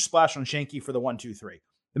a huge splash on Shanky for the 1-2-3.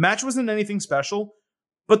 The match wasn't anything special,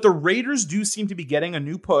 but the Raiders do seem to be getting a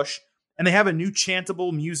new push, and they have a new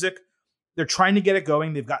chantable music. They're trying to get it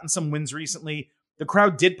going. They've gotten some wins recently. The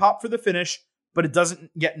crowd did pop for the finish, but it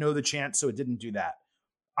doesn't yet know the chant, so it didn't do that.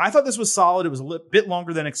 I thought this was solid. It was a bit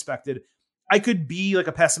longer than expected. I could be like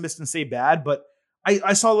a pessimist and say bad, but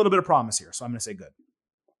I saw a little bit of promise here, so I'm going to say good.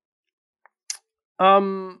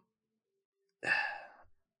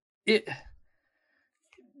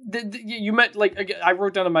 You meant, like, I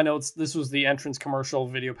wrote down in my notes, this was the entrance commercial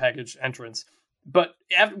video package entrance. But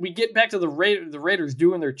after we get back to the Raiders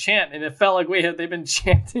doing their chant, and it felt like they've been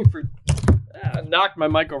chanting for. I knocked my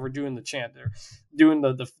mic over doing the chant there, doing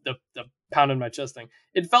the pound in my chest thing.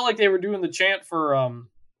 It felt like they were doing the chant for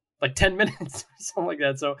like 10 minutes or something like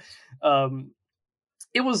that. So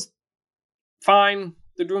it was fine.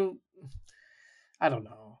 They're doing. I don't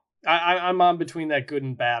know. I'm on between that good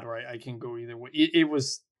and bad, where I can go either way. It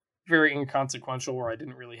was very inconsequential, where I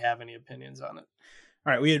didn't really have any opinions on it.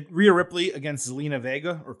 All right, we had Rhea Ripley against Zelina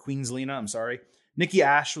Vega, or Queen Zelina, I'm sorry. Nikki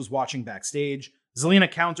Ash was watching backstage. Zelina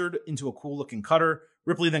countered into a cool-looking cutter.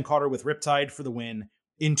 Ripley then caught her with Riptide for the win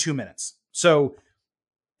in 2 minutes. So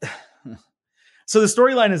the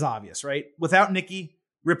storyline is obvious, right? Without Nikki,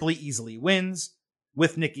 Ripley easily wins.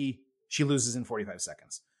 With Nikki, she loses in 45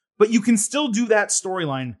 seconds. But you can still do that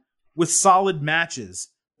storyline with solid matches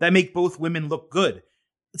that make both women look good.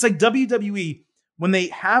 It's like WWE, when they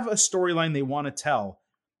have a storyline they want to tell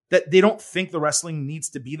that they don't think the wrestling needs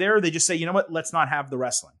to be there, they just say, you know what, let's not have the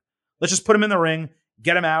wrestling. Let's just put them in the ring,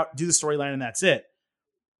 get them out, do the storyline, and that's it.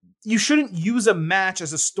 You shouldn't use a match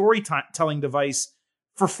as a storytelling device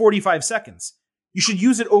for 45 seconds. You should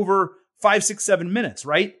use it over 5, 6, 7 minutes,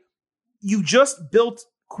 right? You just built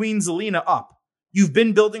Queen Zelina up. You've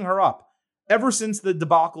been building her up ever since the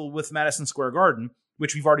debacle with Madison Square Garden,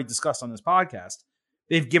 which we've already discussed on this podcast.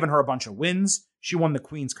 They've given her a bunch of wins. She won the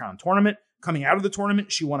Queen's Crown tournament. Coming out of the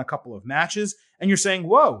tournament, she won a couple of matches. And you're saying,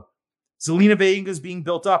 whoa, Zelina Vega is being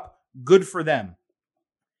built up. Good for them.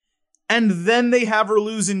 And then they have her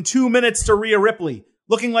lose in 2 minutes to Rhea Ripley,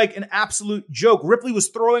 looking like an absolute joke. Ripley was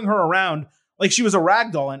throwing her around like she was a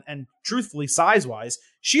ragdoll. And truthfully, size-wise,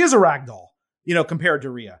 she is a ragdoll, compared to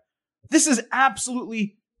Rhea. This is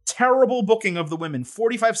absolutely terrible booking of the women.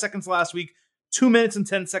 45 seconds last week, 2 minutes and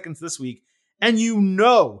 10 seconds this week. And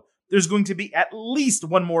there's going to be at least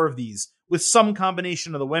one more of these with some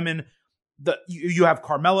combination of the women. You have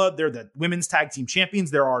Carmella. They're the women's tag team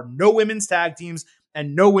champions. There are no women's tag teams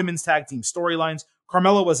and no women's tag team storylines.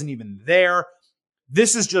 Carmella wasn't even there.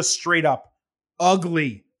 This is just straight up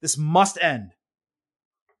ugly. This must end.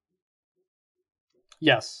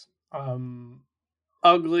 Yes.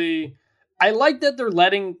 Ugly. I like that they're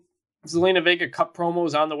letting Zelina Vega cut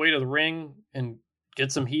promos on the way to the ring and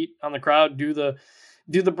get some heat on the crowd, do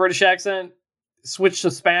the British accent, switch to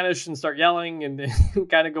Spanish and start yelling and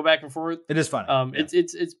kind of go back and forth. It is fun. Yeah.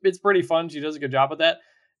 It's pretty fun. She does a good job with that.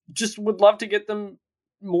 Just would love to get them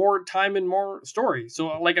more time and more story. So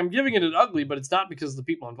I'm giving it an ugly, but it's not because of the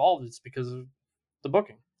people involved. It's because of the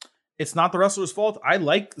booking. It's not the wrestler's fault. I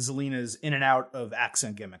like Zelina's in and out of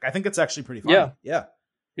accent gimmick. I think it's actually pretty fun.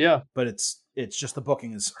 Yeah. But it's just the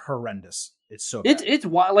booking is horrendous. It's so bad. It's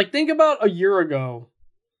wild. Think about a year ago,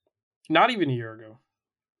 not even a year ago,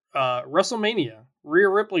 WrestleMania, Rhea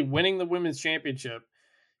Ripley winning the women's championship,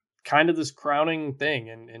 kind of this crowning thing,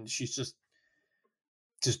 and she's just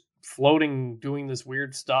floating, doing this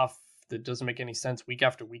weird stuff that doesn't make any sense week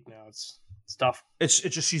after week now. It's tough. It's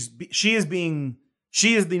just she is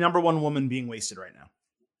the number one woman being wasted right now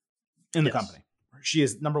in the company. She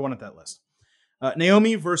is number one at that list.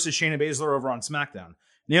 Naomi versus Shayna Baszler over on SmackDown.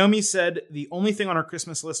 Naomi said the only thing on her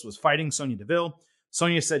Christmas list was fighting Sonya Deville.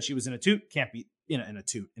 Sonya said she was in a suit, can't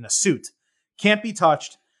be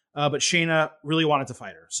touched. But Shayna really wanted to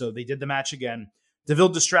fight her, so they did the match again. Deville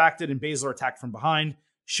distracted and Baszler attacked from behind.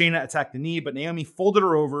 Shayna attacked the knee, but Naomi folded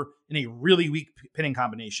her over in a really weak pinning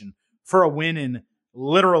combination for a win in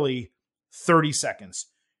literally 30 seconds.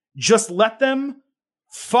 Just let them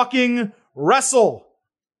fucking wrestle.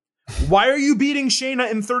 Why are you beating Shayna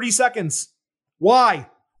in 30 seconds? Why?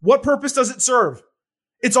 What purpose does it serve?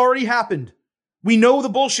 It's already happened. We know the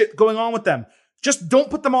bullshit going on with them. Just don't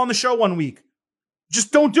put them on the show 1 week.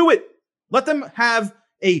 Just don't do it. Let them have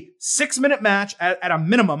a 6-minute match at a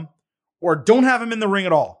minimum, or don't have them in the ring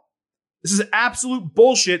at all. This is absolute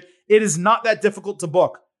bullshit. It is not that difficult to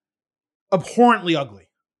book. Abhorrently ugly.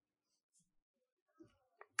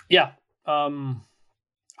 Yeah.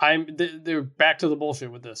 They're back to the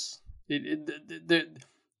bullshit with this.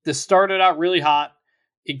 This started out really hot.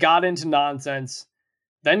 It got into nonsense,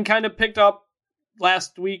 then kind of picked up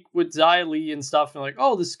last week with Xia Li and stuff, and like,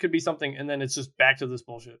 oh, this could be something, and then it's just back to this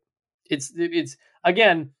bullshit. It's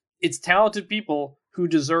again, it's talented people who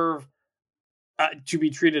deserve to be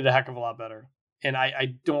treated a heck of a lot better, and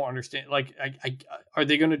I don't understand. Like, are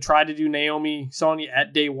they going to try to do Naomi Sonya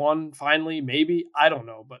at day one finally? Maybe, I don't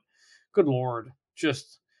know, but good lord,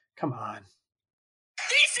 just come on.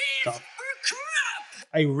 This is crap!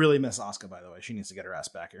 I really miss Asuka, by the way. She needs to get her ass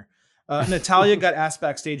back here. Natalya got asked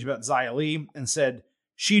backstage about Xia Li and said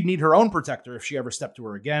she'd need her own protector if she ever stepped to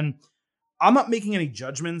her again. I'm not making any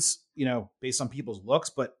judgments, based on people's looks,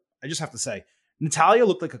 but I just have to say, Natalya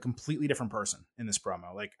looked like a completely different person in this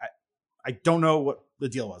promo. Like, I don't know what the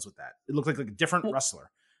deal was with that. It looked like a different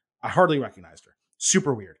wrestler. I hardly recognized her.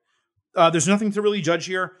 Super weird. There's nothing to really judge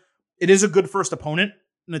here. It is a good first opponent,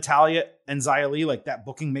 Natalya and Xia Li. Like, that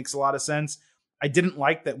booking makes a lot of sense. I didn't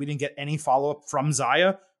like that we didn't get any follow-up from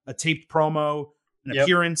Xia, a taped promo, an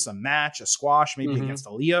appearance, a match, a squash, maybe against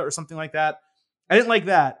Aaliyah or something like that. I didn't like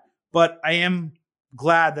that, but I am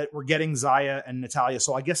glad that we're getting Xia and Natalya.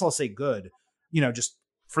 So I guess I'll say good, just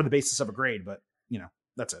for the basis of a grade, but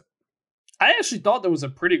that's it. I actually thought there was a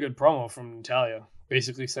pretty good promo from Natalya,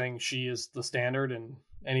 basically saying she is the standard and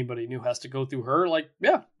anybody new has to go through her. Like,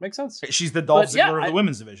 yeah, makes sense. She's the Dolph Ziggler of the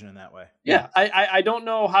women's division in that way. Yeah. I don't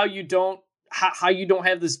know how you don't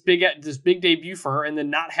have this big debut for her and then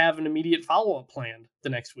not have an immediate follow-up planned the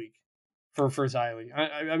next week for Xia Li.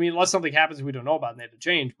 I mean, unless something happens we don't know about and they have to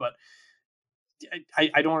change, but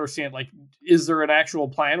I don't understand. Like, is there an actual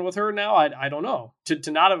plan with her now? I don't know.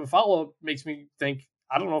 To not have a follow-up makes me think,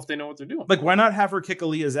 I don't know if they know what they're doing. Like, why not have her kick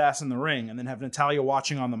Aaliyah's ass in the ring and then have Natalya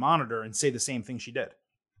watching on the monitor and say the same thing she did?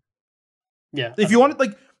 Yeah. If you wanted,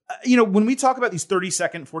 like, when we talk about these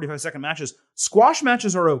 30-second, 45-second matches, squash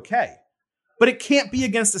matches are okay. But it can't be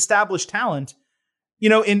against established talent,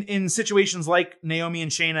 in situations like Naomi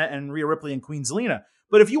and Shayna and Rhea Ripley and Queen Zelina.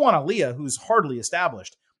 But if you want Aaliyah, who's hardly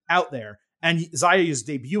established, out there, and Xia is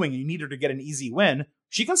debuting and you need her to get an easy win,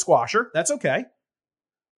 she can squash her. That's okay.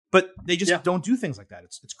 But they just don't do things like that.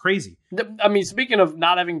 It's crazy. I mean, speaking of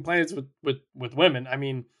not having plans with women, I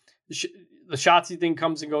mean, the Shotzi thing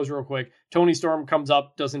comes and goes real quick. Toni Storm comes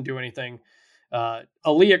up, doesn't do anything.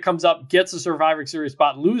 Aaliyah comes up, gets a Survivor Series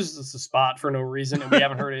spot, loses the spot for no reason, and we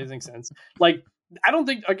haven't heard anything since. Like, I don't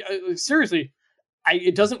think, seriously,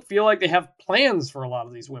 it doesn't feel like they have plans for a lot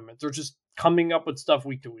of these women. They're just coming up with stuff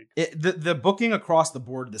week to week. The booking across the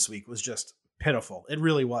board this week was just pitiful. It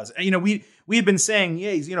really was. We had been saying,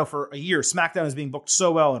 for a year, SmackDown is being booked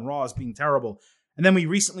so well and Raw is being terrible. And then we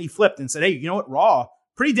recently flipped and said, hey, you know what? Raw,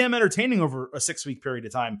 pretty damn entertaining over a 6-week period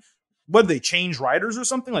of time. Whether they change writers or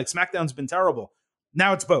something, like SmackDown's been terrible.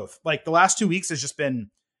 Now it's both. Like, the last 2 weeks has just been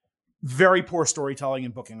very poor storytelling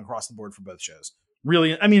and booking across the board for both shows.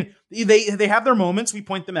 Really, I mean, they have their moments. We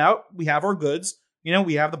point them out. We have our goods.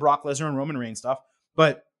 We have the Brock Lesnar and Roman Reigns stuff.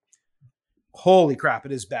 But holy crap,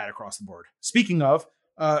 it is bad across the board. Speaking of,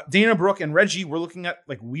 Dana Brooke and Reggie were looking at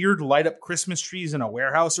like weird light up Christmas trees in a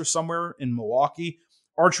warehouse or somewhere in Milwaukee.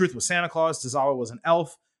 R-Truth was Santa Claus. Tozawa was an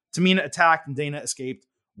elf. Tamina attacked and Dana escaped.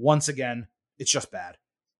 Once again, it's just bad.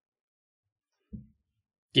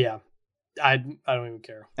 Yeah, I don't even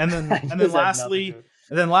care. And then lastly,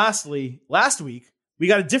 last week we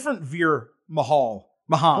got a different Veer Mahan.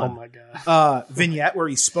 Oh my god! Vignette where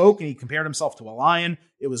he spoke and he compared himself to a lion.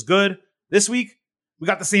 It was good. This week we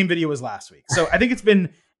got the same video as last week. So I think it's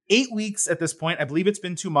been 8 weeks at this point. I believe it's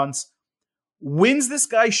been 2 months. When's this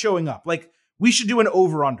guy showing up? Like, we should do an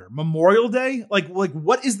over-under. Memorial Day? Like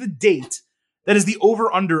what is the date that is the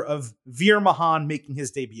over-under of Veer Mahan making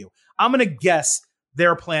his debut? I'm going to guess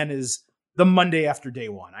their plan is the Monday after day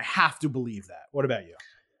one. I have to believe that. What about you?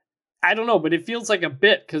 I don't know, but it feels like a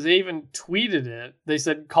bit because they even tweeted it. They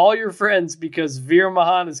said, call your friends because Veer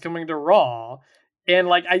Mahan is coming to Raw. And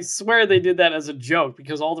like, I swear they did that as a joke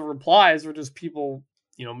because all the replies were just people,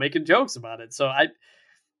 making jokes about it. So I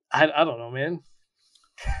don't know, man.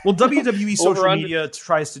 Well, WWE social media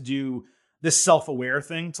tries to do this self-aware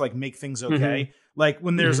thing to like make things okay. Mm-hmm. Like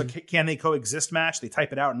when there's a can they coexist match, they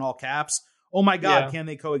type it out in all caps. Oh my God, can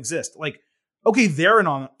they coexist? Like, okay, they're in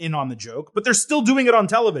on the joke, but they're still doing it on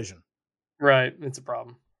television. Right. It's a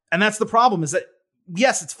problem. And that's the problem is that,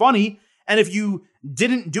 yes, it's funny. And if you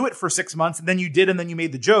didn't do it for 6 months and then you did and then you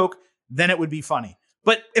made the joke, then it would be funny.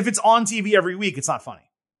 But if it's on TV every week, it's not funny.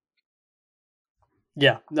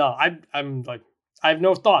 Yeah. No, I'm like, I have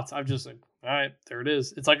no thoughts. I'm just like, all right, there it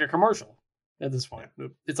is. It's like a commercial at this point. Yeah.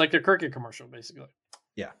 It's like a cricket commercial, basically.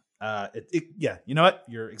 Yeah. Yeah. You know what?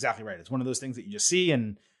 You're exactly right. It's one of those things that you just see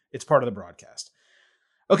and It's part of the broadcast.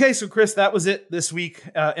 Okay, so Chris, that was it this week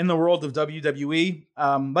in the world of WWE.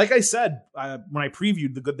 Like I said, when I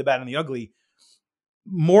previewed the good, the bad, and the ugly,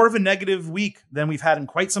 more of a negative week than we've had in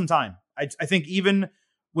quite some time. I think even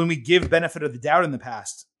when we give benefit of the doubt in the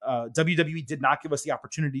past, WWE did not give us the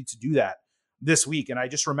opportunity to do that this week. And I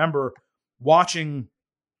just remember watching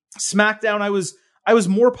SmackDown. I was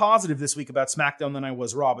more positive this week about SmackDown than I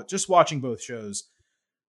was Raw, but just watching both shows,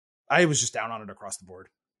 I was just down on it across the board.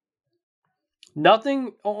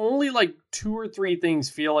 Nothing, only like 2 or 3 things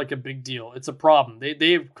feel like a big deal. It's a problem.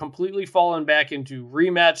 They've completely fallen back into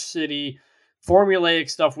rematch city, formulaic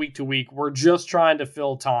stuff week to week. We're just trying to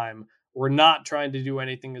fill time. We're not trying to do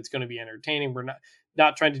anything that's going to be entertaining. We're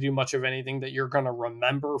not trying to do much of anything that you're going to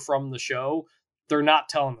remember from the show. They're not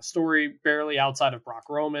telling the story barely outside of Brock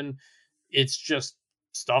Roman. It's just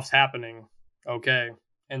stuff's happening. Okay.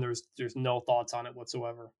 And there's no thoughts on it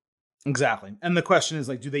whatsoever. Exactly. And the question is,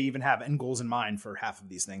 like, do they even have end goals in mind for half of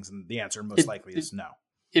these things? And the answer most likely is no.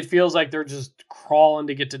 It feels like they're just crawling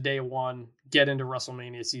to get to day one, get into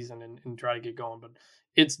WrestleMania season and try to get going. But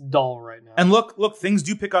it's dull right now. And look, things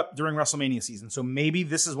do pick up during WrestleMania season. So maybe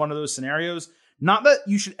this is one of those scenarios. Not that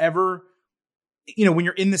you should ever, when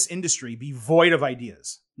you're in this industry, be void of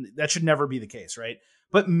ideas. That should never be the case, right?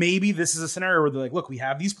 But maybe this is a scenario where they're like, look, we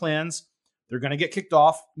have these plans. They're going to get kicked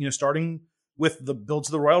off, starting with the build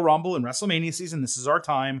to the Royal Rumble and WrestleMania season. This is our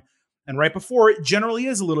time. And right before, it generally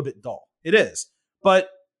is a little bit dull. It is. But,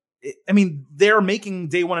 they're making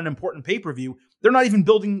day one an important pay-per-view. They're not even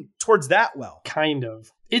building towards that well. Kind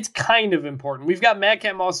of. It's kind of important. We've got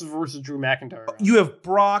Madcap Moss versus Drew McIntyre. You have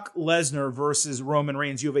Brock Lesnar versus Roman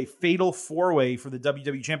Reigns. You have a fatal 4-way for the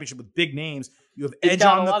WWE Championship with big names. You have Edge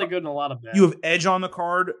on a lot of good and a lot of bad. You have Edge on the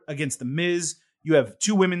card against The Miz. You have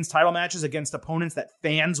 2 women's title matches against opponents that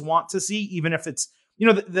fans want to see, even if it's,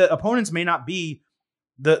 the opponents may not be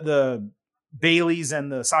the Baileys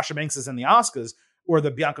and the Sasha Bankses and the Asukas or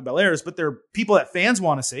the Bianca Belairs, but they're people that fans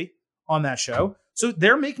want to see on that show. So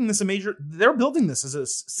they're making this they're building this as a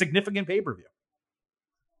significant pay-per-view.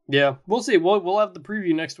 Yeah, we'll see. We'll have the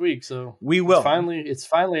preview next week. So we will. It's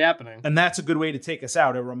finally happening. And that's a good way to take us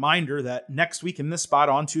out. A reminder that next week in this spot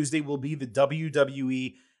on Tuesday will be the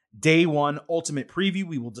WWE Day 1 Ultimate Preview.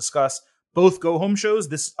 We will discuss both go-home shows.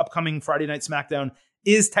 This upcoming Friday Night SmackDown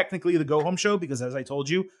is technically the go-home show because, as I told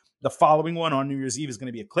you, the following one on New Year's Eve is going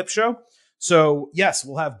to be a clip show. So, yes,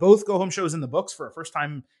 we'll have both go-home shows in the books for a first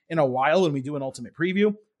time in a while when we do an Ultimate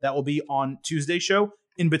Preview. That will be on Tuesday's show.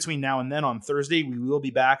 In between now and then, on Thursday, we will be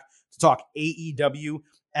back to talk AEW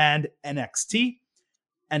and NXT.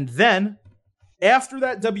 And then, after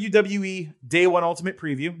that WWE Day 1 Ultimate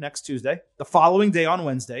Preview next Tuesday, the following day on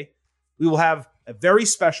Wednesday, we will have a very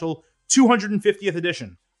special 250th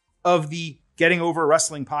edition of the Getting Over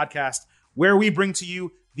Wrestling podcast, where we bring to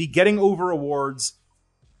you the Getting Over Awards,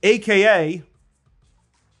 a.k.a.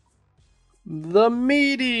 The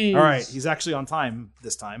Meaties. All right, he's actually on time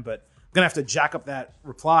this time, but I'm going to have to jack up that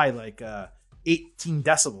reply like 18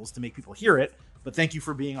 decibels to make people hear it. But thank you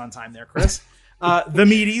for being on time there, Chris. The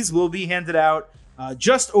Meaties will be handed out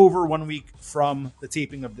just over 1 week from the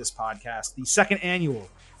taping of this podcast. The second annual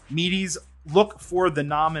Meaties. Look for the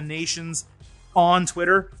nominations on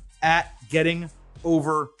Twitter at Getting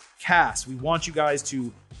Over Cast. We want you guys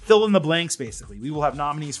to fill in the blanks, basically. We will have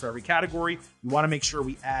nominees for every category. We want to make sure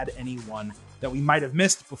we add anyone that we might have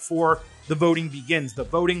missed before the voting begins. The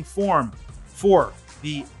voting form for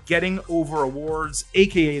the Getting Over Awards,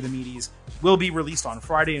 a.k.a. the Meaties, will be released on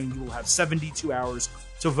Friday, and you will have 72 hours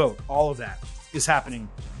to vote. All of that is happening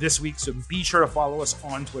this week, so be sure to follow us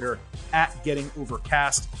on Twitter at Getting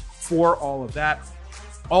Overcast for all of that.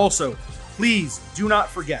 Also, please do not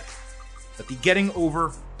forget that the Getting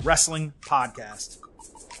Over Wrestling podcast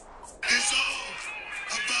is all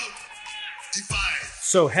about Defiance.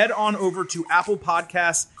 So head on over to Apple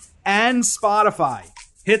Podcasts and Spotify.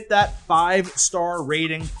 Hit that 5-star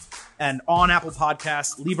rating, and on Apple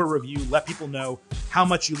Podcasts, leave a review. Let people know how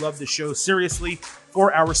much you love the show. Seriously,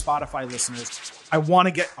 for our Spotify listeners, I want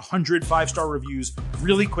to get 100 5-star reviews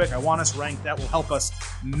really quick. I want us ranked. That will help us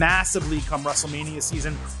massively come WrestleMania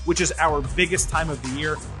season, which is our biggest time of the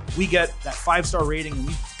year. We get that 5-star rating and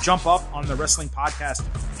we jump up on the wrestling podcast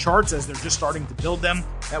charts as they're just starting to build them.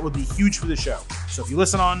 That would be huge for the show. So if you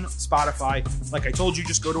listen on Spotify, like I told you,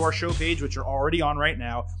 just go to our show page, which you're already on right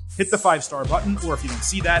now, hit the 5-star button, or if you don't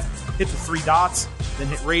see that, hit the 3 dots. then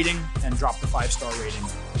hit rating and drop the 5-star rating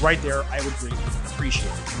right there. I would greatly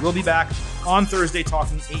appreciate it. We'll be back on Thursday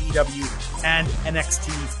talking AEW and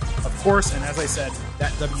NXT, of course. And as I said,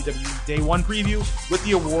 that WWE Day 1 preview with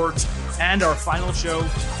the awards and our final show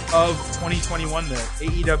of 2021, the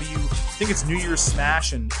AEW, I think it's New Year's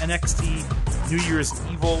Smash and NXT New Year's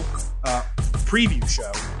Evil preview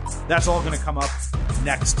show. That's all going to come up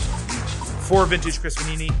next week. For Vintage Chris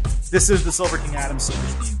Vanini, this is the Silver King Adam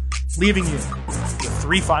Silverstein, leaving you with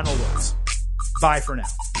 3 final words. Bye for now.